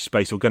page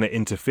space or going to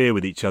interfere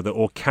with each other,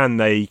 or can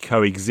they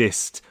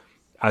coexist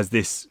as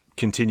this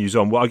continues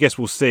on? Well, I guess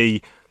we'll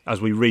see as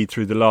we read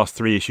through the last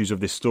 3 issues of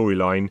this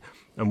storyline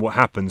and what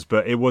happens.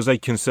 But it was a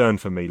concern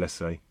for me, let's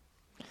say.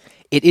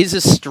 It is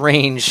a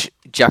strange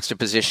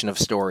juxtaposition of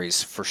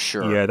stories, for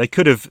sure. Yeah, they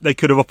could have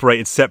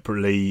operated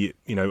separately,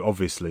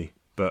 obviously,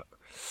 but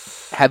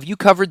Have you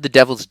covered the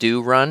Devil's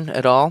Due run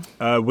at all?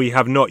 We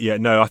have not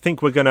yet. No, I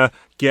think we're gonna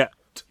get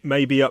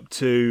maybe up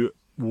to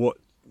what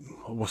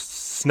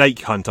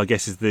Snake Hunt, I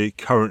guess, is the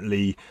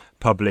currently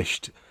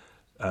published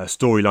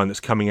storyline that's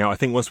coming out. I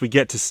think once we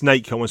get to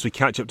Snake Hunt, once we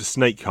catch up to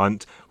Snake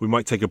Hunt, we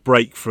might take a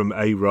break from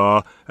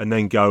A-Ra and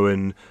then go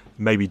and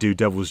maybe do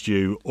Devil's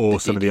Due or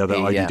some of the other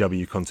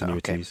IDW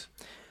continuities.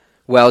 Okay.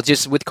 Well,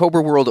 just with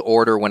Cobra World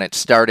Order, when it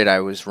started, I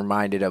was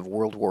reminded of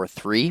World War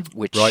III,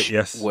 which was,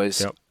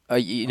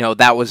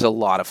 that was a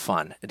lot of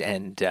fun.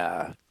 And,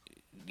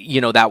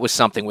 that was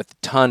something with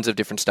tons of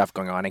different stuff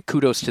going on. And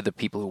kudos to the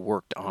people who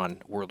worked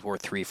on World War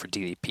III for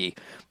DDP.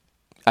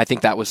 I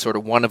think that was sort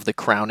of one of the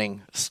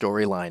crowning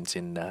storylines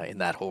in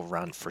that whole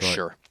run for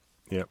sure.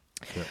 Yep.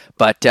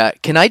 But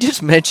can I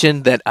just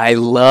mention that I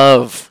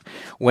love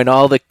when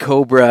all the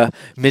Cobra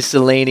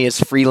miscellaneous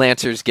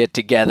freelancers get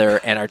together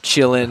and are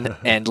chilling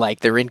and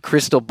like they're in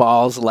crystal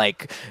balls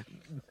like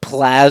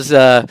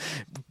Plaza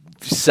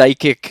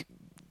Psychic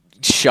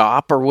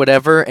Shop or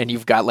whatever, and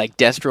you've got like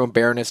Destro and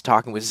Baroness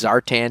talking with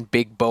Zartan,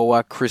 Big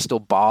Boa, Crystal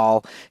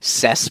Ball,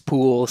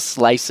 Cesspool,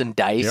 Slice and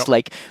Dice. Yep.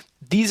 Like,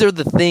 these are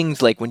the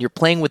things, like, when you're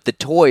playing with the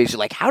toys, you're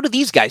like, how do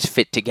these guys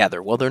fit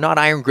together? Well, they're not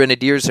Iron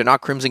Grenadiers, they're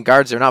not Crimson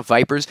Guards, they're not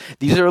Vipers.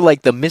 These are,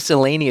 like, the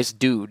miscellaneous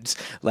dudes,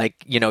 like,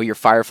 your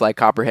Firefly,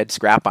 Copperhead,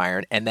 Scrap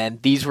Iron. And then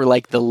these were,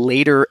 like, the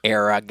later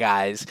era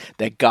guys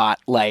that got,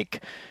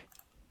 like,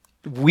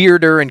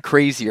 weirder and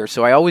crazier.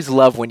 So I always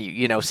love when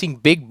seeing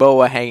Big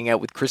Boa hanging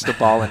out with Crystal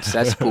Ball and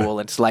Cesspool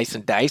and Slice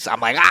and Dice. I'm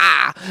like,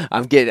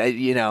 I'm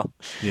getting,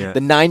 the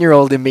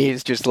 9-year-old in me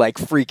is just like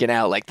freaking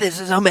out, like,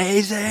 this is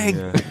amazing.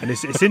 Yeah. And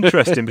it's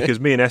interesting because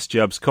me and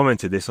S-Jubs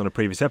commented this on a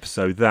previous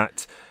episode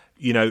that,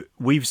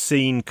 we've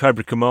seen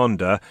Cobra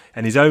Commander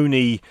and his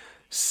only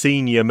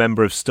senior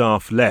member of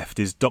staff left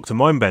is Dr.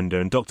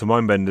 Mindbender, and Dr.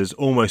 Mindbender's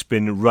almost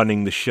been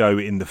running the show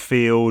in the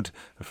field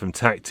from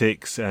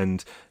tactics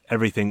and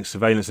everything,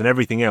 surveillance and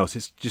everything else.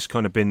 It's just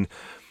kind of been,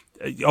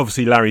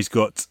 obviously Larry's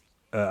got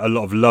a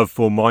lot of love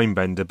for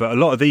Mindbender, but a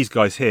lot of these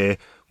guys here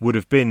would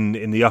have been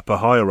in the upper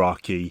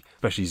hierarchy,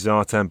 especially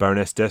Zartan,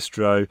 Baroness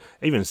Destro,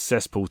 even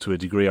Cesspool to a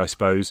degree, I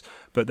suppose,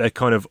 but they're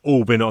kind of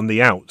all been on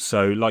the out.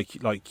 So like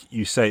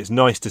you say, it's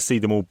nice to see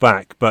them all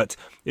back, but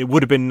it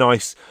would have been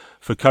nice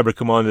for Cobra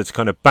Commander to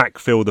kind of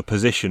backfill the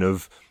position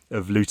of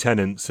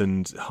lieutenants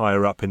and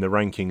higher up in the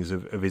rankings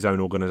of his own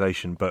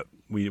organisation, but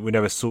we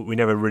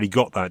never really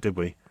got that, did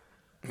we?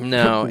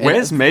 No.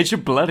 Where's Major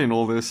Blood in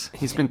all this?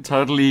 He's been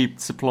totally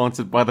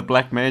supplanted by the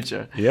Black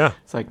Major. Yeah.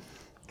 It's like,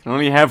 can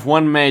only have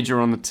one Major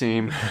on the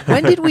team.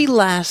 When did we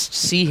last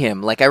see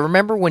him? Like, I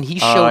remember when he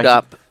showed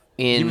up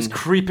in... He was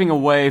creeping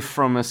away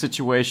from a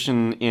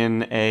situation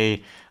in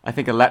I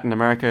think a Latin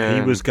America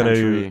He was going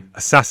to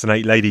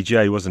assassinate Lady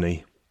J, wasn't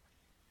he?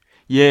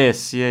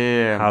 Yes,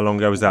 yeah. How long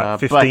ago was that?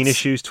 15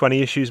 issues,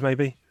 20 issues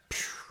maybe?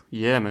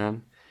 Yeah,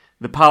 man.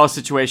 The power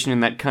situation in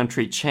that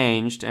country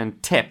changed,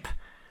 and TEP...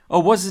 Oh,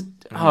 was it?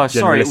 Oh,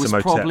 sorry, it was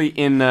probably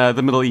in the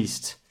Middle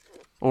East.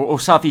 Or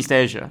Southeast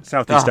Asia.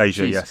 Southeast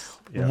Asia, geez. Yes.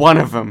 Yeah. One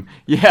of them.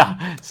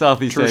 Yeah,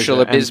 Southeast Asia.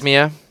 Trucial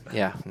Abysmia?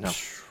 Yeah, no.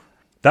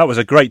 That was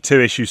a great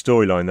 2-issue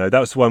storyline, though. That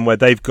was the one where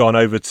they've gone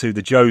over to...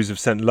 The Joes have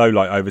sent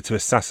Lowlight over to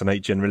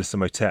assassinate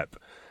Generalissimo Tep.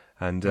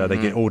 And they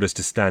get orders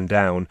to stand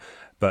down.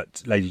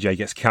 But Lady J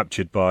gets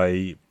captured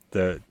by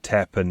the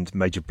Tep and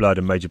Major Blood,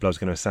 and Major Blood's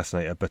going to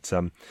assassinate her. But,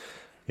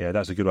 yeah,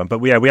 that's a good one. But,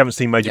 we haven't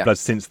seen Major Blood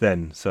since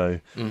then, so...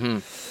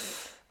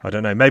 I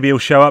don't know. Maybe he'll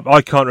show up.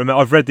 I can't remember.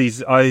 I've read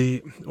these.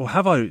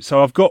 Have I?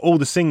 So I've got all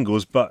the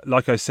singles, but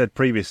like I said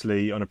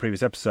previously on a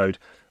previous episode,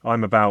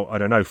 I'm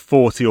about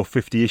 40 or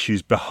 50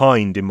 issues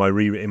behind in my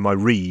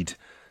read.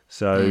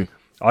 So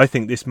I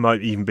think this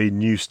might even be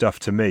new stuff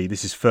to me.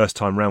 This is first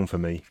time round for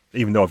me,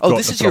 even though I've got. Oh,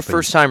 this is your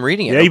first time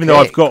reading it. Yeah, even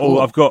though I've got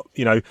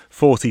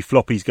 40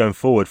 floppies going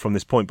forward from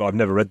this point, but I've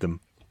never read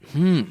them.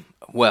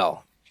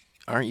 Well,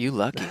 aren't you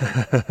lucky?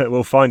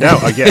 We'll find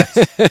out, I guess.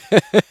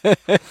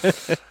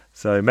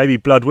 So maybe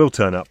Blood will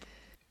turn up.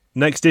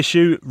 Next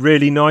issue,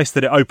 really nice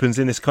that it opens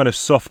in this kind of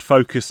soft,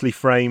 focusly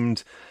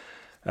framed,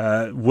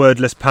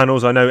 wordless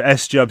panels. I know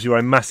S-Jubs, you're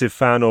a massive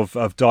fan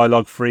of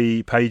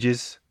dialogue-free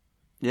pages.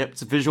 Yep,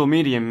 it's a visual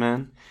medium,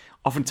 man.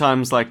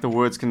 Oftentimes, like, the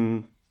words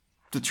can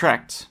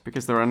detract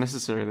because they're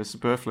unnecessary, they're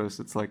superfluous.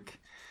 It's like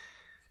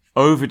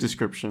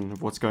over-description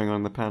of what's going on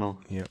in the panel.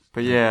 Yeah.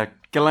 But yeah,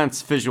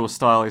 Gallant's visual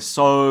style is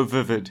so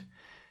vivid,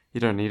 you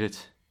don't need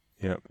it.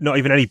 Yeah, not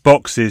even any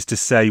boxes to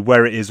say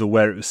where it is or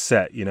where it was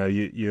set. You're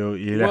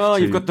left Well,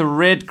 to... you've got the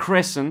red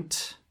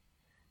crescent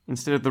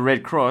instead of the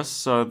red cross,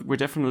 so we're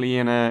definitely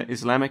in an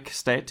Islamic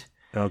state.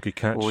 Oh, good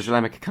catch. Or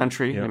Islamic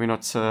country. Yep. Let me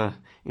not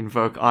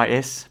invoke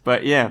IS.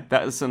 But yeah,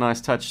 that's a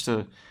nice touch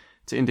to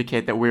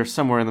indicate that we're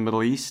somewhere in the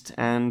Middle East.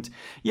 And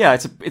yeah,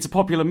 it's a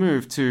popular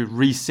move to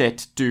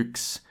reset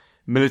Duke's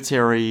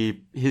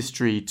military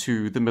history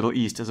to the Middle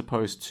East as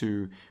opposed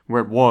to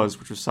where it was,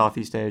 which was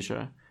Southeast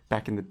Asia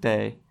back in the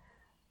day.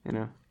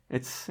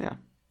 That's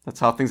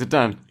how things are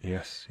done.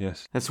 Yes.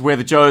 That's where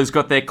the Joes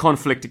got their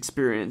conflict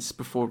experience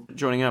before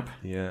joining up.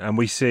 Yeah, and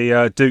we see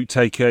Duke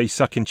take a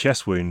sucking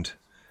chest wound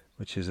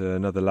which is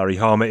another Larry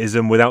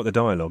Hama-ism without the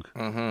dialogue.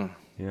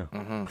 Yeah.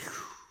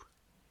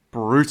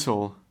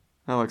 Brutal.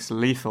 That looks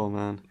lethal,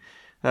 man.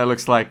 That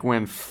looks like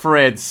when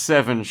Fred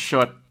Seven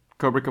shot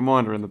Cobra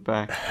Commander in the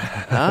back.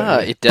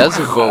 It does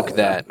evoke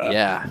that.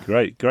 Yeah.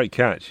 Great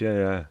catch.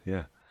 Yeah.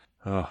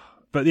 Oh.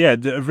 But yeah,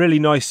 a really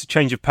nice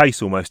change of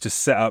pace almost to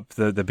set up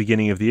the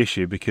beginning of the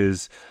issue,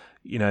 because,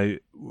 you know,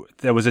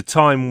 there was a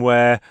time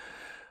where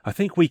I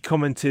think we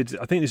commented,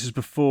 I think this was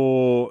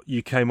before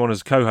you came on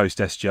as co-host,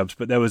 S-Jubs,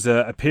 but there was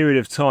a period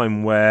of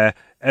time where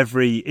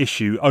every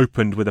issue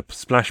opened with a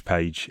splash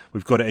page.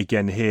 We've got it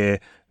again here,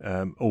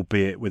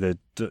 albeit with a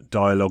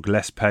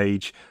dialogue-less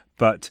page,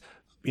 but,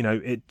 you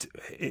know,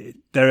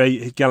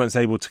 Gallant's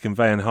able to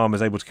convey, and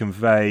Hama's able to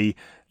convey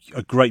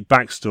a great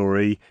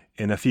backstory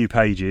in a few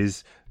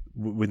pages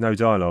with no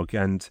dialogue,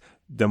 and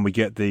then we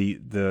get the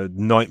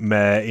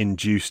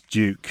nightmare-induced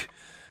Duke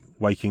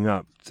waking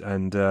up,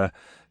 and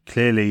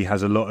clearly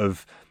has a lot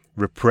of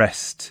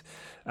repressed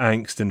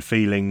angst and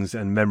feelings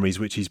and memories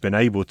which he's been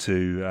able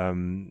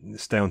to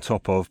stay on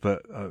top of,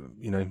 but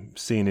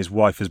seeing his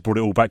wife has brought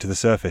it all back to the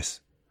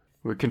surface.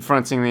 We're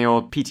confronting the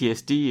old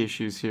PTSD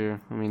issues here.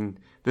 I mean,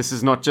 this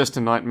is not just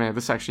a nightmare.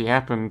 This actually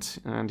happened,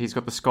 and he's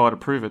got the scar to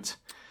prove it.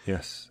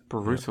 Yes.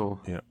 Brutal.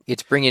 Yeah.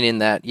 It's bringing in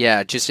that,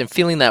 just in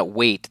feeling that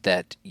weight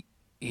that,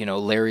 you know,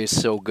 Larry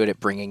is so good at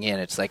bringing in.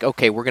 It's like,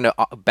 okay, we're going to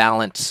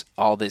balance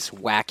all this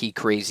wacky,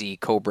 crazy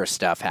Cobra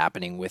stuff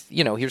happening with,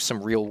 you know, here's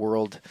some real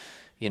world,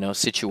 you know,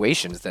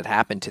 situations that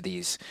happen to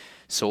these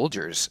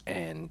soldiers,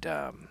 and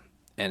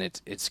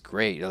it's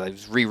great. I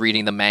was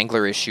rereading the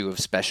Mangler issue of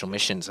Special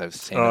Missions. I was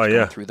saying I was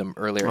going through them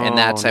earlier, and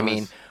that's, nice. I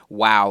mean,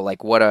 wow,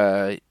 like what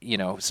a, you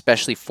know,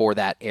 especially for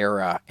that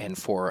era and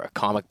for a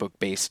comic book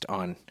based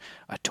on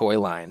a toy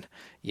line,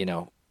 you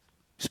know,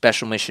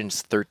 Special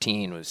Missions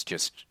 13 was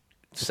just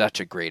such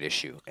a great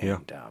issue.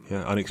 And,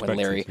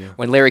 unexpected.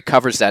 When Larry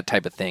covers that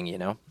type of thing, you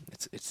know,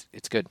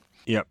 it's good.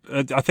 Yeah,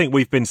 I think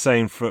we've been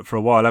saying for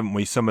a while, haven't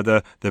we? Some of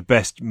the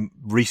best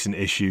recent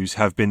issues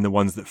have been the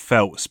ones that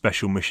felt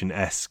Special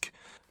Mission-esque.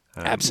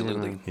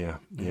 Absolutely.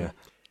 Yeah.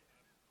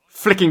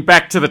 Flicking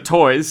back to the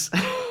toys.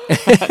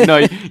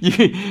 No,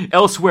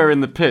 elsewhere in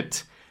the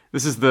pit.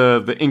 This is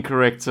the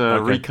incorrect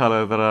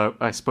recolor that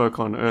I spoke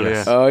on earlier.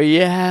 Yes. Oh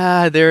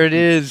yeah, there it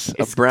is.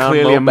 It's a brown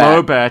clearly Mobat.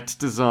 a Mobat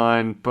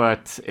design,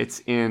 but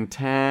it's in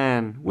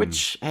tan.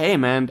 Which, hey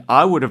man,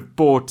 I would have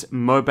bought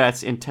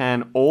Mobats in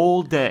tan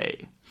all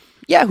day.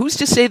 Yeah, who's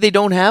to say they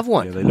don't have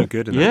one? Yeah, they look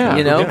good.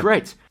 you know,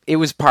 great. It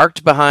was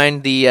parked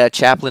behind the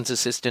chaplain's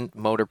assistant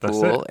motor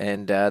pool,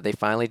 and they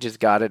finally just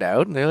got it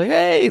out, and they're like,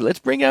 "Hey, let's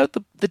bring out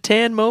the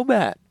tan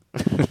Mobat."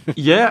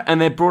 Yeah,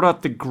 and they brought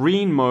out the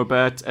green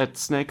Mobat at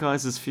Snake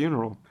Eyes'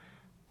 funeral.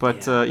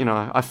 But,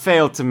 I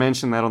failed to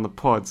mention that on the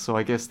pod, so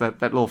I guess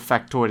that little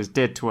factoid is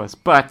dead to us.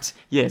 But,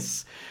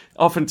 yes,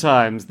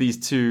 oftentimes these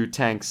two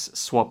tanks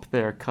swap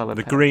their color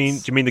The palettes. green,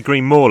 do you mean the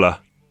green Mauler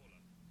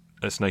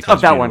at Snake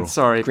Eyes' that funeral? one,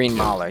 sorry. Green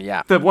Mauler,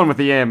 yeah. The one with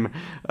the M.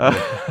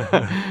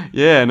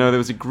 There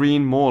was a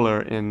green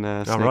Mauler in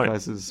Snake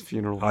Eyes'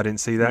 funeral. I didn't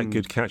see that.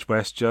 Good catch by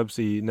S-Jubs.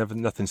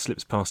 Nothing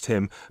slips past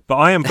him. But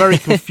I am very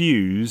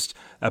confused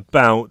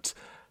about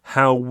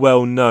how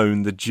well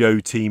known the Joe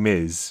team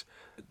is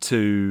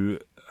to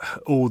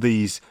all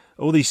these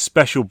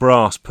special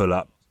brass pull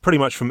up, pretty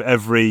much from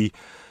every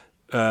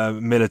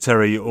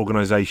military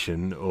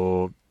organisation,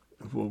 or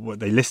what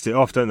they list it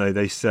off, don't they?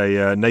 They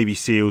say Navy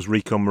SEALs,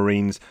 Recon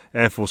Marines,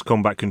 Air Force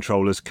Combat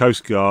Controllers,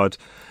 Coast Guard,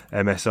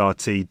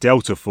 MSRT,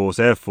 Delta Force,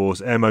 Air Force,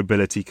 Air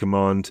Mobility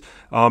Command,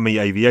 Army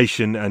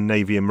Aviation, and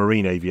Navy and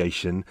Marine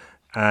Aviation.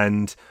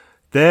 And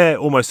they're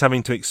almost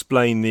having to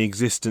explain the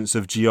existence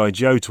of G.I.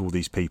 Joe to all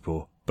these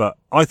people. But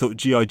I thought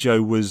G.I.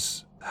 Joe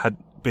had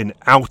been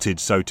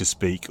outed, so to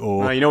speak,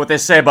 or... you know what they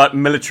say about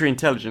military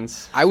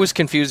intelligence. I was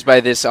confused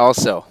by this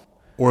also.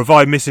 Or have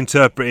I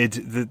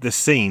misinterpreted the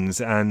scenes,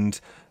 and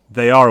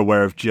they are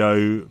aware of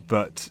Joe,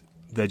 but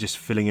they're just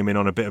filling him in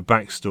on a bit of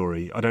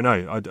backstory? I don't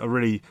know. I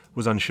really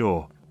was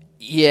unsure.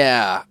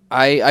 Yeah,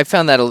 I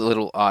found that a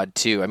little odd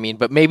too. I mean,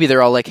 but maybe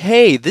they're all like,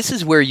 hey, this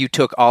is where you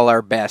took all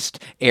our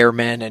best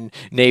airmen and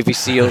Navy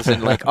SEALs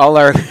and like all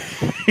our...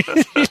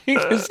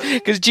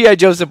 Because G.I.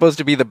 Joe's supposed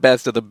to be the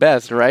best of the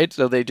best, right?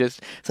 So it's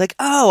like,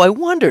 oh, I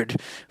wondered,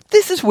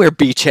 this is where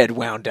Beachhead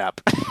wound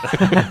up.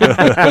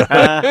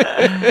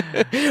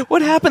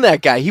 What happened to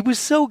that guy? He was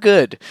so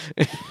good.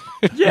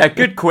 Yeah,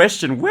 good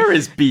question. Where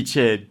is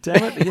Beachhead?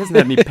 Damn it, he hasn't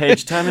had any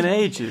page time in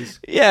ages.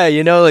 Yeah,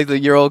 like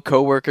your old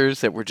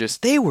coworkers that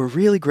they were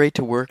really great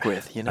to work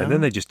with, you know? And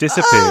then they just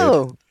disappeared.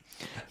 Oh!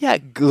 Yeah,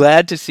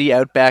 glad to see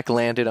Outback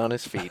landed on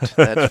his feet.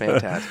 That's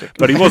fantastic.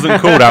 But he wasn't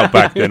called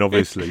Outback then,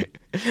 obviously.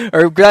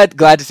 Or glad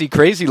to see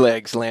Crazy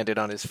Legs landed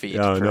on his feet,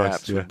 Oh, perhaps,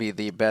 nice, yeah. would be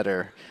the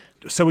better.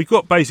 So we've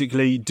got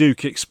basically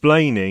Duke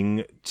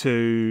explaining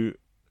to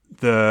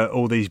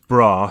all these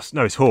brass...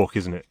 No, it's Hawk,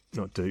 isn't it?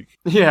 Not Duke.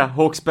 Yeah,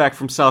 Hawk's back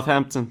from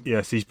Southampton.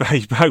 Yes, he's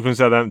back from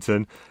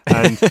Southampton,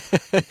 and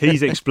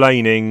he's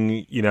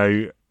explaining,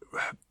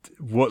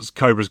 what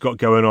Cobra's got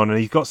going on, and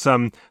he's got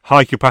some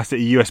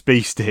high-capacity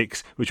USB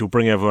sticks, which will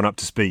bring everyone up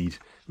to speed,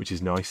 which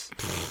is nice.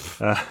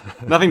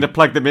 Nothing to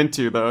plug them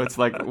into, though. It's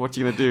like, what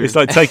you gonna do? It's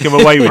like take them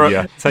away with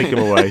you. Take them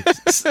away.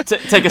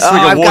 Take a swig Oh,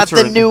 of I've water. got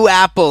the and- new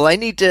Apple. I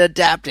need to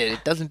adapt it.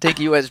 It doesn't take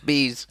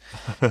USBs.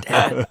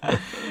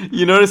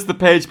 You notice the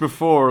page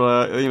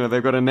before,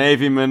 they've got a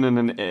Navyman and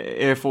an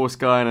Air Force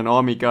guy and an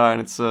Army guy, and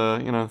it's,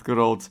 good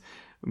old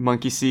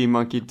monkey see,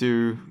 monkey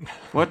do.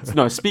 What?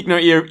 No, speak no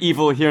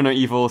evil, hear no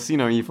evil, see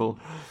no evil.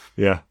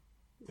 Yeah.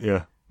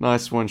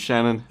 Nice one,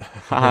 Shannon.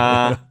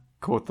 Haha,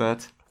 caught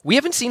that. We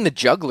haven't seen the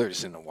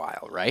Jugglers in a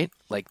while, right?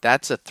 Like,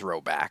 that's a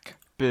throwback.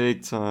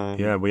 Big time.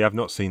 Yeah, we have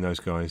not seen those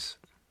guys.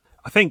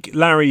 I think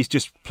Larry's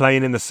just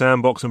playing in the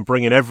sandbox and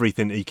bringing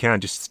everything he can,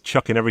 just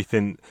chucking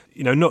everything,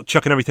 not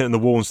chucking everything in the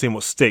wall and seeing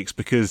what sticks,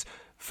 because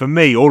for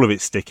me, all of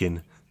it's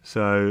sticking.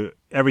 So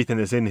everything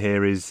that's in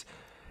here is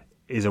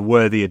a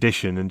worthy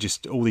addition, and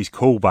just all these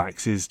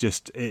callbacks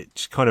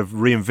it kind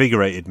of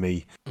reinvigorated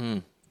me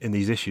in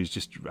these issues.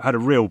 Just had a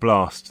real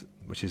blast,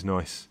 which is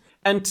nice.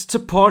 And to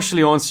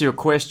partially answer your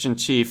question,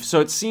 Chief, so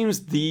it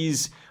seems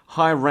these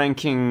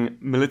high-ranking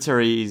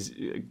military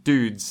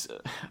dudes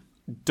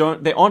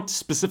they aren't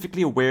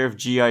specifically aware of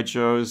G.I.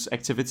 Joe's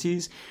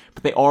activities,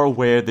 but they are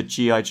aware that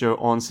G.I. Joe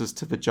answers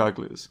to the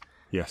Jugglers.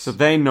 Yes. So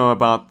they know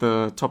about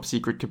the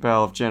top-secret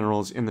cabal of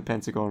generals in the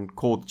Pentagon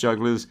called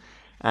Jugglers,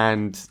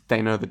 and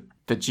they know that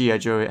the G.I.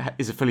 Joe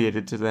is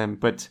affiliated to them.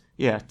 But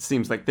yeah, it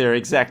seems like their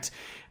exact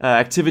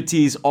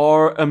activities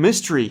are a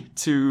mystery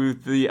to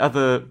the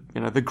other,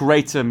 the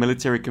greater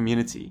military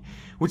community,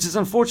 which is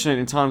unfortunate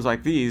in times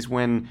like these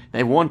when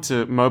they want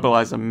to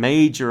mobilize a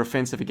major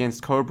offensive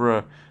against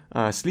Cobra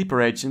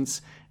sleeper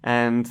agents,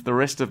 and the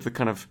rest of the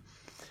kind of,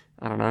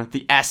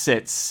 the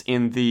assets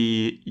in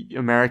the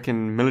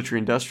American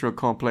military-industrial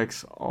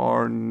complex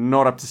are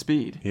not up to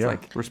speed. Yeah. It's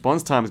like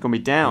response time is going to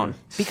be down.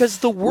 Because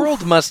the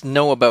world must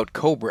know about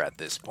Cobra at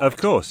this point. Of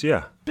course,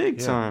 yeah. Big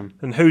time.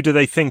 And who do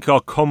they think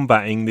are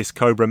combating this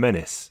Cobra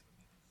menace?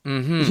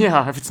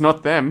 Yeah, if it's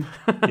not them.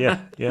 Yeah.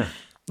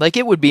 Like,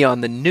 it would be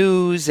on the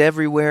news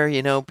everywhere,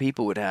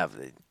 people would have,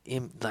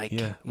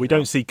 We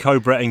don't see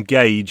Cobra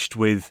engaged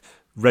with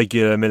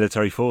regular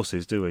military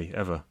forces, do we,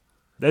 ever?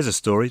 There's a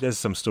story. There's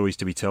some stories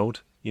to be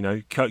told.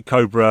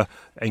 Cobra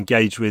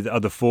engaged with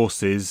other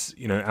forces,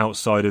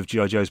 outside of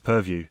G.I. Joe's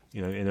purview,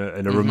 in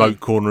a remote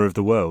corner of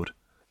the world.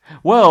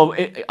 Well,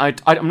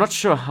 I'm not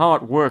sure how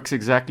it works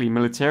exactly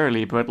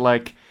militarily, but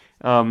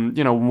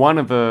one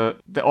of the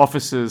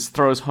officers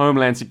throws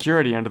Homeland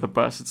Security under the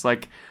bus. It's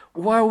like,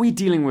 why are we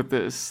dealing with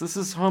this? This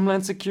is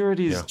Homeland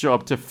Security's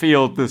job to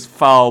field this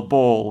foul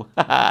ball.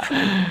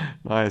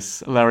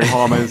 Nice, Larry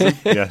Harmer.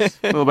 Yes.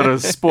 A little bit of a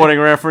sporting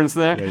reference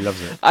there. Yeah, he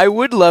loves it. I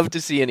would love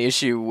to see an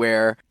issue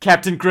where,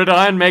 Captain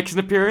Gridiron makes an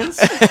appearance.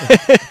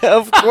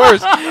 of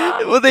course,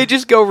 well, they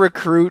just go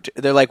recruit.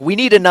 They're like, we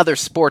need another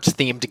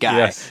sports-themed guy.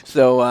 Yes.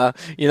 So,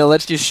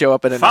 let's just show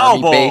up at an Foul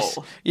army ball. base.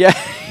 Yeah.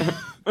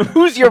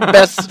 Who's your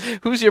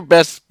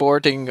best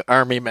sporting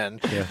army man?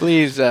 Yeah.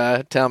 Please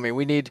tell me.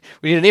 We need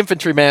an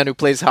infantryman who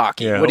plays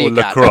hockey. Yeah, what do or you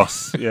got?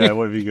 lacrosse. Yeah,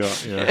 what have you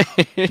got? Yeah.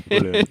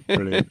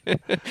 Brilliant.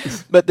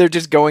 But they're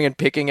just going and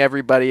picking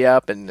everybody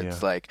up, and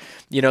it's like,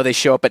 they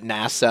show up at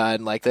NASA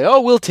and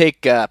we'll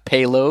take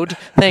payload,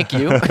 thank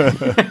you.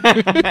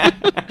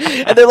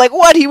 And they're like,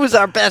 what? He was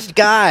our best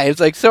guy.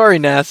 It's like, sorry,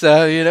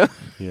 NASA,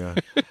 Yeah.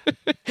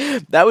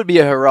 That would be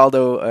a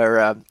Geraldo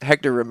or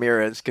Hector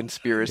Ramirez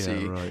conspiracy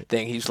Yeah, right.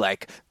 thing. He's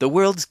like, the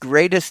world's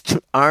greatest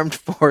armed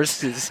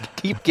forces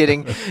keep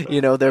getting,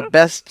 their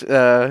best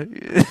their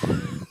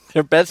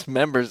best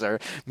members are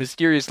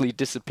mysteriously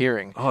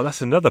disappearing. Oh,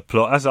 that's another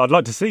plot. I'd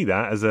like to see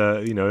that as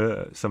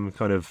some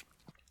kind of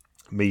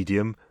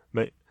medium.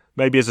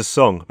 Maybe as a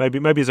song,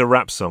 maybe as a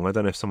rap song. I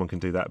don't know if someone can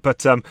do that.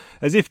 But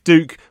as if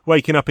Duke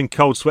waking up in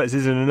cold sweats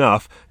isn't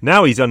enough,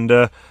 now he's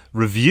under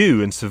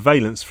review and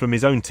surveillance from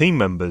his own team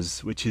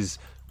members, which is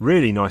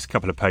really nice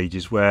couple of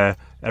pages where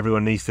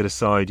everyone needs to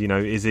decide,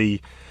 is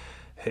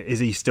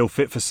he still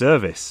fit for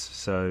service?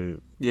 So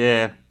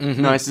Yeah,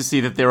 nice to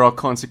see that there are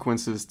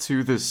consequences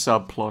to this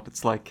subplot.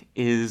 It's like,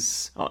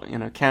 is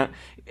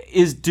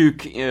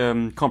Duke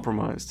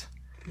compromised?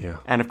 yeah.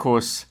 And of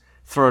course,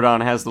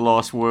 Throwdown has the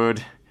last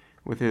word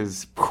with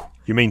his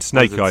You mean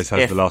Snake It's Eyes has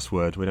F. the last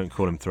word? We don't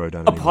call him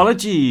Throwdown anymore.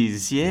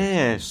 apologies.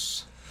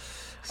 Yes.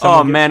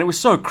 Someone Man, it was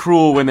so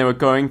cruel when they were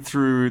going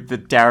through the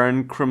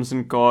Darren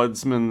Crimson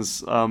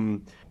Guardsman's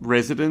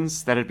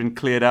residence that had been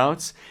cleared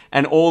out,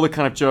 and all the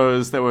kind of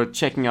Joes that were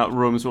checking out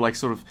rooms were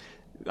sort of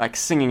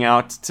singing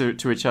out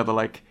to each other,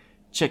 like,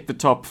 check the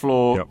top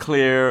floor, Yep.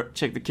 clear,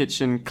 check the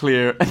kitchen,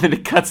 clear, and then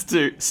it cuts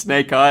to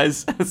Snake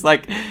Eyes. It's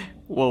like,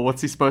 well,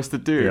 what's he supposed to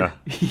do? Yeah.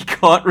 He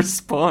can't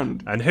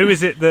respond. And who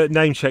is it that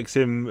name checks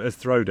him as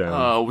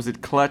Throwdown? Was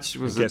it Clutch?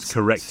 Was Gets it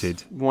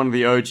corrected. one of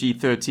the OG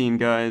 13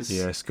 guys?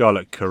 Yeah,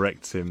 Scarlet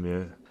corrects him,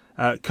 yeah.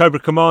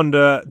 Cobra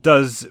Commander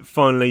does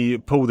finally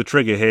pull the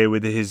trigger here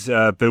with his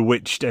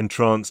bewitched,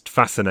 entranced,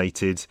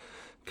 fascinated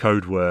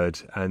code word.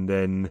 And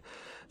then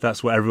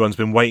that's what everyone's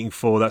been waiting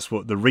for. That's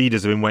what the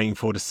readers have been waiting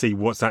for, to see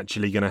what's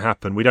actually going to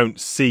happen. We don't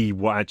see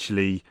what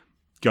actually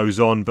goes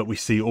on, but we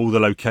see all the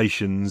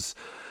locations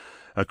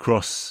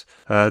across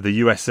the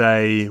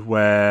USA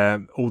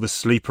where all the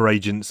sleeper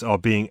agents are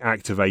being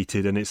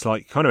activated, and it's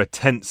like kind of a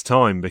tense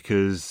time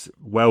because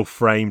well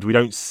framed, we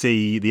don't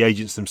see the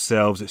agents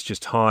themselves, it's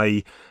just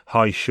high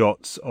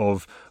shots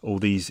of all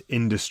these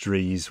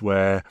industries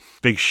where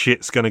big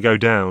shit's going to go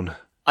down.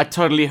 I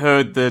totally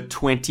heard the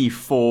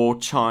 24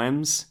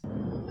 chimes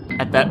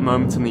at that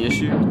moment in the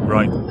issue.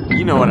 Right.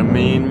 You know what I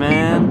mean,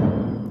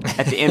 man.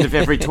 At the end of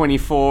every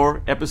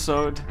 24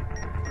 episode,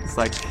 it's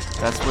like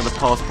that's where the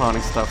pulse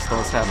pounding stuff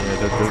starts happening.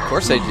 Of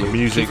course I do. The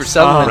music Kiefer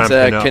Sutherland's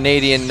ramping up.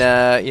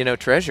 Canadian,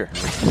 treasure.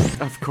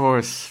 Of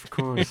course.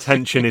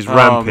 Tension is Oh,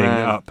 ramping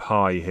man. up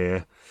high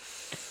here.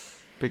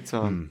 Big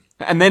time.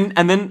 And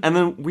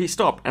then we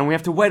stop and we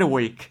have to wait a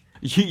week.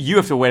 You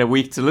have to wait a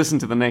week to listen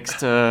to the next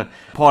part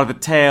of the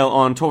tale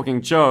on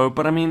Talking Joe.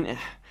 But I mean,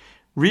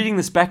 reading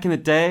this back in the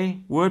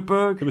day,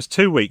 Wordberg, It was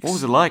 2 weeks. what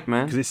was it like,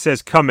 Because man? it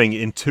says coming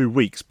in 2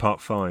 weeks,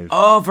 part 5.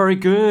 Oh, very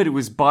good. It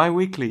was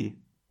bi-weekly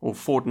or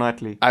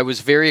fortnightly. I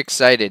was very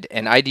excited,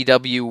 and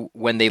IDW,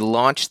 when they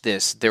launched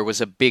this, there was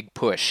a big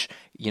push,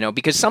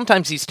 because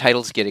sometimes these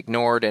titles get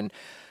ignored, and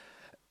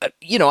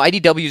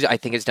IDW, I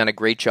think, has done a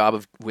great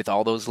job with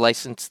all those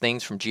licensed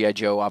things from G.I.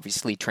 Joe.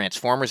 Obviously,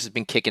 Transformers has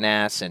been kicking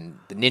ass, and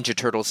the Ninja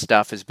Turtles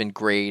stuff has been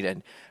great,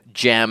 and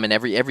Gem and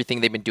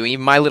everything they've been doing.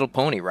 Even My Little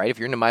Pony, right? If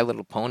you're into My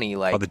Little Pony,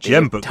 like the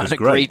Gem they've book done was a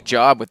great. great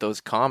job with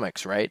those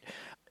comics, right?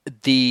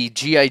 The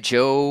G.I.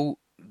 Joe,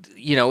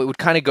 it would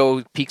kind of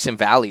go peaks and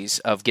valleys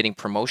of getting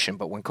promotion,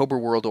 but when Cobra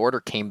World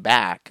Order came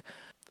back,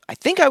 I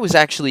think I was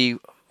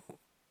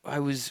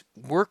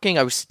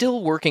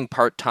still working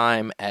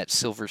part-time at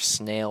Silver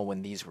Snail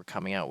when these were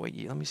coming out.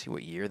 Let me see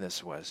what year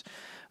this was.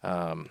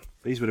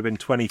 These would have been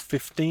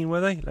 2015,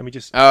 were they? Let me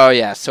just... Oh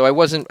yeah, so I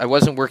wasn't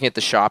working at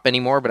the shop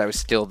anymore, but I was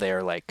still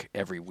there like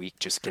every week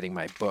just getting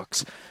my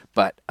books.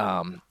 But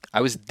I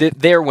was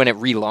there when it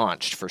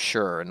relaunched for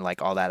sure, and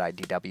like all that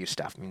IDW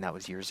stuff. I mean, that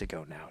was years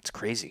ago now. It's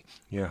crazy.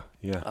 Yeah.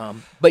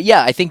 But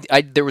yeah, I think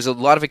there was a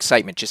lot of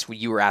excitement just when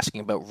you were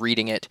asking about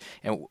reading it,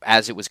 and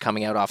as it was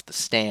coming out off the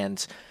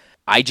stands,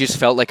 I just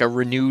felt like a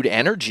renewed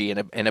energy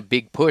and a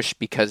big push,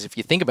 because if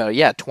you think about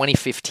it,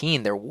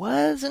 2015, there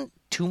wasn't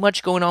too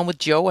much going on with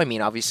Joe. I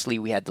mean, obviously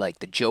we had like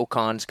the Joe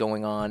Cons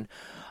going on.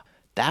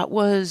 That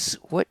was,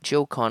 what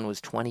Joe Con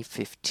was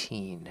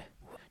 2015?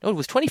 No, it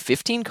was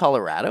 2015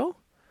 Colorado?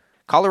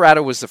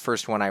 Colorado was the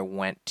first one I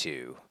went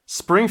to.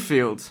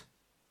 Springfield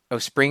Oh,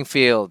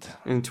 Springfield.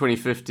 in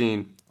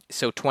 2015.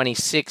 So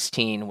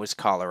 2016 was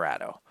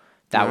Colorado.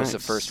 That was the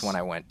Nice. first one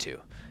I went to,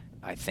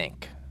 I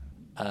think.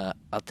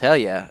 I'll tell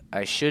you,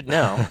 I should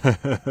know.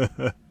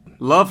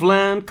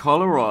 Loveland,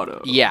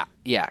 Colorado. Yeah,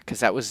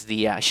 because that was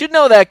the. I should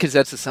know that because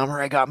that's the summer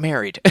I got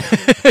married.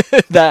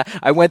 That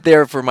I went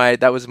there for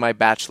that was my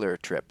bachelor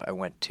trip. I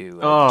went to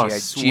G.I.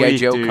 sweet,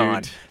 Joe dude.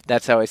 Con.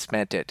 That's how I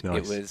spent it.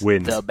 Nice. It was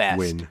Win. the best.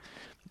 Win.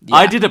 Yeah.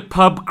 I did a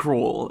pub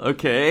crawl,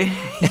 okay?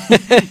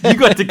 You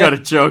got to go to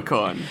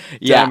JoeCon.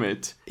 Yeah. Damn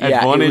it. Yeah, it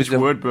Advantage was a-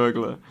 word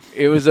burglar.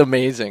 It was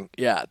amazing.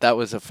 Yeah, that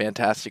was a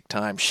fantastic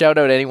time. Shout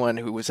out anyone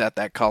who was at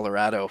that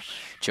Colorado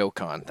Joe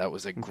Con. That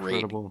was a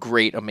Incredible.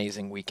 great,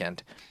 amazing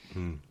weekend.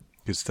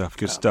 Good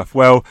stuff.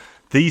 Well,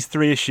 these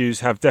 3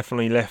 issues have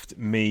definitely left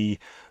me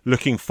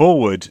looking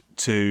forward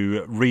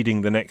to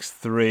reading the next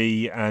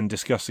 3 and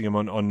discussing them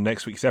on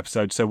next week's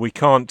episode. So we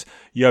can't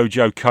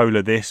Joe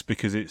Cola this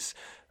because it's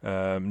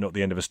not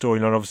the end of a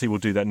storyline. Obviously, we'll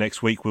do that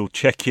next week. We'll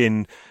check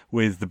in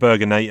with the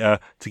Burgonator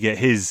to get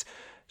his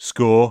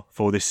score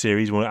for this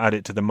series. We'll add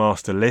it to the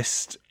master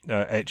list,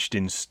 etched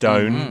in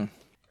stone. Mm-hmm.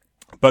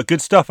 But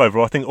good stuff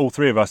overall. I think all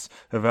 3 of us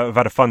have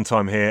had a fun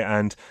time here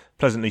and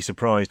pleasantly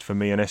surprised for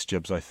me and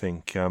S-Jubs, I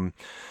think.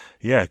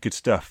 Good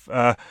stuff.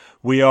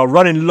 We are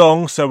running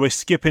long, so we're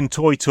skipping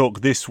Toy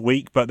Talk this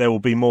week, but there will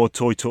be more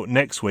Toy Talk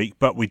next week.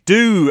 But we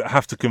do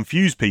have to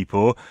confuse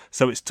people,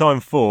 so it's time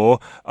for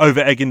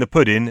Over Egging the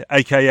Pudding,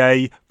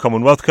 a.k.a.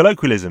 Commonwealth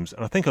Colloquialisms.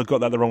 And I think I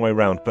got that the wrong way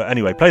round. But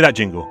anyway, play that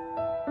jingle.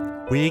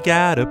 We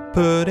got a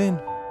pudding.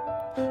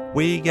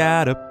 We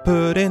got a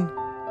pudding.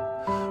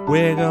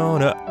 We're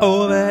gonna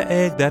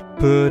over-egg that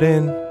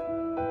pudding.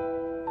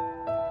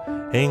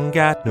 Ain't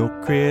got no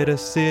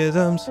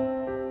criticisms.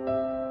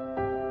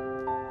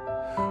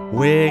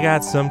 We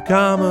got some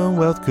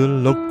Commonwealth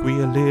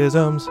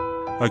colloquialisms.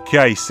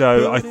 Okay,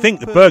 so I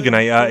think the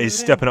Burgonator is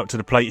stepping up to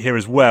the plate here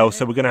as well.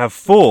 So we're going to have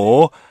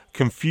 4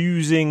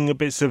 confusing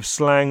bits of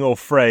slang or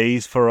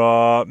phrase for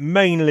our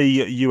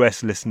mainly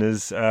US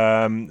listeners.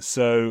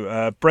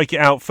 So break it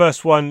out.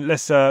 First one,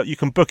 you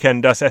can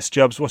bookend us,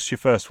 S-Jubs. What's your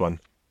first one?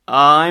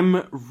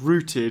 I'm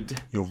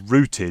rooted. You're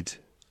rooted.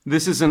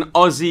 This is an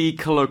Aussie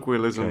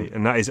colloquialism. Okay,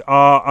 and that is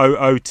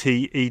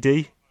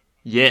ROOTED.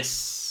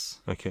 Yes.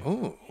 Okay.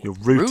 Ooh, You're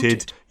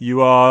rooted.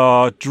 You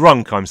are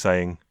drunk, I'm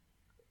saying.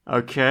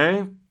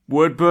 Okay.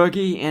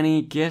 Wordbergy,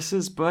 any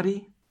guesses,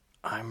 buddy?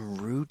 I'm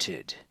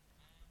rooted.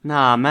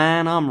 Nah,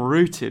 man, I'm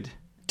rooted.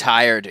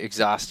 Tired,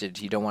 exhausted.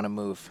 You don't want to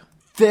move.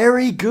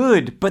 Very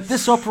good, but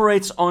this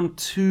operates on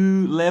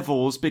 2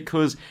 levels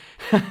because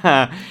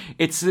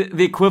it's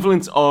the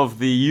equivalent of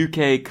the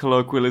UK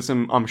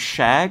colloquialism, I'm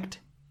shagged,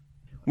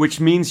 which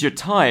means you're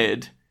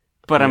tired.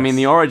 But I mean,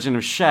 the origin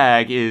of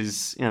shag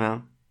is,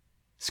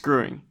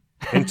 screwing.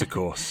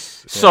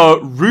 Intercourse.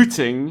 So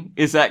rooting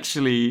is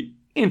actually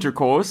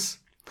intercourse.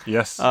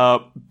 Yes.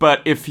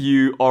 But if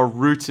you are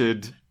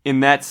rooted in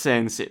that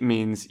sense, it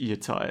means you're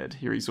tired,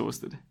 you're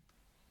exhausted.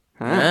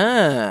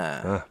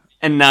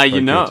 And now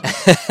you know.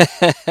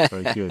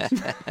 Very good.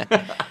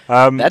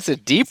 That's a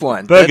deep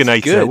one. That's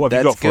Burgonator, good. what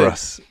have you That's got for good.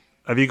 us?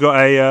 Have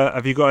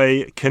you got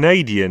a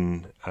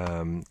Canadian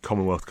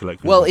Commonwealth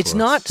colloquialism? Well, for it's us?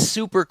 not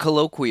super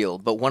colloquial,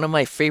 but one of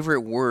my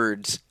favorite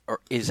words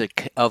is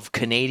of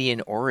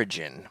Canadian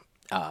origin.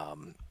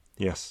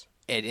 Yes.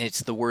 And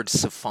it's the word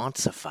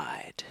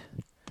sophoncified.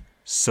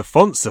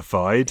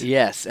 Sophoncified.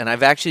 Yes, and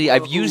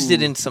I've used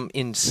it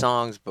in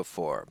songs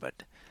before,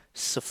 but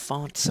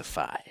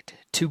sophoncified.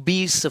 To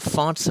be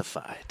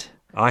sophoncified.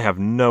 I have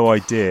no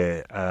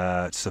idea.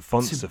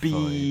 Sophoncified. To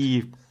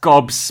be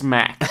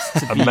gobsmacked.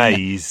 To be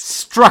Amazed.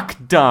 struck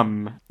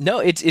dumb. No,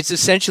 it's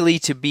essentially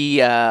to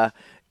be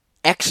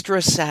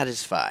extra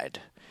satisfied,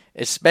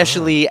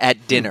 especially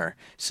at dinner.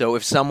 So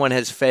if someone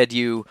has fed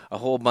you a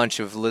whole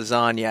bunch of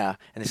lasagna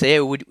and they say,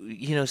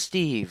 "Hey,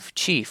 Steve,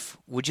 Chief,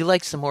 would you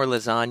like some more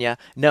lasagna?"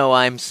 "No,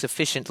 I'm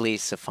sufficiently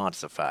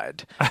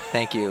sophoncified.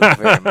 Thank you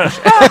very much."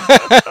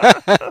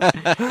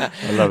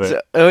 I love it.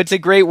 So, it's a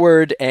great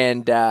word,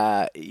 and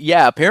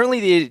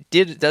apparently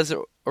it does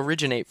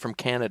originate from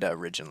Canada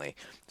originally.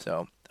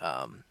 So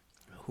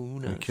who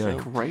knows? Okay.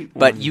 Great one.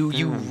 But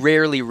you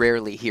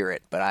rarely hear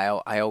it. But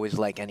I always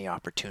like any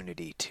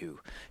opportunity to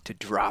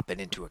drop it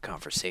into a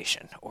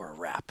conversation or a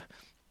rap.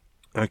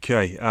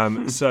 Okay.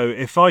 So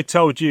if I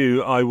told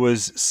you I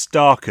was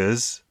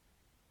Starkers,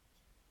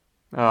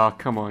 Oh,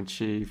 come on,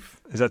 Chief.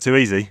 is that too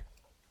easy?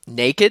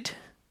 Naked?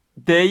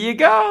 There you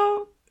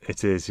go.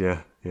 It is,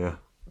 yeah.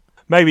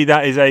 Maybe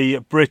that is a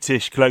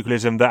British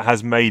colloquialism that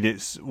has made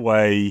its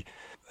way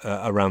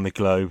around the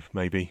globe,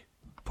 maybe.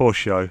 Poor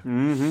show.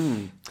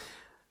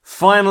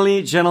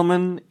 Finally,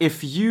 gentlemen,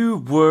 if you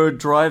were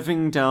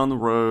driving down the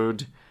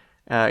road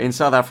in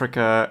South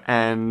Africa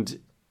and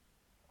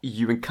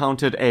you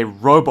encountered a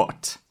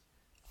robot,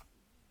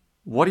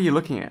 what are you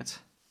looking at?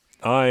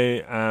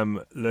 I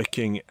am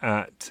looking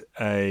at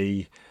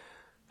a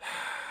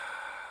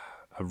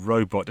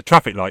robot, a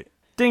traffic light.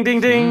 Ding,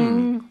 ding,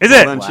 ding. Is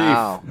it? Well done,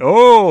 Wow. Chief.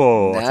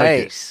 Oh, I'll take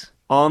it. Nice.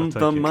 On take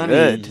the it. money.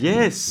 Good.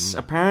 Yes.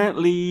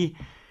 Apparently,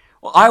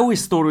 well, I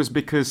always thought it was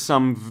because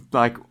some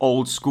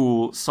old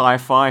school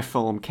sci-fi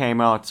film came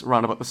out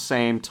around about the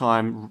same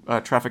time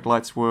traffic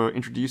lights were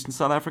introduced in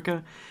South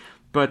Africa.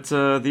 But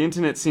the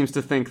internet seems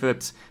to think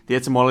that the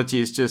etymology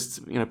is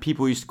just,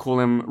 people used to call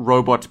them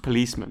robot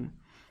policemen.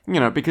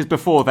 Because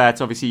before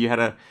that, obviously, you had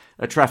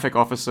a traffic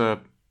officer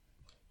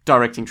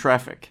directing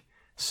traffic.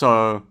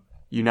 So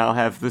you now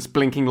have this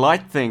blinking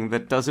light thing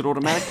that does it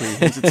automatically.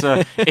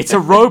 It's a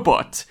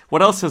robot.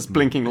 What else has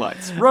blinking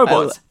lights?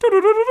 Robots.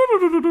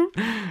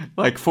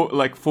 Like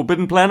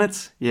Forbidden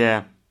Planet?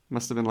 Yeah,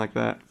 must have been like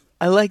that.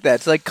 I like that.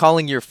 It's like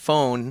calling your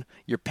phone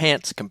your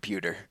pants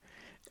computer.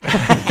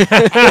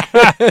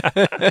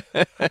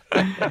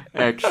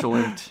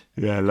 Excellent.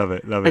 Yeah, love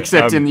it.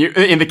 Except in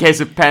the case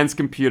of Pan's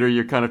computer,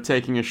 you're kind of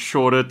taking a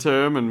shorter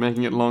term and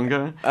making it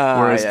longer.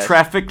 Whereas yes.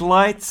 traffic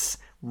lights,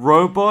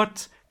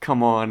 robot,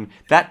 come on,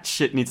 that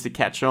shit needs to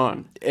catch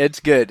on. It's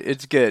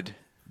good.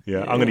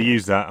 Yeah, I'm going to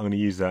use that. I'm going to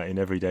use that in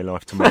everyday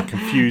life to make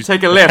confuse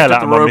Take a the left hell at out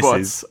the of my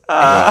robots.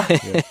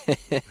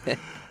 missus.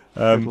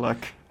 Good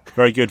luck.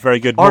 Very good.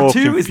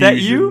 R2, is that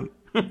you?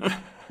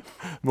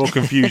 More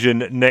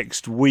confusion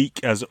next week,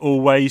 as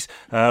always.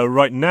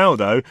 Right now,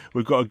 though,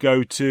 we've got to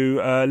go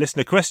to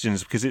listener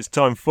questions because it's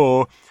time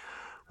for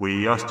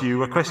We Asked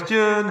You a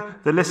Question.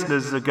 The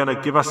listeners are going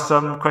to give us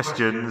some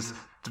questions,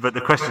 but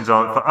the questions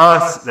aren't for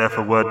us. They're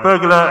for Word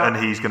Burglar, and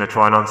he's going to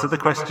try and answer the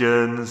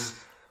questions.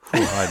 I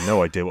had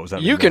no idea what was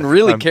happening. You can there.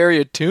 really carry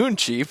a tune,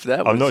 Chief. That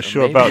was I'm not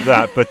sure amazing.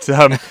 about that,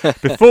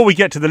 but before we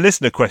get to the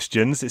listener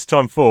questions, it's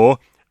time for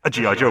a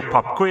G.I. Joe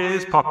pop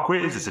quiz.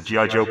 It's a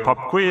G.I. Joe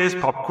pop quiz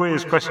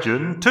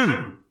question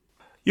 2.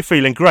 You're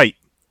feeling great.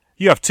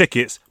 You have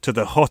tickets to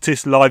the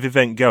hottest live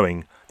event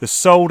going, the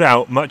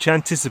sold-out,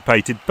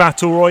 much-anticipated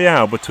Battle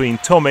Royale between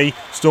Tommy,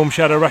 Storm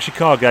Shadow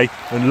Rashikage,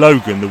 and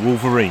Logan the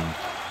Wolverine.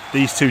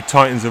 These two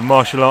titans of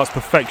martial arts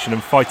perfection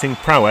and fighting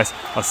prowess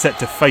are set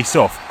to face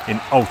off in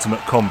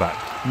ultimate combat.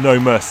 No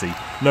mercy,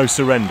 no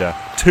surrender.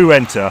 2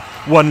 enter,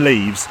 1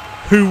 leaves.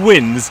 Who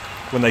wins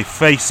when they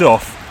face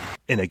off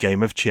in a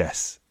game of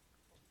chess?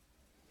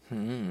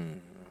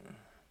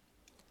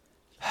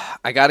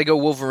 I got to go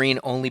Wolverine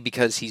only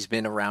because he's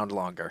been around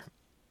longer.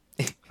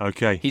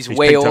 Okay. He's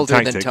way picked up older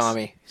than tactics.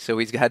 Tommy, so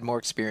he's had more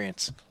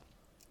experience.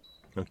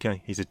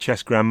 Okay, he's a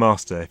chess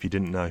grandmaster, if you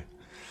didn't know.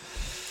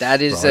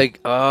 That is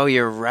oh,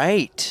 you're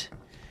right.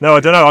 No,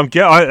 I don't know.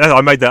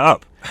 I made that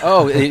up.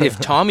 Oh, if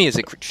Tommy is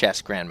a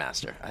chess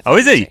grandmaster. I Oh,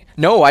 is thought you he? were saying-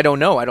 No, I don't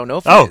know. I don't know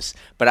if he Oh. is.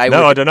 But I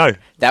don't know.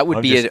 That would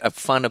I'm be just- a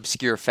fun,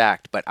 obscure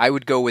fact. But I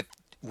would go with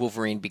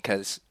Wolverine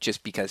because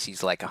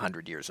he's like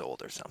 100 years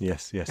old or something.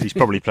 Yes. He's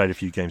probably played a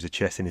few games of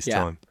chess in his Yeah.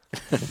 time.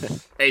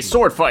 A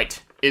sword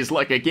fight is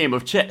like a game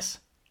of chess.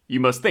 you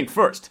must think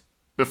first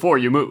before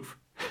you move.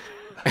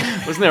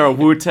 Wasn't there a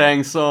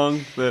Wu-Tang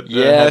song that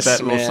Yes, had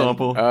that man. little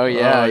sample? Oh,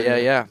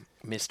 yeah.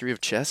 Mystery of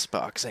chess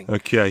boxing.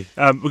 Okay,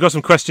 we've got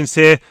some questions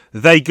here.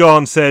 They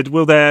Gone said,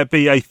 will there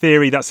be a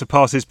theory that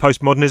surpasses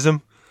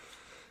postmodernism?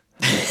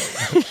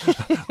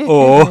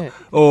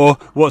 or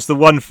what's the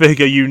one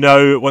figure you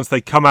know once they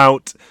come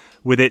out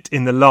with it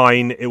in the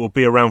line, it will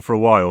be around for a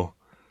while?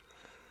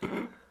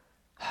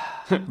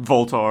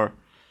 Voltar.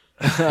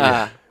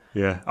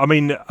 Yeah, I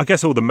mean, I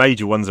guess all the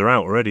major ones are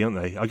out already, aren't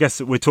they? I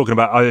assume we're talking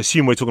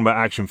about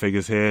action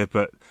figures here,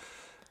 but...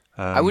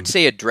 I would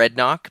say a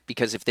Dreadnought,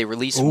 because if they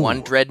release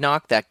one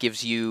Dreadnought, that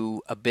gives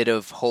you a bit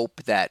of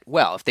hope that,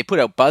 well, if they put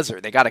out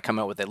Buzzer, they got to come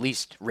out with at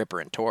least Ripper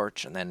and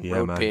Torch, and then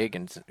Road Pig,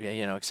 and,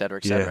 et cetera,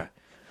 et cetera.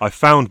 I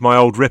found my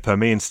old Ripper.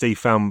 Me and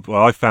Steve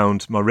I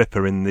found my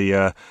Ripper in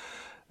the...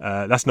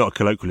 that's not a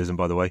colloquialism,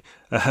 by the way.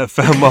 I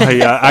found my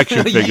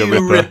action figure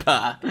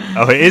Ripper.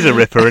 Oh, it is a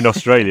Ripper in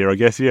Australia, I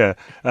guess, yeah.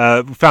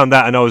 Found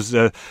that, and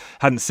I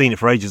hadn't seen it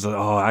for ages.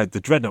 The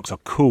Dreadnoughts are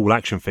cool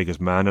action figures,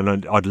 man,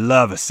 and I'd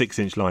love a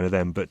 6-inch line of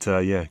them. But,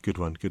 yeah, good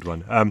one.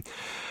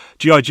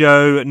 G.I.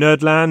 Joe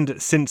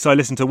Nerdland, since I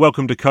listen to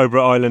Welcome to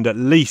Cobra Island at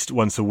least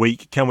once a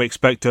week, can we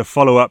expect a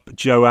follow-up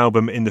Joe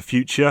album in the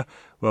future?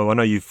 Well, I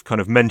know you've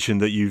kind of mentioned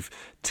that you've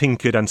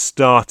tinkered and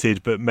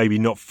started, but maybe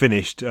not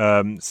finished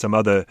some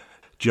other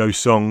Joe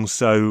songs.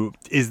 So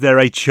is there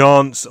a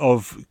chance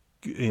of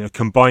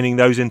combining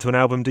those into an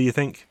album, do you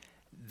think?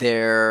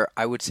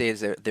 I would say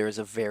there is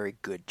a very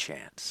good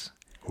chance.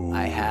 Ooh.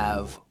 I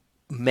have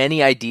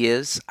many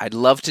ideas. I'd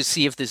love to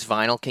see if this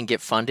vinyl can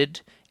get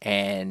funded,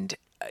 and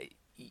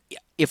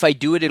if I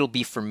do it, it'll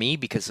be for me,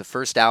 because the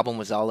first album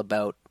was all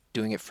about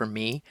doing it for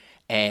me,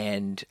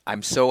 and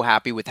I'm so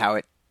happy with how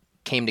it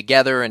came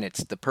together, and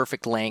it's the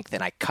perfect length,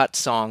 and I cut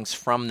songs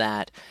from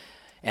that,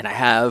 and I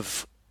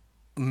have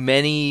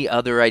many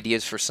other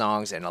ideas for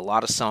songs, and a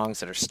lot of songs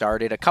that are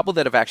started, a couple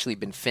that have actually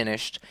been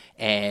finished,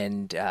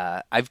 and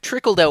I've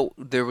trickled out.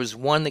 There was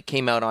one that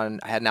came out I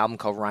had an album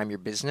called Rhyme Your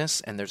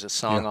Business, and there's a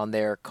song on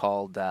there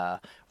called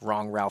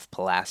Wrong Ralph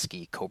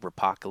Pulaski, Cobra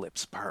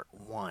Apocalypse Part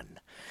 1.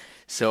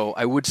 So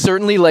I would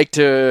certainly like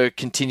to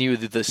continue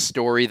the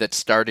story that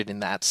started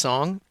in that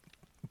song,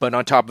 but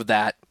on top of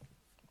that,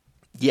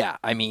 yeah,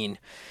 I mean,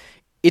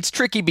 it's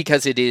tricky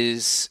because it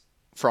is,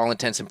 for all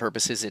intents and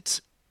purposes,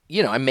 it's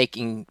I'm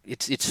making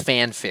it's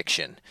fan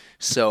fiction.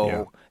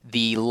 So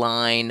the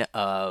line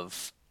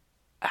of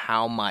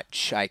how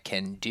much I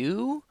can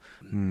do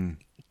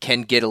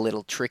can get a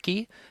little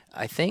tricky,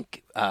 I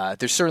think.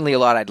 There's certainly a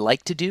lot I'd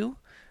like to do.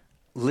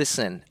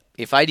 Listen,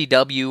 if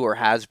IDW or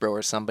Hasbro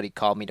or somebody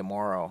called me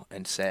tomorrow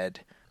and said,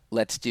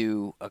 let's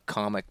do a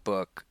comic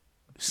book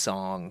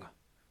song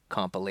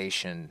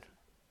compilation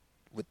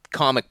with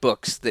comic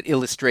books that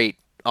illustrate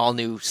all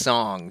new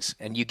songs,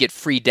 and you get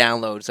free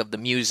downloads of the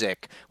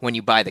music when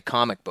you buy the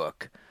comic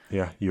book.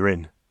 Yeah, you're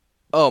in.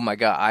 Oh my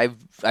God,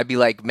 I'd be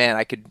like, man,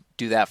 I could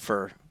do that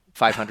for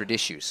 500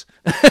 issues.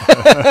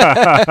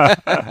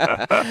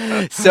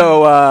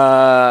 So,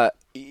 I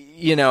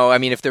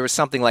mean, if there was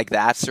something like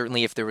that,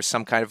 certainly if there was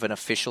some kind of an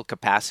official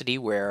capacity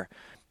where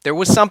there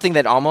was something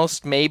that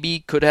almost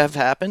maybe could have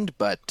happened,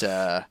 but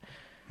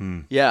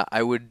yeah,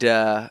 I would,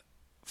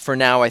 for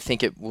now, I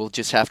think it will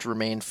just have to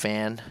remain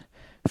fan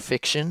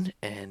fiction,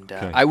 and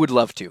I would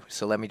love to.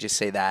 So let me just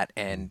say that,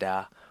 and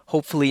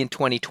hopefully in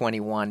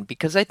 2021,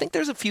 because I think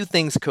there's a few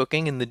things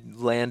cooking in the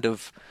land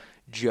of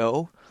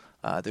Joe.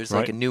 There's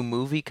like a new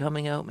movie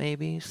coming out,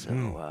 maybe.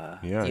 So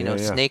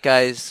Snake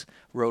Eyes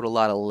wrote a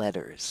lot of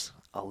letters.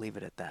 I'll leave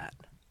it at that.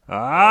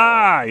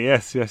 Ah,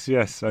 yes.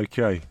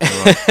 Okay.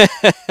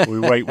 Right. We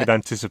wait with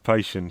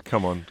anticipation.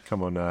 Come on,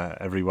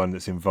 everyone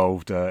that's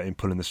involved in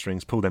pulling the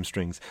strings, pull them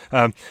strings.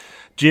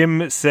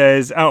 Jim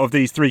says, out of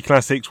these three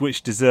classics,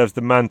 which deserves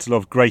the mantle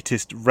of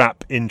greatest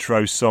rap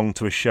intro song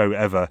to a show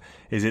ever?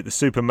 Is it the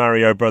Super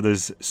Mario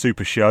Brothers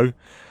Super Show,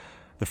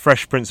 the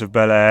Fresh Prince of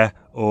Bel-Air,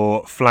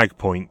 or Flag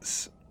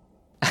Points?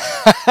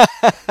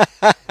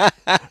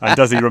 And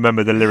does he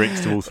remember the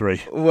lyrics to all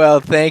three? Well,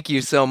 thank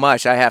you so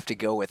much. I have to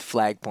go with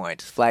Flag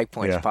Points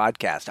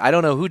podcast. I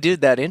don't know who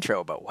did that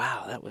intro, but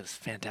wow, that was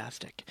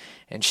fantastic.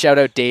 And shout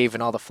out Dave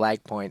and all the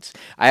Flag Points.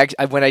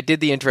 When I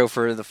did the intro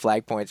for the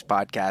Flag Points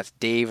podcast,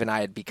 Dave and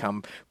I had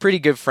become pretty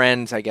good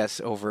friends, I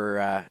guess,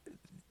 over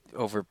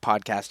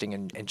podcasting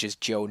and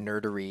just Joe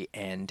nerdery.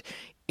 And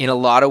in a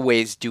lot of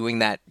ways, doing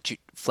that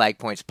Flag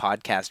Points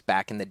podcast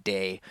back in the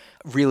day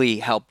really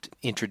helped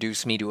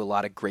introduce me to a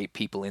lot of great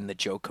people in the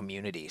Joe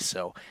community.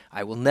 So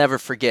I will never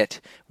forget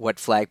what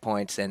Flag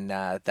Points and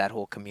that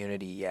whole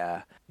community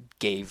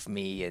gave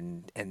me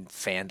and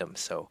fandom.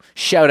 So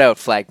shout out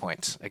Flag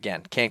Points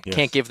again.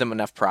 Can't give them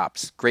enough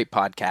props. Great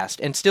podcast,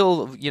 and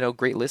still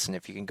great listen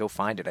if you can go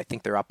find it. I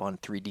think they're up on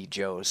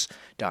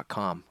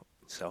 3djoes.com.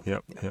 So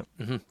yep.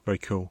 Mm-hmm. Very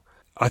cool.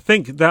 I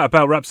think that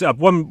about wraps it up.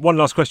 One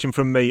last question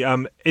from me.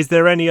 Is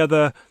there any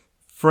other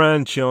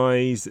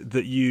franchise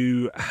that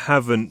you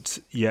haven't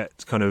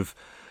yet kind of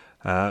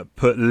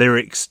put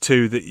lyrics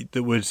to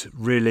that would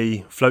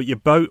really float your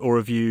boat, or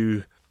have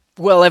you?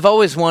 Well, I've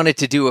always wanted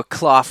to do a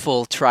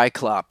Clawful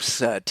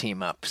Triclops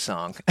team-up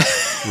song.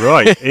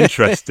 Right,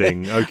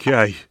 interesting.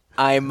 Okay.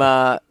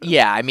 Listen,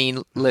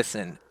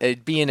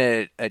 being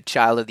a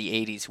child of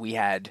the 80s, we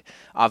had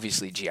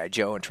obviously G.I.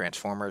 Joe and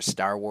Transformers,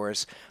 Star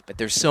Wars, but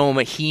there's so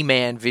many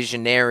He-Man,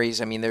 Visionaries.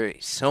 I mean, there are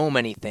so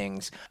many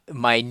things.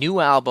 My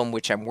new album,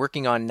 which I'm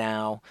working on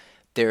now,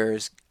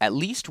 there's at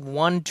least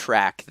one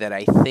track that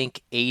I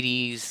think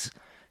 80s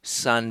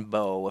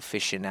Sunbow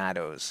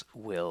aficionados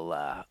will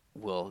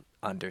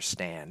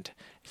understand.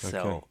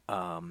 So,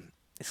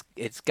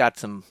 It's got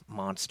some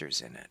monsters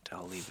in it.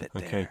 I'll leave it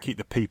there. Okay, keep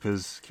the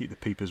peepers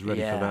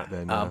ready for that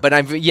then. But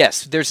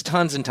there's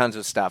tons and tons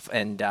of stuff,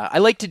 and I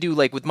like to do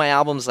with my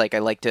albums. I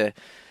like doing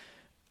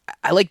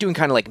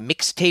kind of like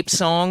mixtape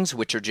songs,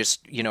 which are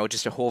just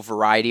a whole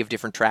variety of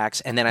different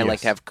tracks, and then I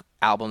like to have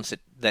albums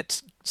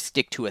that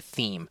stick to a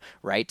theme,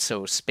 right?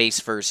 So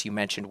Space Verse, you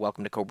mentioned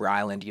Welcome to Cobra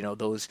Island.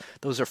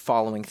 Those are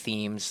following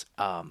themes.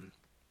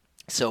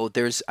 So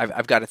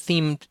I've got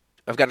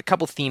a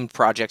couple themed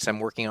projects I'm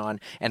working on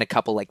and a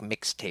couple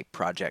mixtape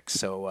projects.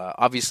 So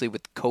obviously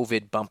with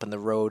COVID bumping the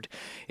road,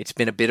 it's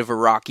been a bit of a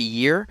rocky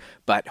year,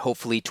 but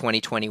hopefully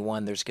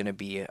 2021 there's going to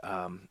be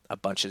a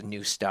bunch of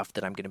new stuff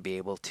that I'm going to be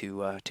able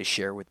to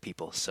share with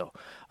people. So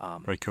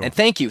very cool. And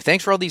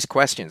thanks for all these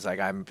questions.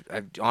 I'm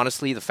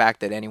honestly, the fact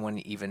that anyone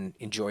even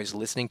enjoys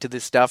listening to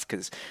this stuff,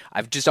 because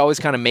I've just always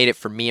kind of made it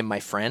for me and my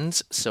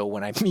friends. So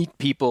when I meet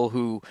people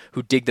who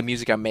dig the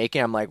music I'm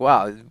making, I'm like,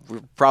 wow,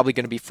 we're probably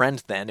going to be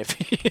friends then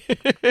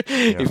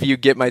if you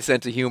get my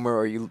sense of humor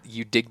or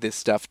you dig this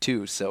stuff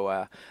too. So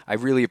I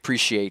really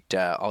appreciate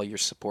all your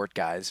support,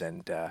 guys,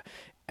 and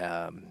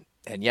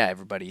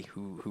everybody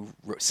who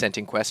sent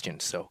in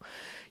questions. So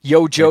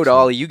yo, Joe, to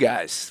all of you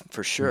guys,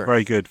 for sure.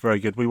 Very good, very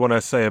good. We want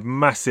to say a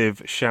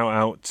massive shout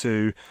out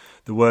to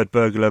the Word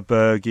Burglar,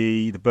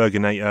 Bergie, the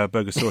Burginator,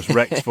 Burgosaurus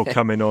Rex for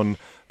coming on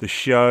the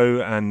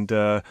show and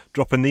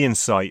dropping the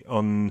insight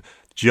on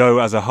Joe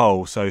as a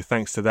whole. So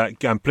thanks to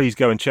that. And please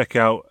go and check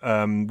out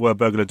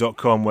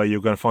wordburglar.com, where you're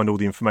going to find all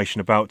the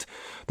information about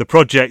the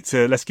project.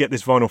 Let's get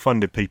this vinyl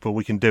funded, people.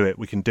 We can do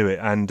it.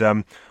 And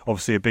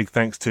obviously a big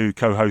thanks to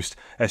co-host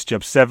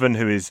SJub7,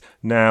 who is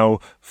now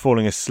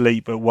falling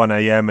asleep at 1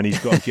 a.m. and he's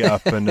got to get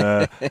up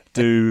and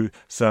do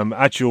some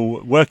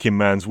actual working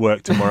man's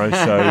work tomorrow.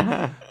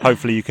 So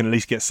hopefully you can at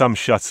least get some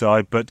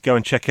shut-eye. But go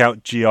and check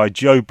out G.I.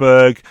 Joe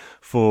Berg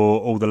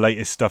for all the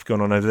latest stuff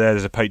going on over there.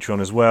 There's a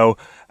Patreon as well.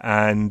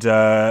 And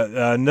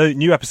a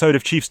new episode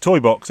of Chief's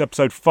Toy Box,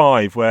 episode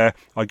 5, where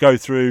I go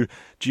through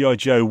G.I.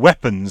 Joe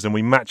weapons and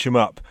we match them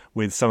up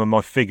with some of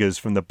my figures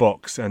from the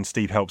box, and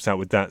Steve helps out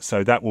with that.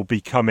 So that will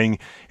be coming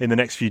in the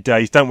next few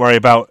days. Don't worry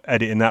about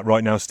editing that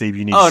right now, Steve.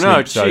 You need to sleep.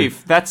 No,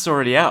 Chief, that's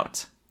already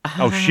out.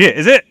 Oh, shit,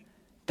 is it?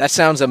 That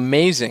sounds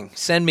amazing.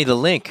 Send me the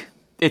link.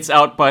 It's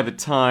out by the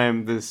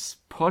time this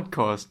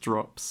podcast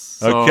drops.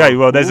 So, okay,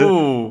 well, there's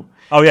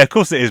Oh, yeah, of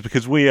course it is,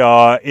 because we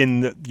are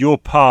in your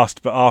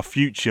past but our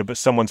future, but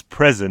someone's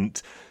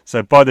present.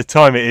 So by the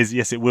time it is,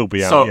 yes, it will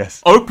be out, so yes.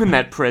 Open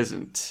that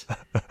present.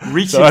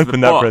 Reach so into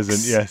open the that box. present,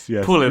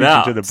 yes. Pull it Reach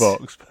out. into the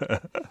box.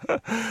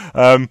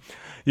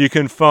 You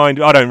can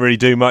find, I don't really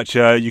do much,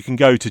 you can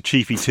go to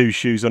Chiefy2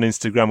 Shoes on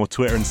Instagram or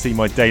Twitter and see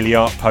my daily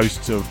art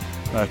posts of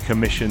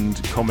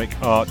commissioned comic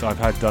art I've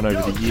had done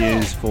over the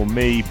years for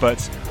me. But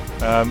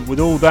with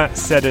all that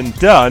said and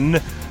done,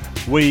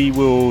 we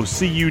will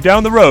see you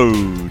down the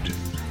road.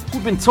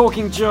 You've been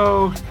talking,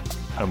 Joe.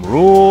 And we're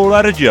all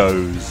out of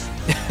Joes.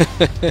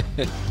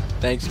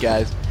 Thanks,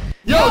 guys.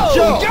 Yo,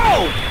 Joe!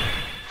 Go!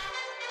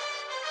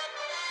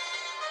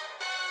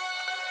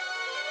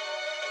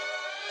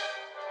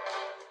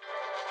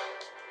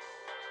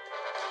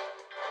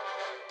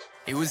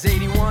 It was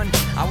 81,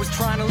 I was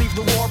trying to leave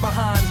the war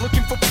behind,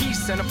 looking for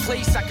peace and a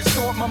place I could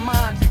store my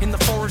mind. In the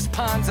forest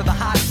ponds of the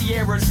high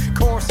Sierras,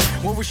 course,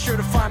 what was sure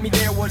to find me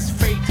there was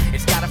fate.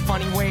 It's got a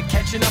funny way of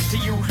catching up to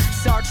you.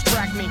 Sarge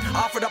tracked me,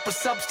 offered up a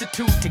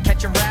substitute to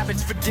catching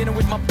rabbits for dinner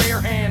with my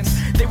bare hands.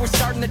 They were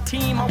starting a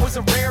team, I was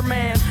a rare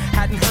man.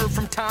 Hadn't heard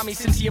from Tommy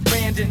since he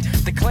abandoned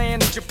the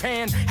clan in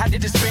Japan, had to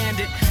disband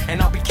it. And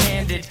I'll be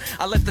candid,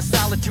 I let the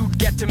solitude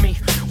get to me.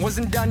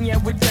 Wasn't done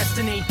yet with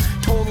destiny.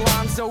 Told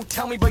Lonzo,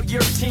 tell me about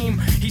your team.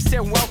 He said,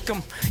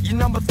 welcome, you're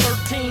number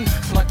 13.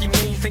 Lucky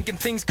me, thinking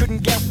things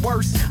couldn't get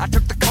worse. I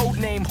took the code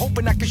name,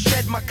 hoping I could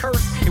shed my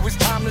curse. It was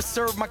time to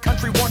serve my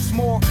country once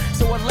more.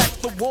 So I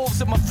left the wolves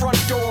at my front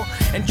door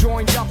and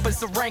joined up as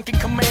the ranking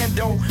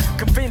commando.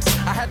 Convinced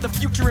I had the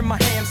future in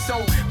my hands,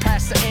 so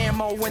pass the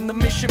ammo and the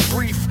mission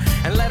brief.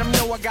 And let them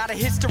know I got a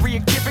history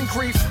of giving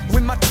grief.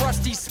 With my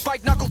trusty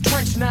spike knuckle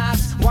trench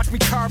knives. Watch me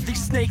carve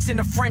these snakes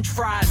into french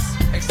fries.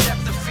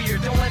 Accept the fear,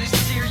 don't let it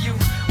steer you.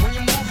 When you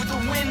move with the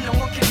wind, no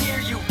one can hear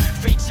you.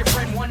 Fate's your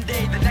friend one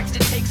day, the next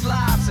it takes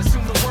lives.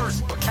 Assume the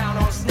worst, but count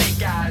on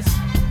snake eyes.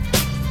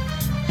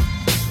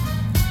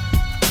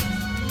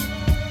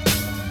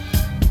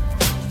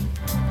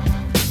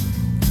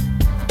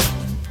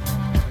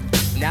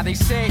 Now they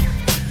say,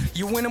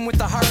 you win them with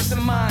the hearts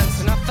and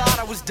minds. And I thought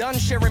I was done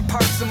sharing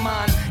parts of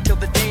mine, till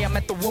the day I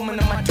met the woman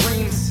of my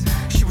dreams.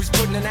 She was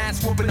putting an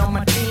ass whooping on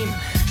my team.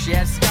 She She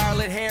had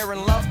scarlet hair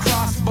and loved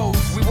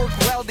crossbows. We worked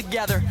well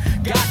together,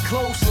 got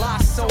close,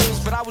 lost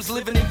souls. But I was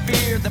living in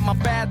fear that my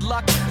bad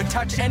luck would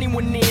touch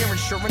anyone near. And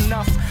sure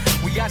enough,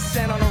 we got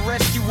sent on a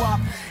rescue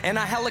op, and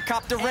a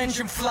helicopter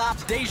engine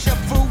flopped. Deja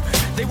vu,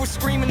 they were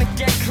screaming to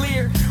get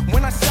clear.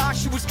 When I saw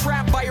she was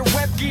trapped by her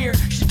web gear,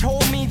 she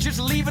told me just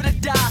leave her to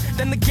die.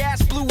 Then the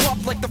gas blew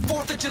up like the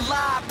 4th of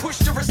July. I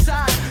pushed her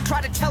aside,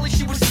 tried to tell her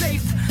she was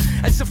safe,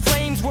 as the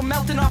flames were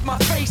melting off my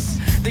face.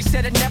 They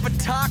said I'd never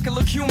talk or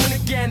look human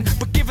again,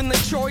 but given the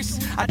choice,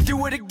 I'd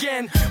do it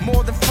again.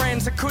 More than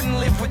friends, I couldn't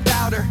live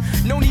without her.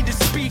 No need to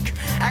speak,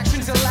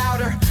 actions are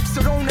louder.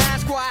 So don't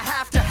ask why I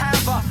have to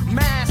have a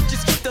mask.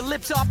 Just keep the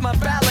lips off my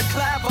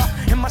balaclava,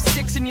 and my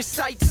sticks in your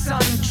sights,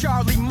 son.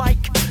 Charlie,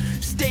 Mike,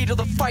 stay till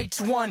the fight's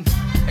won.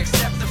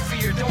 Accept the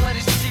fear, don't let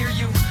it steer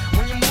you.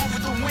 When you move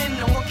with the wind,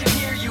 no one can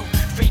hear you.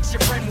 Fate's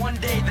your friend one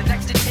day, the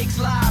next it takes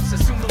lives.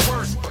 Assume the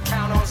worst, but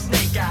count on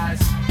snake eyes.